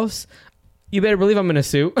sell a house, you better believe I'm in a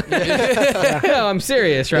suit. No, I'm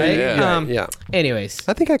serious, right? Yeah. Anyways.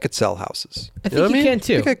 I think I could sell houses. I think you can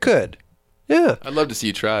too. I think I could. Yeah. I'd love to see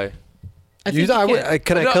you try. Can I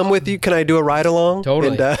come with you? Can I do a ride along?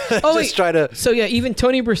 Totally. And, try to. So even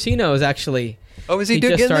Tony Brasino is actually. Oh, is he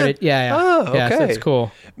just started? That? Yeah. Oh, okay. Yeah, so that's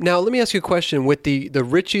cool. Now let me ask you a question. With the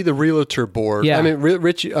Richie the Realtor board. Yeah. I mean,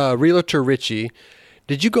 Realtor Richie.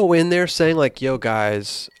 Did you go in there saying like, "Yo,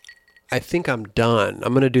 guys, I think I'm done.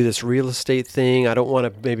 I'm going to do this real estate thing. I don't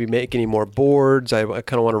want to maybe make any more boards. I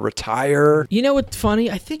kind of want to retire." You know what's funny?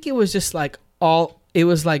 I think it was just like it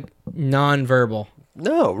was like nonverbal.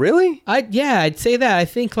 No, really? I'd say that. I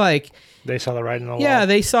think like they saw the writing on the wall. Yeah,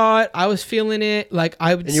 they saw it. I was feeling it. Like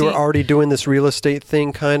I would. And you were already doing this real estate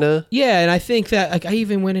thing, kind of. Yeah, and I think that like I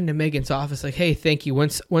even went into Megan's office like, "Hey, thank you."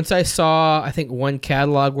 Once I saw, I think one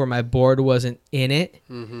catalog where my board wasn't in it,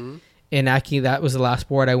 and actually that was the last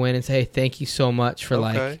board I went and said, "Hey, thank you so much for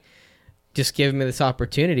like just giving me this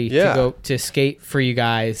opportunity to go to skate for you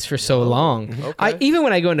guys for so long." Okay. Even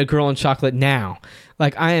when I go into Girl and Chocolate now.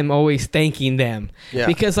 Like, I am always thanking them. Yeah.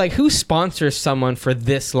 Because, like, who sponsors someone for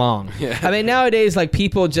this long? Yeah. I mean, nowadays, like,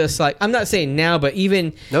 people just, like, I'm not saying now, but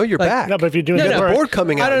even... No, you're back. No, but if you're doing the board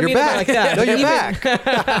coming out, you're back. Like that. No, you're back.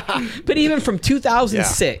 But even from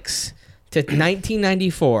 2006 to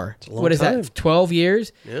 1994, what is that, 12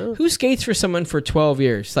 years? Yeah. Who skates for someone for 12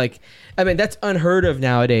 years? Like, I mean, that's unheard of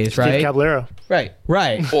nowadays, right? Steve Caballero. Right.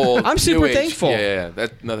 Well, I'm super thankful. Yeah.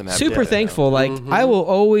 That nothing happened. Super thankful. Like, I will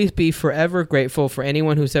always be forever grateful for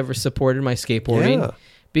anyone who's ever supported my skateboarding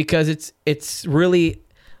because it's really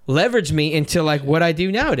leveraged me into like what I do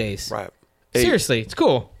nowadays. Right. Seriously, it's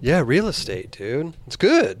cool. Yeah, real estate, dude. It's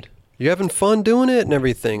good. You having fun doing it and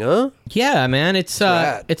everything, huh? Yeah, man. It's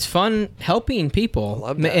fun helping people. I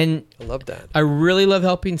love that. And I love that. I really love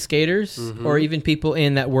helping skaters or even people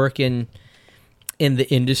that work in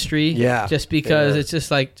the industry. Yeah. Just because it's just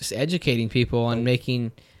like educating people on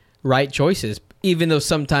making right choices, even though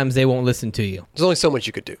sometimes they won't listen to you. There's only so much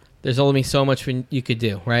you could do. There's only so much you could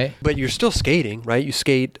do, right? But you're still skating, right? You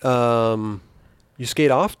skate often,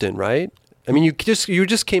 right? I mean, you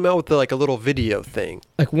just came out with like a little video thing.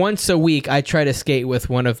 Like once a week, I try to skate with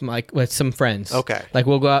with some friends. Okay. Like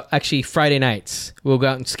we'll go out, actually Friday nights, we'll go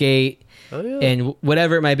out and skate. Oh, yeah. And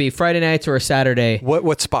whatever it might be, Friday nights or a Saturday.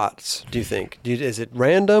 What spots do you think? Is it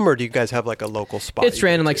random or do you guys have like a local spot? It's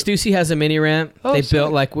random. Like Stussy has a mini ramp. They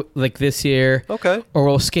built like this year. Okay. Or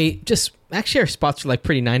we'll skate just. Actually, our spots are like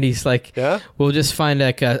pretty 90s. Like, we'll just find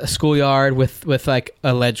like a schoolyard with like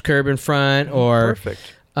a ledge curb in front or.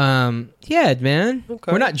 Perfect. Yeah, man. Okay.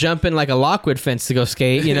 We're not jumping like a Lockwood fence to go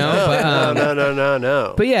skate, you know.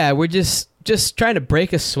 No. But yeah, we're just trying to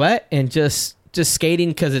break a sweat and just skating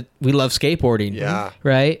because we love skateboarding. Yeah.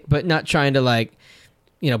 Right. But not trying to like,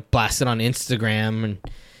 blast it on Instagram and.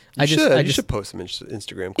 You should post some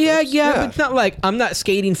Instagram Yeah. clips. But it's not like I'm not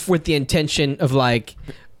skating with the intention of like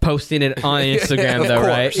posting it on Instagram though,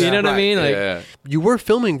 right? You know what I mean? Like you were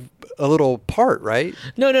filming a little part, right?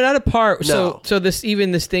 No, not a part. No. So this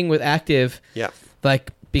thing with Active,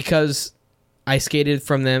 like because I skated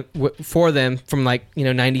for them from like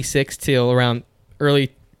 96 till around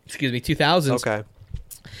early 2000s. Okay.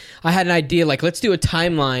 I had an idea like let's do a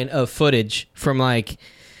timeline of footage from like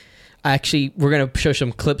we're going to show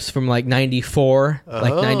some clips from like 94,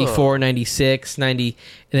 like 94, 96, 90,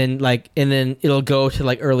 and then it'll go to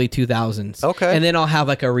like early 2000s. Okay. And then I'll have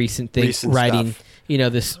like a recent writing,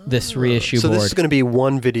 stuff. This reissue so board. This is going to be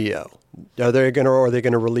one video. Are they going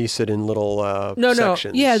to release it in little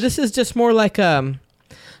sections? Yeah, this is just more like a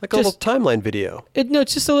little timeline video.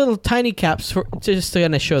 It's just a little tiny caps just to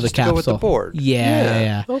kind of show the capsule. Go with the board.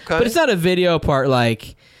 Yeah. Okay. But it's not a video part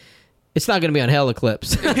like. It's not going to be on Hella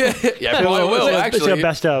Clips. Yeah, probably will, actually. It's a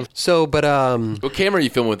best of. So, but what camera are you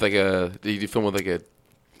filming with? Did you film with I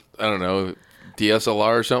don't know,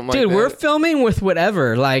 DSLR or something like that? Dude, we're filming with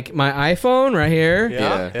whatever. Like my iPhone right here.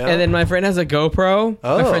 Yeah. And then my friend has a GoPro.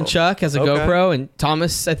 My friend Chuck has a GoPro. And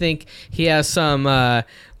Thomas, I think he has some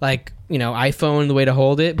iPhone, the way to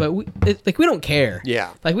hold it. But we don't care.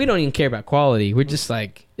 Yeah. Like we don't even care about quality. We're just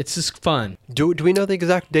like, it's just fun. Do we know the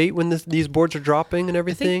exact date when these boards are dropping and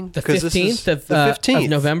everything? The 15th of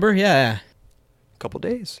November. Yeah. A couple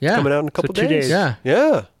days. Yeah. It's coming out in a couple 2 days. Yeah.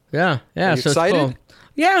 Yeah. Yeah. Are you so excited? It's cool.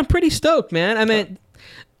 Yeah, I'm pretty stoked, man. I mean,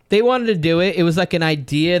 they wanted to do it. It was like an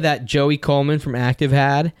idea that Joey Coleman from Active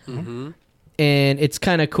had. Mm-hmm. And it's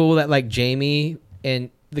kind of cool that like Jamie and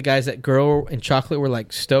the guys at Girl and Chocolate were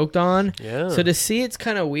like stoked on. Yeah. So to see it's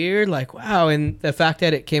kind of weird, like wow, and the fact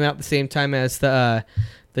that it came out the same time as the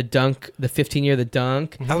Dunk, the 15-year The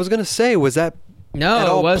Dunk. I was gonna say, was that?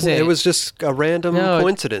 No, it wasn't. It was just a random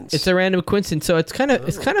coincidence. It's a random coincidence. So it's kind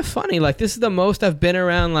of funny. Like this is the most I've been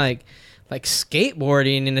around like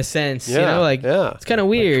skateboarding in a sense. Yeah, It's kind of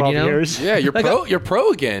weird. 12 years. Yeah, you're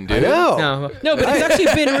pro again, dude. I know. No, but it's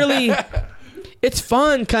actually been really. It's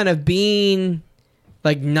fun, kind of being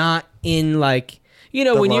like not in like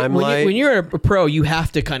when you're a pro, you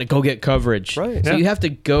have to kind of go get coverage, right? So you have to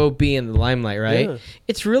go be in the limelight, right? Yeah.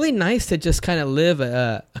 It's really nice to just kind of live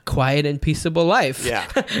a quiet and peaceable life. Yeah,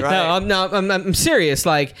 right. I'm serious.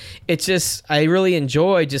 Like it's just I really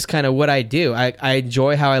enjoy just kind of what I do. I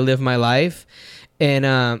enjoy how I live my life,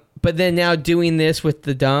 and but then now doing this with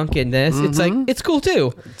the Dunk and this, it's like it's cool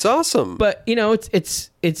too. It's awesome. But it's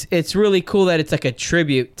really cool that it's like a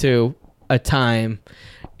tribute to a time.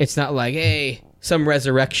 It's not like some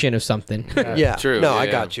resurrection of something. Yeah. True. No,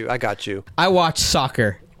 Yeah, I got you. I watch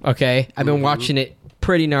soccer. Okay, I've been watching it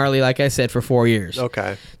pretty gnarly, like I said, for 4 years.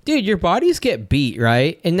 Okay. Dude, your bodies get beat,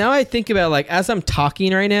 right? And now I think about like as I'm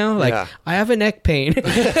talking right now, like I have a neck pain.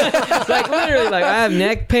 Like literally, like I have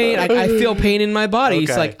neck pain. I feel pain in my body. Okay.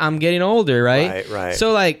 It's like I'm getting older, right? Right.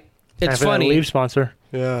 So like it's funny. Leave sponsor.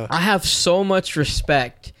 Yeah. I have so much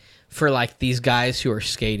respect for like these guys who are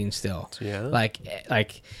skating still. Yeah. Like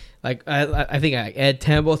I think Ed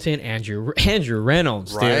Templeton, Andrew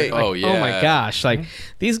Reynolds, dude. Right. Like, Oh, yeah. Oh my gosh. Like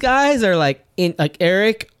these guys are like in like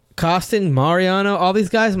Eric, Costin, Mariano, all these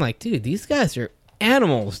guys. I'm like, dude, these guys are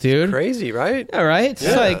animals, dude. Crazy, right? All right.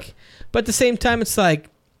 It's like, but at the same time, it's like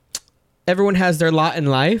everyone has their lot in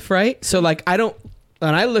life, right? So like when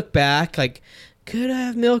I look back, like, could I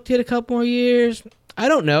have milked it a couple more years? I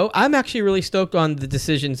don't know. I'm actually really stoked on the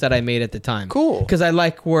decisions that I made at the time. Cool. Because I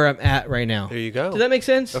like where I'm at right now. There you go. Does that make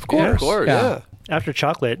sense? Of course. Yeah, of course. Yeah. After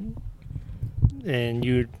Chocolate, and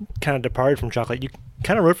you kind of departed from Chocolate, you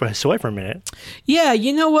kind of wrote for Soy for a minute. Yeah,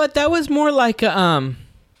 you know what? That was more like a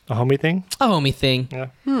homie thing? A homie thing.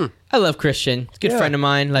 Yeah. I love Christian. He's a good friend of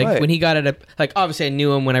mine. Like when he got out of obviously I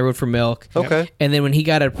knew him when I wrote for Milk. Okay. And then when he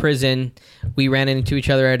got out of prison, we ran into each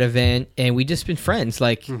other at an event and we just been friends.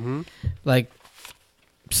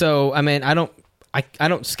 So I mean I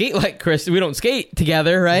don't skate like Chris. We don't skate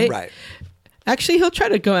together, right? Right. Actually, he'll try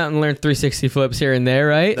to go out and learn 360 flips here and there,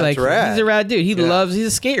 right? That's rad. He's a rad dude. He's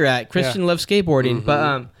a skate rat. Christian loves skateboarding.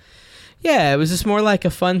 But it was just more like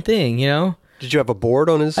a fun thing, you know? Did you have a board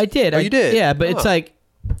on his? I did. Oh, you did? Yeah, but it's like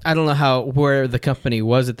I don't know where the company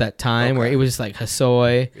was at that time, where it was just like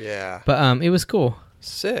Hasoy. Yeah. But it was cool.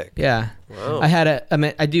 Sick. Yeah. Wow.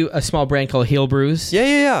 I do a small brand called Heel Brews.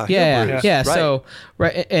 Yeah. Yeah. Right. So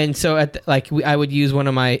and so I would use one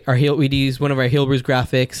of our Heel Brews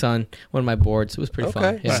graphics on one of my boards. It was pretty fun.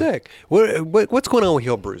 Okay, Yeah. sick. What's going on with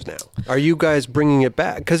Heel Brews now? Are you guys bringing it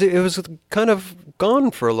back? Because it was kind of gone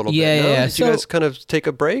for a little bit. No? Yeah. Did you guys kind of take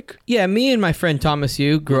a break? Yeah, me and my friend Thomas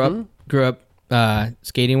Yu grew up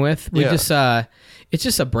skating with. We just it's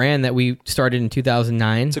just a brand that we started in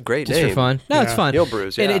 2009. It's a great just name. for fun. No, it's fun. Heel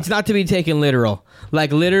Brews, yeah. And it's not to be taken literal.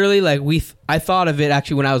 Like literally, like I thought of it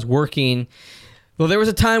actually when I was working. Well, there was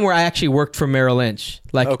a time where I actually worked for Merrill Lynch.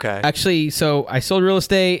 Actually, so I sold real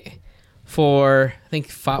estate for I think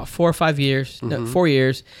 4 or 5 years, 4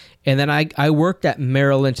 years. And then I worked at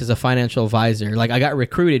Merrill Lynch as a financial advisor. Like I got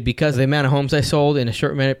recruited because of the amount of homes I sold in a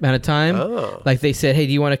short amount of time. Oh. Like they said, hey,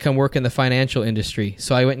 do you want to come work in the financial industry?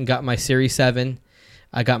 So I went and got my Series 7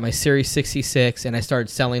 I got my Series 66, and I started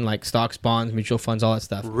selling like stocks, bonds, mutual funds, all that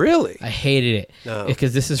stuff. Really? I hated it No.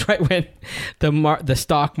 because this is right when the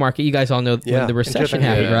stock market. You guys all know when the recession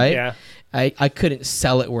happened, right? Yeah. I couldn't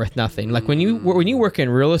sell it worth nothing. Like when you work in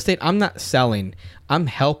real estate, I'm not selling. I'm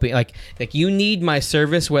helping. Like you need my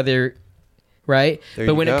service, whether. Right.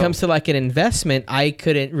 But when it comes to like an investment, I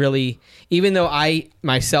couldn't really, even though I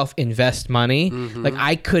myself invest money, like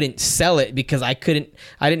I couldn't sell it because I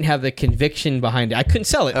didn't have the conviction behind it. I couldn't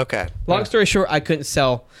sell it. Okay. Long story short, I couldn't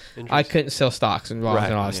sell stocks and bonds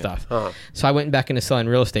and all that stuff. So I went back into selling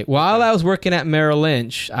real estate. While I was working at Merrill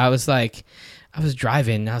Lynch, I was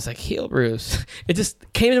driving. I was like, Heel Brews. It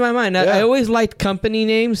just came to my mind. I always liked company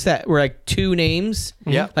names that were like two names.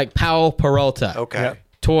 Yeah. Like Powell Peralta. Okay. Yep.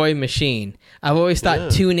 Toy Machine. I've always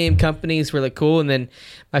thought two name companies were like cool. And then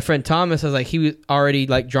my friend Thomas, I was like, he was already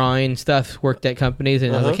like drawing stuff, worked at companies,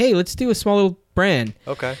 and I was like, hey, let's do a small little brand.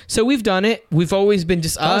 Okay. So we've done it. We've always been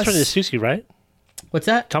just Thomas us. worked at Stussy, right? What's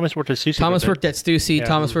that? Thomas worked at Stussy. Thomas worked at Stussy. Yeah.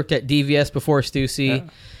 Thomas worked at DVS before Stussy.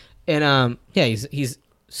 Yeah. And he's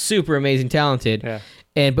super amazing, talented.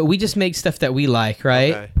 Yeah. But we just make stuff that we like,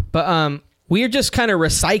 right? Okay. But we're just kind of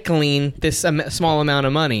recycling this small amount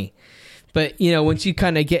of money. But once you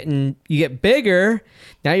kind of get bigger,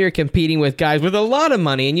 now you're competing with guys with a lot of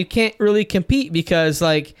money, and you can't really compete because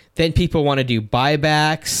like then people want to do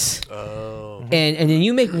buybacks. Oh. And then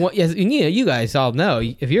you make one. You guys all know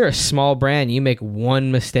if you're a small brand, you make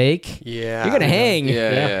one mistake, Yeah. you're gonna hang.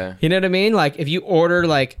 Yeah. You know what I mean? Like if you order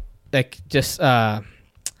like just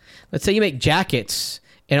let's say you make jackets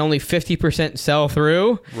and only 50% sell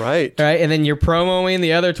through. Right. And then you're promoing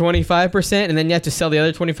the other 25%, and then you have to sell the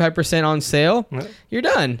other 25% on sale. You're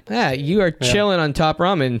done. Yeah, you are chilling on top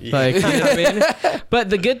ramen. Like, you know what I mean? But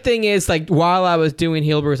the good thing is, like, while I was doing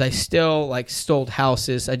Heel Brews, I still like sold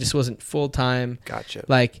houses. I just wasn't full time. Gotcha.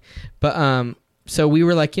 So we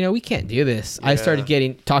were like, we can't do this. I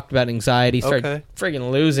started talked about anxiety, started friggin'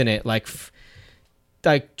 losing it, like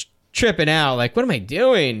tripping out. Like, what am I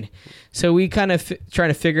doing? So we kind of trying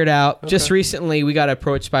to figure it out. Okay. Just recently, we got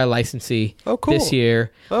approached by a licensee this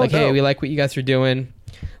year. Hey, we like what you guys are doing.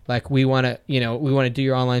 Like, we want to, do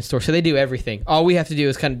your online store. So they do everything. All we have to do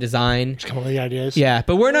is kind of design. Just come up with the ideas. Yeah,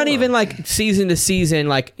 but we're not even like season to season,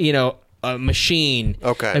 like, a machine.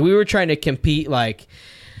 Okay. Like we were trying to compete,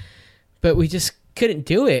 but we just couldn't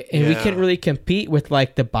do it, and we couldn't really compete with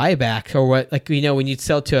like the buybacks or what, like when you'd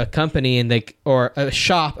sell to a company and or a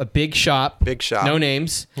big shop, no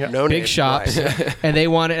names, no big names, shops, right. and they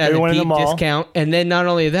want it at a deep discount, and then not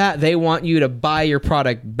only that, they want you to buy your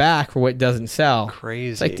product back for what doesn't sell.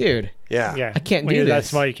 Crazy. It's like, dude, yeah, I can't when do this. That's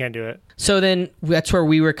small, you can't do it. So then that's where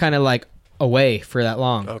we were kind of like away for that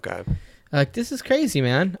long. Okay. Like, this is crazy,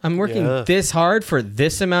 man. I'm working this hard for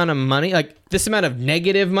this amount of money, like this amount of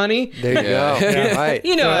negative money. There you go. Yeah, right.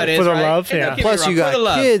 You know how it is, for the right? love. And Plus, you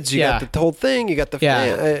got kids. You got the whole thing. You got the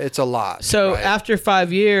Yeah. It's a lot. So after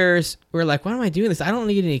 5 years, we're like, why am I doing this? I don't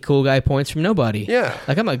need any cool guy points from nobody. Yeah.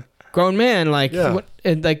 Like, I'm a grown man. Like, what?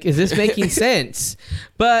 And like, is this making sense?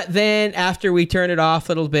 But then after we turn it off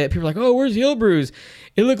a little bit, people are like, oh, where's Heel Brews?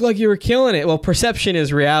 It looked like you were killing it. Well, perception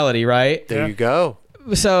is reality, right? There you go.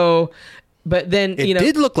 So... But then, it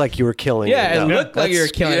did look like you were killing it. Yeah, it looked like you were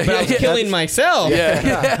killing it, but I was killing myself.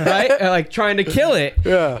 Yeah. Right? Like trying to kill it.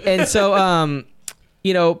 Yeah. And so,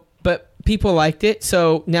 but people liked it.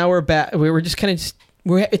 So now we're back. We were just kind of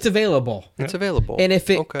it's available. It's available. And if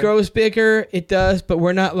it grows bigger, it does. But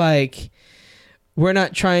we're not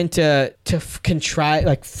trying to contrive,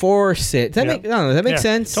 like force it. Does that make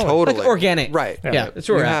sense? Totally. Like organic. Right. Yeah. That's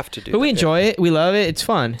what we have to do. But we enjoy it. We love it. It's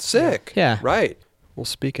fun. Sick. Yeah. Right. Well,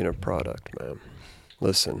 speaking of product, man,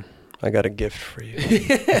 listen, I got a gift for you.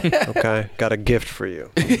 Okay? Got a gift for you.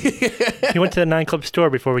 You went to the 9 Club store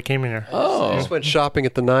before we came in here. I just went shopping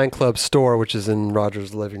at the 9 Club store, which is in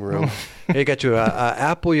Roger's living room. They got you a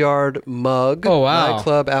Appleyard mug. Oh, wow. 9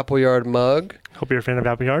 Club Appleyard mug. Hope you're a fan of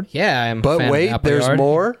Appleyard. Yeah, I'm a But fan wait, of there's Appleyard.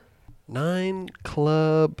 more. 9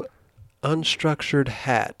 Club unstructured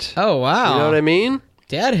hat. Oh, wow. You know what I mean?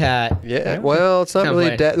 Dad hat. Yeah. Well, it's not Can't really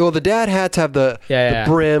play. dad. Well, the dad hats have the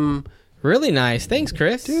brim. Really nice. Thanks,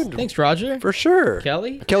 Chris. Dude. Thanks, Roger. For sure.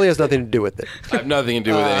 Kelly? Kelly has nothing to do with it. I have nothing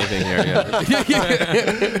to do with anything here.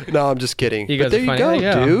 Yeah. No, I'm just kidding. You guys but there are you funny. go,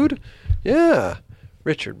 There you go. dude. Yeah.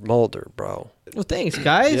 Richard Mulder, bro. Well, thanks,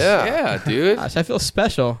 guys. Yeah, dude. Gosh, I feel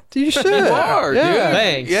special. You should. You are, Yeah. dude.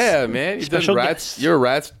 Thanks. Yeah, man. You did Special rats. You're a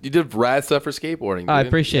rats. You did rad stuff for skateboarding. Dude. I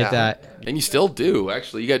appreciate that. And you still do,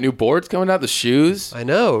 actually. You got new boards coming out, the shoes. I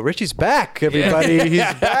know. Richie's back, everybody. He's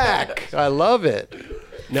back. I love it.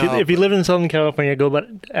 No, If you live in Southern California, go back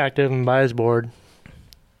active and buy his board.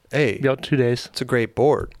 hey, Be out 2 days. it's a great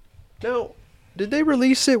board. Now, Did they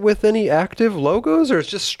release it with any active logos, or it's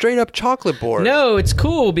just straight up chocolate board? No, it's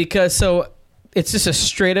cool because it's just a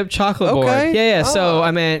straight up chocolate board. Yeah. So I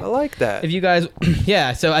mean, I like that. If you guys,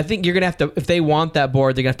 so I think you're gonna have to, if they want that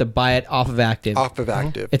board, they're gonna have to buy it off of Active.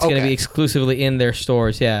 It's gonna be exclusively in their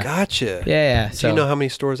stores. Yeah. Gotcha. Yeah. Do you know how many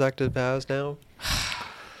stores Active has now?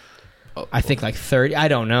 I think like 30. I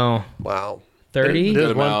don't know. Wow.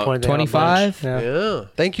 30? 25? Yeah.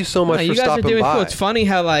 Thank you so much for you guys stopping are doing by. cool. It's funny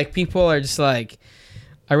how like people are just like,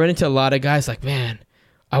 I run into a lot of guys like, man,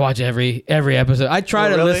 I watch every episode. I try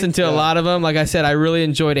to listen to a lot of them. Like I said, I really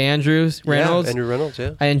enjoyed Andrew Reynolds. Andrew Reynolds,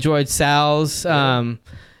 yeah. I enjoyed Sal's,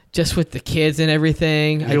 just with the kids and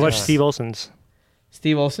everything. You watch Steve Olson's.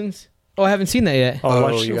 Steve Olson's? Oh, I haven't seen that yet.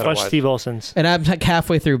 Watch Steve Olson's. And I'm like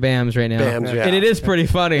halfway through BAMS right now. BAMS, yeah. And it is pretty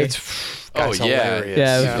funny. Hilarious.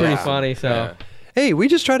 Yeah, it was pretty funny. So. Yeah. Hey, we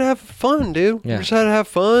just try to have fun, dude. Yeah. We just try to have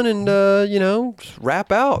fun and, just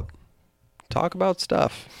rap out. Talk about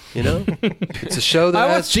stuff, It's a show that I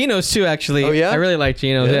watched Gino's too, actually. Oh, yeah? I really like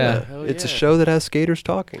Gino's, yeah. It's a show that has skaters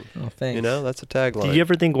talking. Oh, thanks. That's a tagline. Do you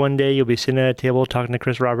ever think one day you'll be sitting at a table talking to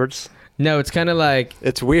Chris Roberts? No, it's kind of like...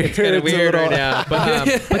 It's weird. It's kind of weird right now.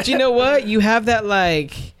 But you know what? You have that,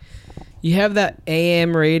 like... You have that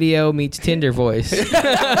AM radio meets Tinder voice. No,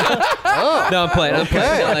 I'm playing. I'm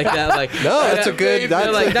playing. Not like that. Like that's a good.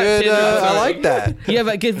 I like that. You have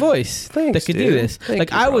a good voice that could do this.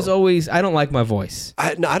 Thank you, I was always. I don't like my voice.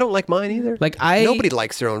 I don't like mine either. Nobody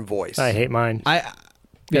likes their own voice. I hate mine. Yeah,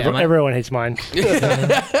 everyone hates mine. You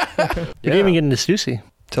didn't even get into Stussy.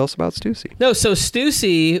 Tell us about Stussy. No, so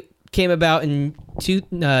Stussy came about in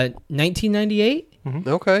 1998. Mm-hmm.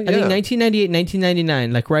 Okay, I think 1998,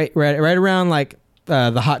 1999, like right around like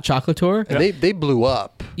the Hot Chocolate Tour. And they blew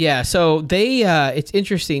up. Yeah, so they it's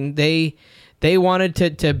interesting. They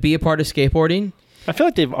wanted to be a part of skateboarding. I feel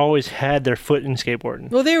like they've always had their foot in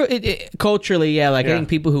skateboarding. Well, they were culturally, I think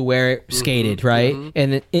people who wear it skated, right? Mm-hmm.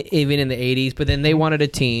 And even in the 80s, but then they wanted a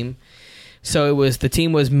team. So the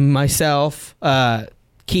team was myself,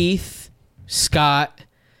 Keith, Scott,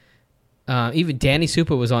 even Danny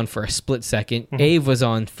Supa was on for a split second. Mm-hmm. Ave was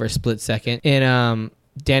on for a split second. And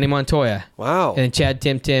Danny Montoya. Wow. And Chad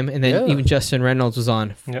Tim, and then even Justin Reynolds was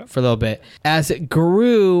on for a little bit. As it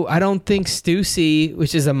grew, I don't think Stussy,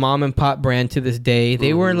 which is a mom and pop brand to this day,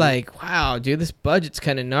 they were like, wow, dude, this budget's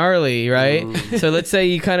kind of gnarly, right? So let's say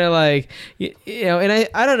you kind of like, and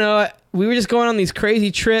I don't know, we were just going on these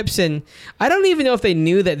crazy trips, and I don't even know if they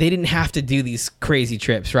knew that they didn't have to do these crazy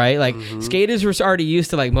trips, right? Like skaters were already used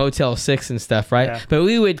to like Motel 6 and stuff, right? Yeah. But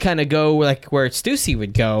we would kind of go like where Stussy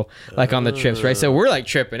would go, like on the trips, right? So we're like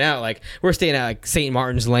tripping out, like we're staying at like St.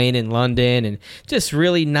 Martin's Lane in London, and just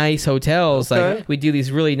really nice hotels. Okay. Like we do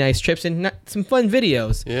these really nice trips and some fun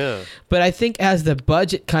videos. Yeah. But I think as the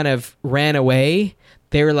budget kind of ran away,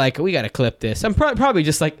 they were like, we got to clip this. I'm probably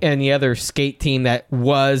just like any other skate team that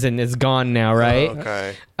was and is gone now, right? Oh,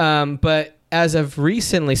 okay. But as of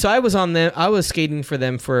recently, so I was skating for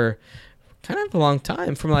them for kind of a long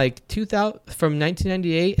time, from like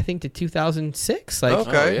 1998, I think, to 2006. Like,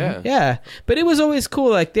 okay. Yeah. But it was always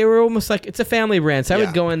cool. Like they were almost like, it's a family brand. So I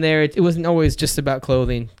would go in there. It wasn't always just about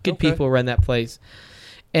clothing. Good people run that place.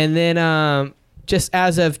 And then just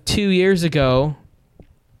as of 2 years ago,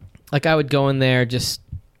 like I would go in there, just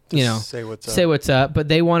say what's up. But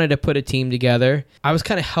they wanted to put a team together. I was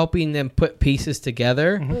kind of helping them put pieces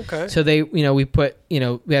together. Mm-hmm. Okay. So they, we put, we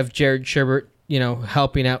have Jared Sherbert,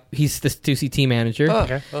 helping out. He's the Stussy team manager. Oh,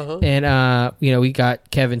 okay. Uh-huh. And we got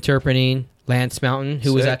Kevin Turpinning, Lance Mountain,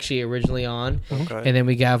 who was actually originally on. Okay. And then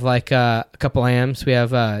we have like a couple AMs. We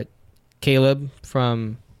have Caleb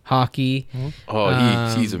from hockey. Mm-hmm.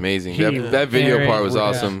 Oh, he's amazing. That video Aaron, part was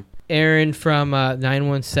awesome. Aaron from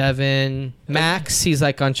 917. Max, he's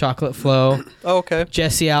like on Chocolate Flow. Oh, okay.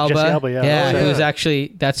 Jesse Alba. Who's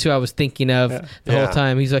actually, that's who I was thinking of the whole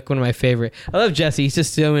time. He's like one of my favorite. I love Jesse. He's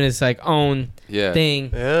just doing his like own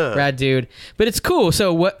thing. Yeah. Rad dude. But it's cool.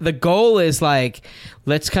 So what the goal is, like,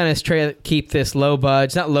 let's kind of try to keep this low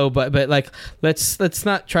budget, not low budget, but like let's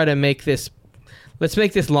not try to make this. Let's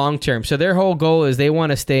make this long term. So their whole goal is they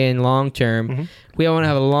want to stay in long term. Mm-hmm. We want to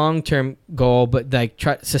have a long term goal, but like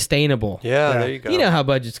sustainable. Yeah, there you go. You know how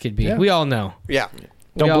budgets could be. Yeah. We all know. Yeah.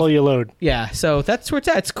 Don't blow your load. Yeah. So that's where it's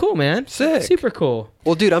at. It's cool, man. Sick. Super cool.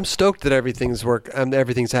 Well, dude, I'm stoked that everything's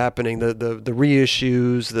happening. The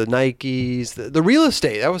reissues, the Nikes, the real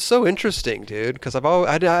estate. That was so interesting, dude. Because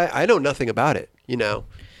I know nothing about it. It's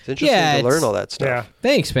interesting to learn all that stuff. Yeah.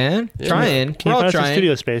 Thanks, man. Yeah. Trying. Can you find us a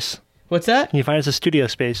studio space? What's that? Can you find us a studio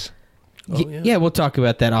space? Yeah, we'll talk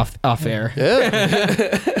about that off air.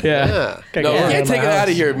 Yeah. No, we can't take it out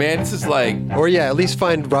of here, man. This is like... Or at least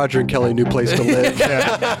find Roger and Kelly a new place to live.